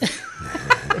natives.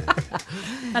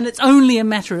 And it's only a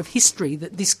matter of history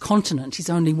that this continent is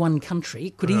only one country.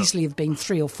 It could easily have been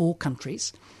 3 or 4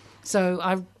 countries. So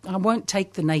I won't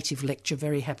take the native lecture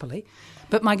very happily.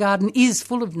 But my garden is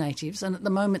full of natives, and at the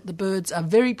moment the birds are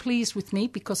very pleased with me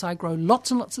because I grow lots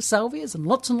and lots of salvias and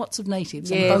lots of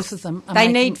natives, and both of them are they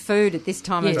need food at this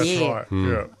time of That's year. right.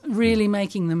 Yeah. really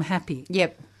making them happy.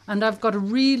 Yep. And I've got a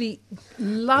really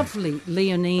lovely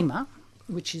Leonema,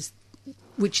 which is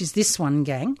this one,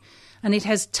 gang, and it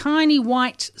has tiny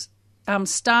white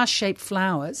star-shaped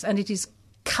flowers, and it is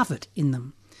covered in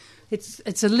them. It's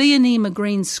a Leonema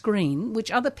green screen,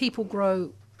 which other people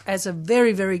grow as a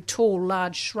very, very tall,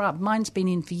 large shrub. Mine's been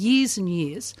in for years and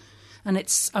years, and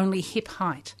it's only hip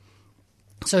height.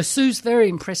 So Sue's very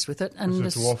impressed with it. And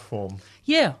It's a dwarf form.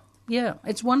 yeah,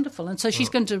 it's wonderful. And so she's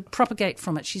going to propagate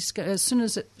from it.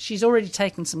 She's already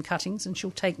taken some cuttings, and she'll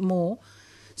take more.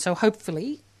 So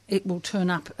hopefully it will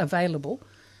turn up available,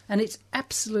 and it's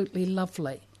absolutely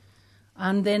lovely.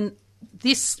 And then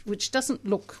this, which doesn't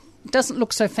look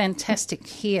so fantastic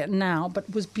here now, but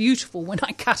was beautiful when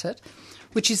I cut it,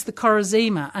 which is the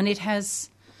Corazima, and it's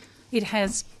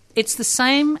the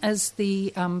same as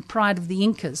the Pride of the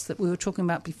Incas that we were talking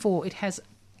about before. It has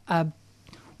a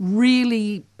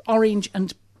really orange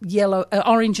and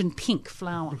pink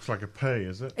flower. Looks like a pea,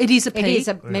 is it? It is a pea. It is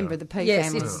a member of the pea Yes,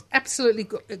 family. it's absolutely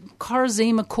good.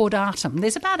 Corazima caudatum.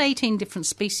 There's about 18 different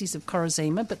species of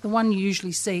Corazima, but the one you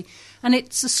usually see, and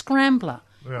it's a scrambler.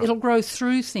 Yeah. It'll grow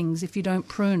through things if you don't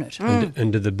prune it.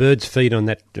 And do the birds feed on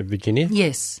that, Virginia?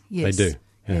 Yes. They do.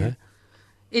 Yeah.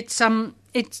 It sort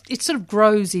of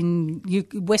grows in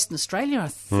Western Australia, I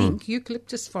think,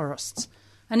 eucalyptus forests,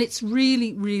 and it's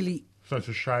really, really. So it's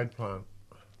a shade plant.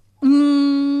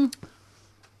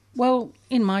 Well,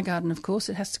 in my garden, of course,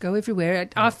 it has to go everywhere.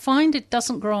 I find it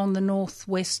doesn't grow on the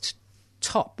northwest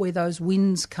top where those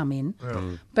winds come in,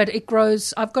 but it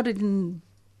grows. I've got it in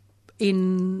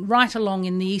right along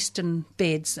in the eastern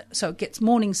beds, so it gets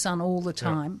morning sun all the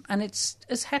time, and it's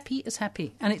as happy as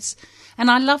happy. And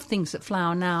I love things that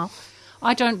flower now.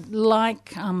 I don't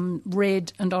like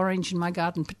red and orange in my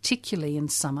garden, particularly in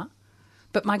summer.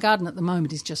 But my garden at the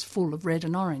moment is just full of red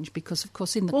and orange because, of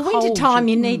course, in the cold... winter time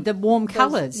you need the warm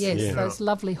colours. Yes, those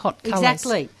lovely hot colours.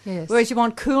 Exactly. Yes. Whereas you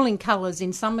want cooling colours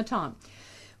in summertime.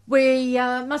 We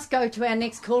must go to our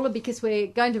next caller because we're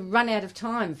going to run out of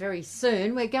time very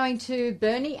soon. We're going to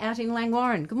Bernie out in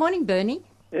Langwarrin. Good morning, Bernie.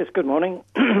 Yes, good morning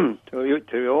to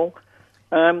you all.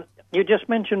 You just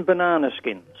mentioned banana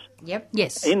skins. Yep.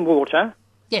 Yes. In water.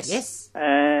 Yes. Yes.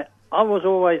 I was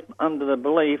always under the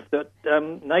belief that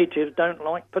natives don't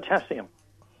like potassium.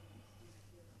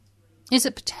 Is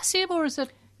it potassium or is it...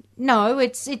 No,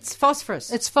 it's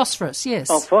phosphorus. It's phosphorus, yes.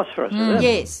 Oh, phosphorus, is it?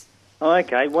 Yes.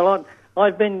 Okay, well,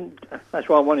 I've been... That's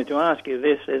why I wanted to ask you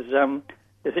this, is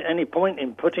there any point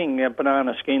in putting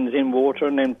banana skins in water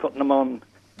and then putting them on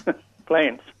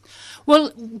plants? Well,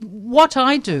 what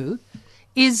I do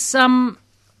is...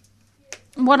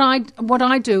 What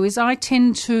I do is I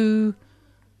tend to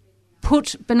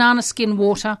put banana skin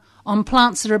water on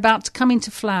plants that are about to come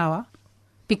into flower,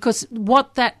 because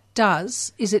what that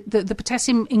does is the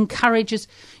potassium encourages,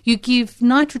 you give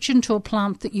nitrogen to a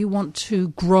plant that you want to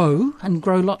grow and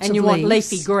grow lots of leaves. And you want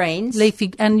leafy greens.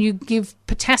 And you give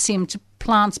potassium to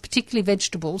plants, particularly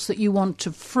vegetables, that you want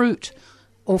to fruit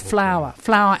or flower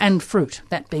and fruit,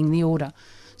 that being the order.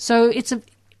 So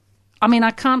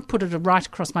I can't put it right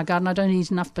across my garden. I don't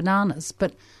eat enough bananas.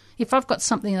 But if I've got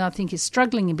something that I think is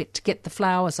struggling a bit to get the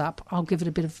flowers up, I'll give it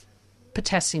a bit of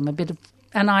potassium,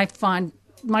 and I find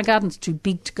my garden's too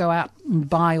big to go out and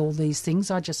buy all these things.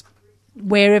 I just,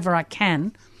 wherever I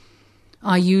can,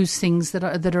 I use things that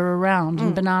are around.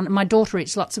 And my daughter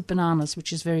eats lots of bananas,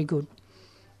 which is very good.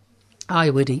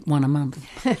 I would eat one a month.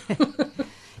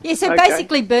 Yeah, so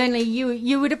basically, Burnley,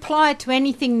 you would apply it to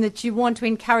anything that you want to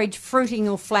encourage fruiting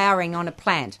or flowering on a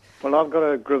plant. Well, I've got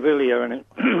a grevillea, and it,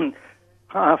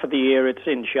 half of the year it's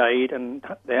in shade, and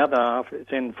the other half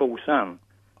it's in full sun,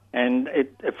 and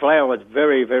it flowers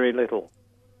very, very little.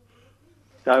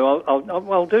 So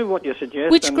I'll do what you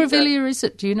suggest. Which grevillea is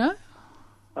it? Do you know?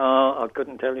 I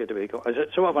couldn't tell you, to be honest. Is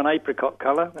it sort of an apricot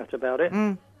colour? That's about it.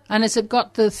 And has it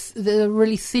got the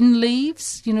really thin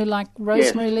leaves? You know, like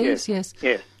rosemary leaves. Yes.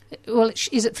 Well,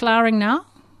 is it flowering now?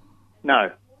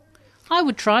 No. I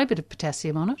would try a bit of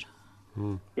potassium on it.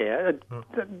 Yeah.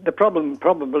 The problem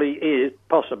possibly is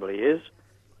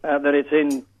that it's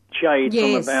in shade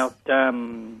from about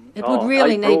it would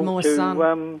really April need more to,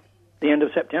 sun. The end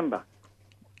of September.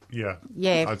 Yeah.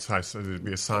 I'd say so. It'd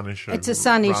be a sun issue. It's a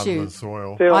sun rather issue. Than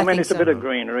soil. Still, I mean, it's a bit of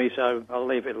greenery, so I'll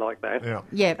leave it like that.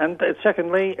 Yeah. And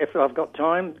secondly, if I've got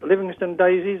time, Livingston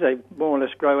daisies, they more or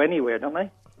less grow anywhere, don't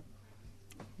they?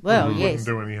 Well, Wouldn't yes.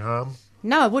 do any harm.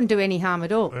 No, it wouldn't do any harm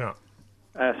at all. Yeah.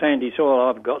 Sandy soil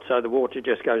I've got, so the water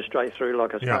just goes straight through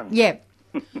like a sponge. Yeah.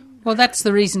 Well, that's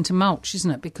the reason to mulch, isn't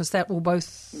it? Because that will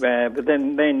both... but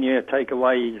then you take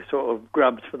away sort of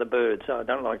grubs for the birds, so I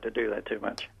don't like to do that too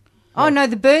much. Oh, no,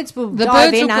 the birds will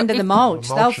dive in under the mulch.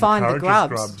 They'll find the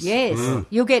grubs. Yes.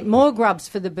 You'll get more grubs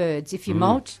for the birds if you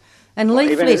mulch. And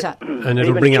leaf litter. And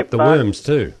it'll bring up the worms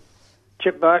too.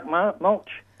 Chipbark mulch?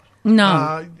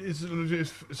 No. As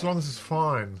long as it's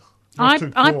fine. Not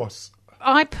too coarse.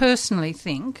 I personally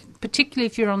think, particularly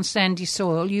if you're on sandy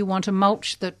soil, you want a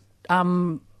mulch that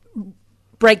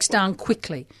breaks down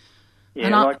quickly. Yeah,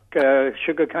 and like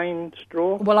sugarcane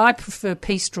straw? Well, I prefer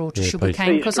pea straw to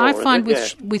sugarcane because I find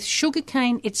with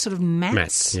sugarcane it sort of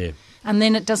mats and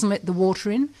then it doesn't let the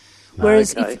water in.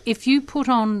 Whereas if you put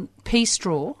on pea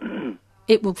straw,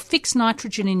 it will fix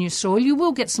nitrogen in your soil. You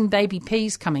will get some baby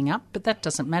peas coming up, but that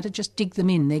doesn't matter. Just dig them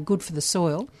in. They're good for the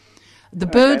soil. The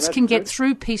birds can get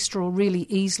through pea straw really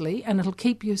easily, and it'll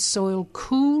keep your soil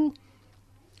cooler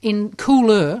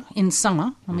in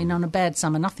summer. I mean, on a bad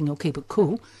summer, nothing will keep it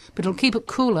cool, but it'll keep it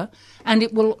cooler, and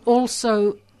it will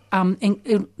also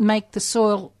make the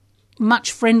soil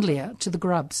much friendlier to the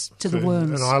grubs, to the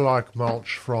worms. And I like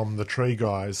mulch from the tree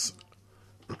guys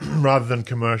rather than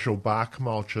commercial bark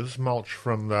mulches, mulch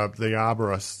from the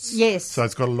arborists. Yes. So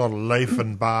it's got a lot of leaf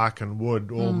and bark and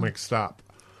wood all mixed up.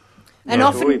 And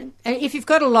often, if you've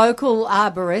got a local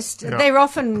arborist, they're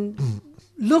often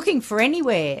looking for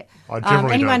anyone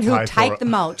who'll take the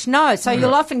mulch. No, so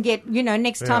you'll often get,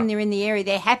 next time they're in the area,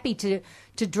 they're happy to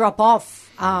drop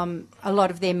off a lot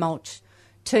of their mulch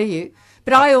to you.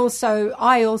 But I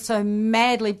also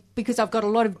madly, because I've got a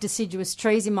lot of deciduous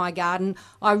trees in my garden,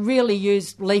 I really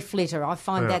use leaf litter. I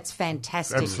find that's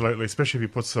fantastic. Absolutely, especially if you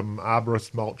put some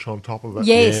arborist mulch on top of it.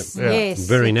 Yes, yes.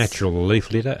 Very natural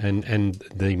leaf litter, and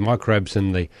the microbes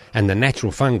and the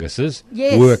natural funguses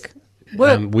work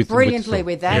brilliantly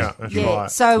with that. Yeah, that's right.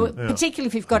 So particularly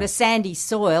if you've got a sandy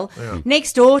soil,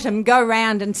 next autumn go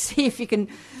round and see if you can.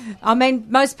 I mean,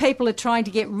 most people are trying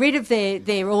to get rid of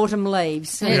their autumn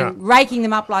leaves and raking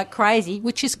them up like crazy.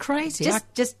 Which is crazy.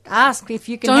 Just ask if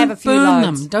you can have a few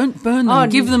loads. Don't burn them.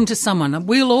 Give them to someone.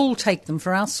 We'll all take them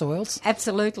for our soils.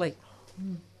 Absolutely.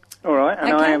 All right,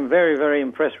 and Okay. I am very, very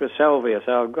impressed with salvia,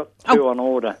 so I've got two on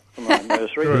order for my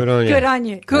nursery. Good on you. Good on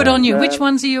you. Good on you. And, Which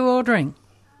ones are you ordering?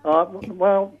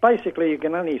 Well, basically, you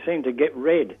can only seem to get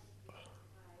red.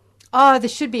 Oh, there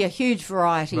should be a huge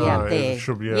variety No, out there. it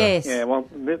should be, yeah. Yes. Yeah, well,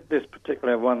 this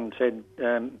particular one said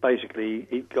basically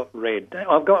it got red.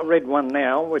 I've got a red one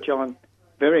now, which I'm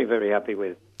very, very happy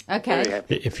with. Okay. Very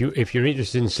happy. If you're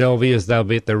interested in salvias, they'll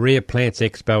be at the Rare Plants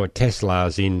Expo at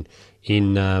Tesla's in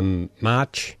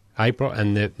March, April,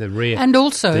 and the Rare And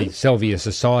also- the Salvia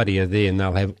Society are there, and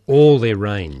they'll have all their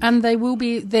range. And they will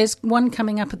be. There's one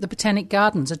coming up at the Botanic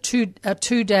Gardens, a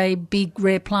 2-day big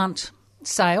rare plant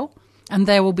sale, and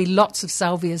there will be lots of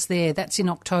salvias there. That's in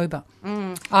October. I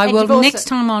And will you've also- next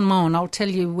time I'm on. I'll tell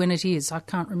you when it is. I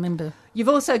can't remember. You've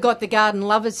also got the Garden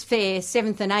Lovers Fair,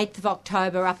 7th and 8th of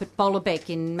October, up at Bollerbeck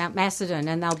in Mount Macedon,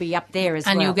 and they'll be up there as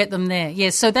well. And you'll get them there.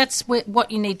 Yes, so that's what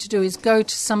you need to do is go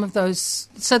to some of those.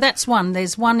 So that's one.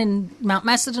 There's one in Mount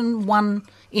Macedon, one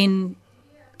in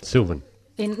Sylvan.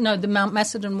 the Mount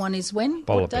Macedon one is when?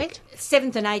 What Bollerbeck. date?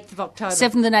 7th and 8th of October.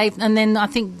 7th and 8th, and then I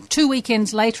think 2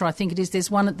 weekends later, I think it is, there's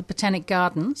one at the Botanic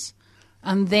Gardens,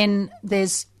 and then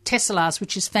there's Tesla's,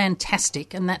 which is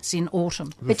fantastic, and that's in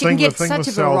autumn. But you can get the thing such with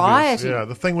a salvias, variety. Yeah,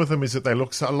 the thing with them is that they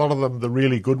look. A lot of them, the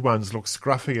really good ones, look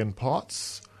scruffy in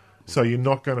pots. So you're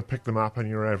not going to pick them up in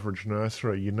your average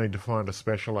nursery. You need to find a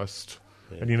specialist,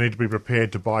 and you need to be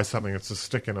prepared to buy something that's a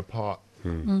stick in a pot.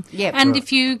 Yep. And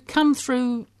if you come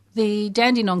through the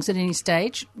Dandenongs at any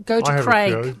stage, go I to have a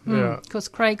Craig, few, yeah. because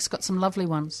Craig's got some lovely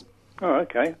ones. Oh,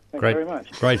 okay. Thank you Great, very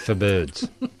much. great for birds.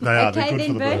 They are. Okay They're good then,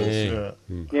 for the Bertie. birds.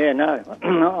 Yeah. Yeah, no,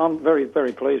 I'm very,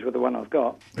 very pleased with the one I've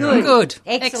got. Good.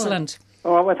 Excellent. Excellent.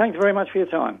 All right, well, thanks very much for your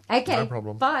time. Okay. No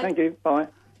problem. Bye. Thank you. Bye.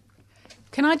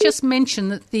 Can I just mention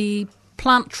that the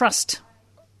Plant Trust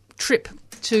trip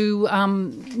to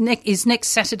is next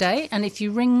Saturday, and if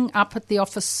you ring up at the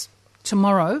office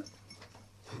tomorrow,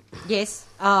 Yes.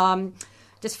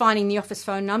 Just finding the office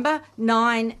phone number,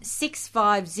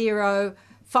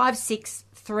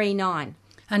 9650-5639.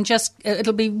 and just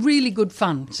it'll be really good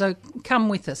fun. So come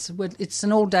with us. It's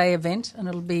an all-day event, and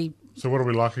it'll be So what are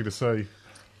we likely to see?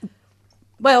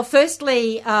 Well,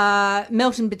 firstly,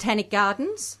 Melton Botanic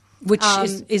Gardens. which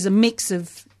is a mix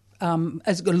of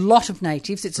has got a lot of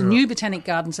natives. It's a new Botanic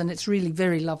Gardens, and it's really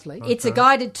very lovely. It's a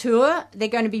guided tour. They're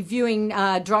going to be viewing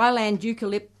dryland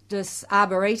Eucalyptus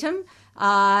arboretum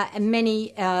and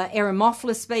many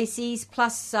Eremophilus species,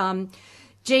 plus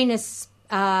genus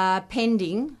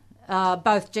pending,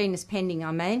 both genus pending,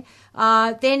 I mean.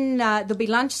 Then there'll be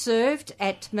lunch served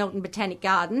at Melton Botanic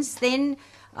Gardens. Then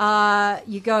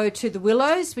you go to the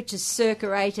Willows, which is circa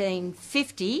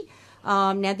 1850.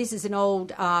 Now, this is an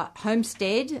old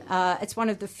homestead. It's one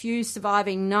of the few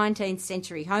surviving 19th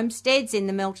century homesteads in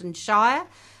the Melton Shire.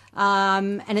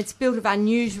 And it's built of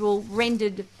unusual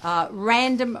rendered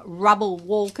random rubble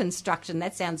wall construction.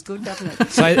 That sounds good, doesn't it?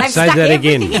 Say They've stuck that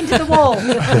everything again. into the wall.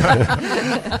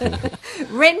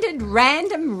 Rendered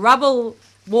random rubble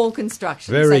wall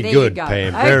construction. Very so there good, you go.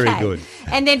 Pam, very Okay. good.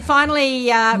 And then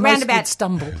finally, Most would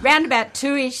stumble. round about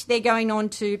 2-ish, they're going on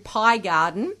to Pie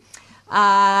Garden,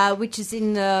 which is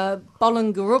in the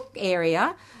Bolingarook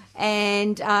area.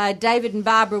 And David and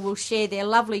Barbara will share their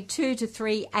lovely 2 to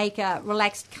 3 acre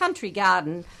relaxed country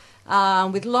garden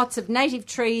with lots of native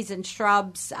trees and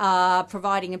shrubs,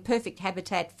 providing a perfect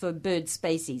habitat for bird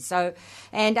species. So,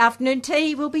 and afternoon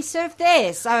tea will be served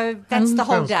there. So that's the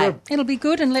whole sounds day. good. It'll be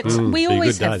good, and we be a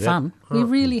always good day, have that. fun. We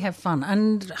really have fun,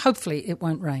 and hopefully it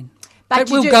won't rain. But But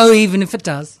you we'll do- go even if it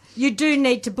does. You do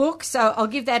need to book, so I'll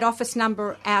give that office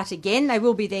number out again. They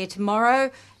will be there tomorrow,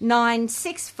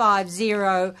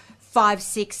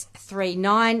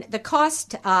 9650-5639. The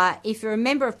cost, if you're a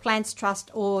member of Plants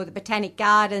Trust or the Botanic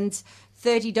Gardens,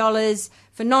 $30.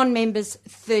 For non-members,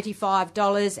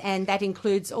 $35, and that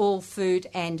includes all food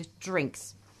and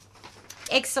drinks.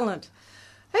 Excellent.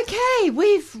 Okay,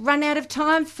 we've run out of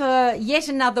time for yet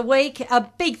another week. A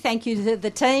big thank you to the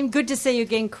team. Good to see you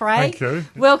again, Craig. Thank you.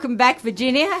 Welcome back,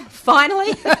 Virginia,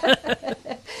 finally.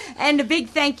 And a big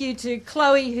thank you to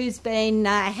Chloe, who's been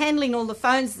handling all the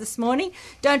phones this morning.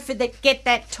 Don't forget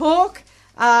that talk,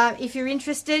 if you're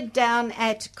interested, down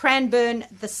at Cranbourne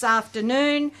this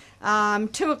afternoon,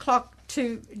 2 o'clock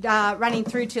to running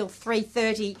through till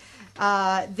 3:30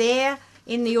 there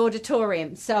in the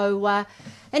auditorium. So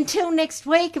until next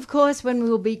week, of course, when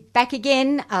we'll be back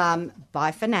again,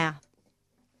 bye for now.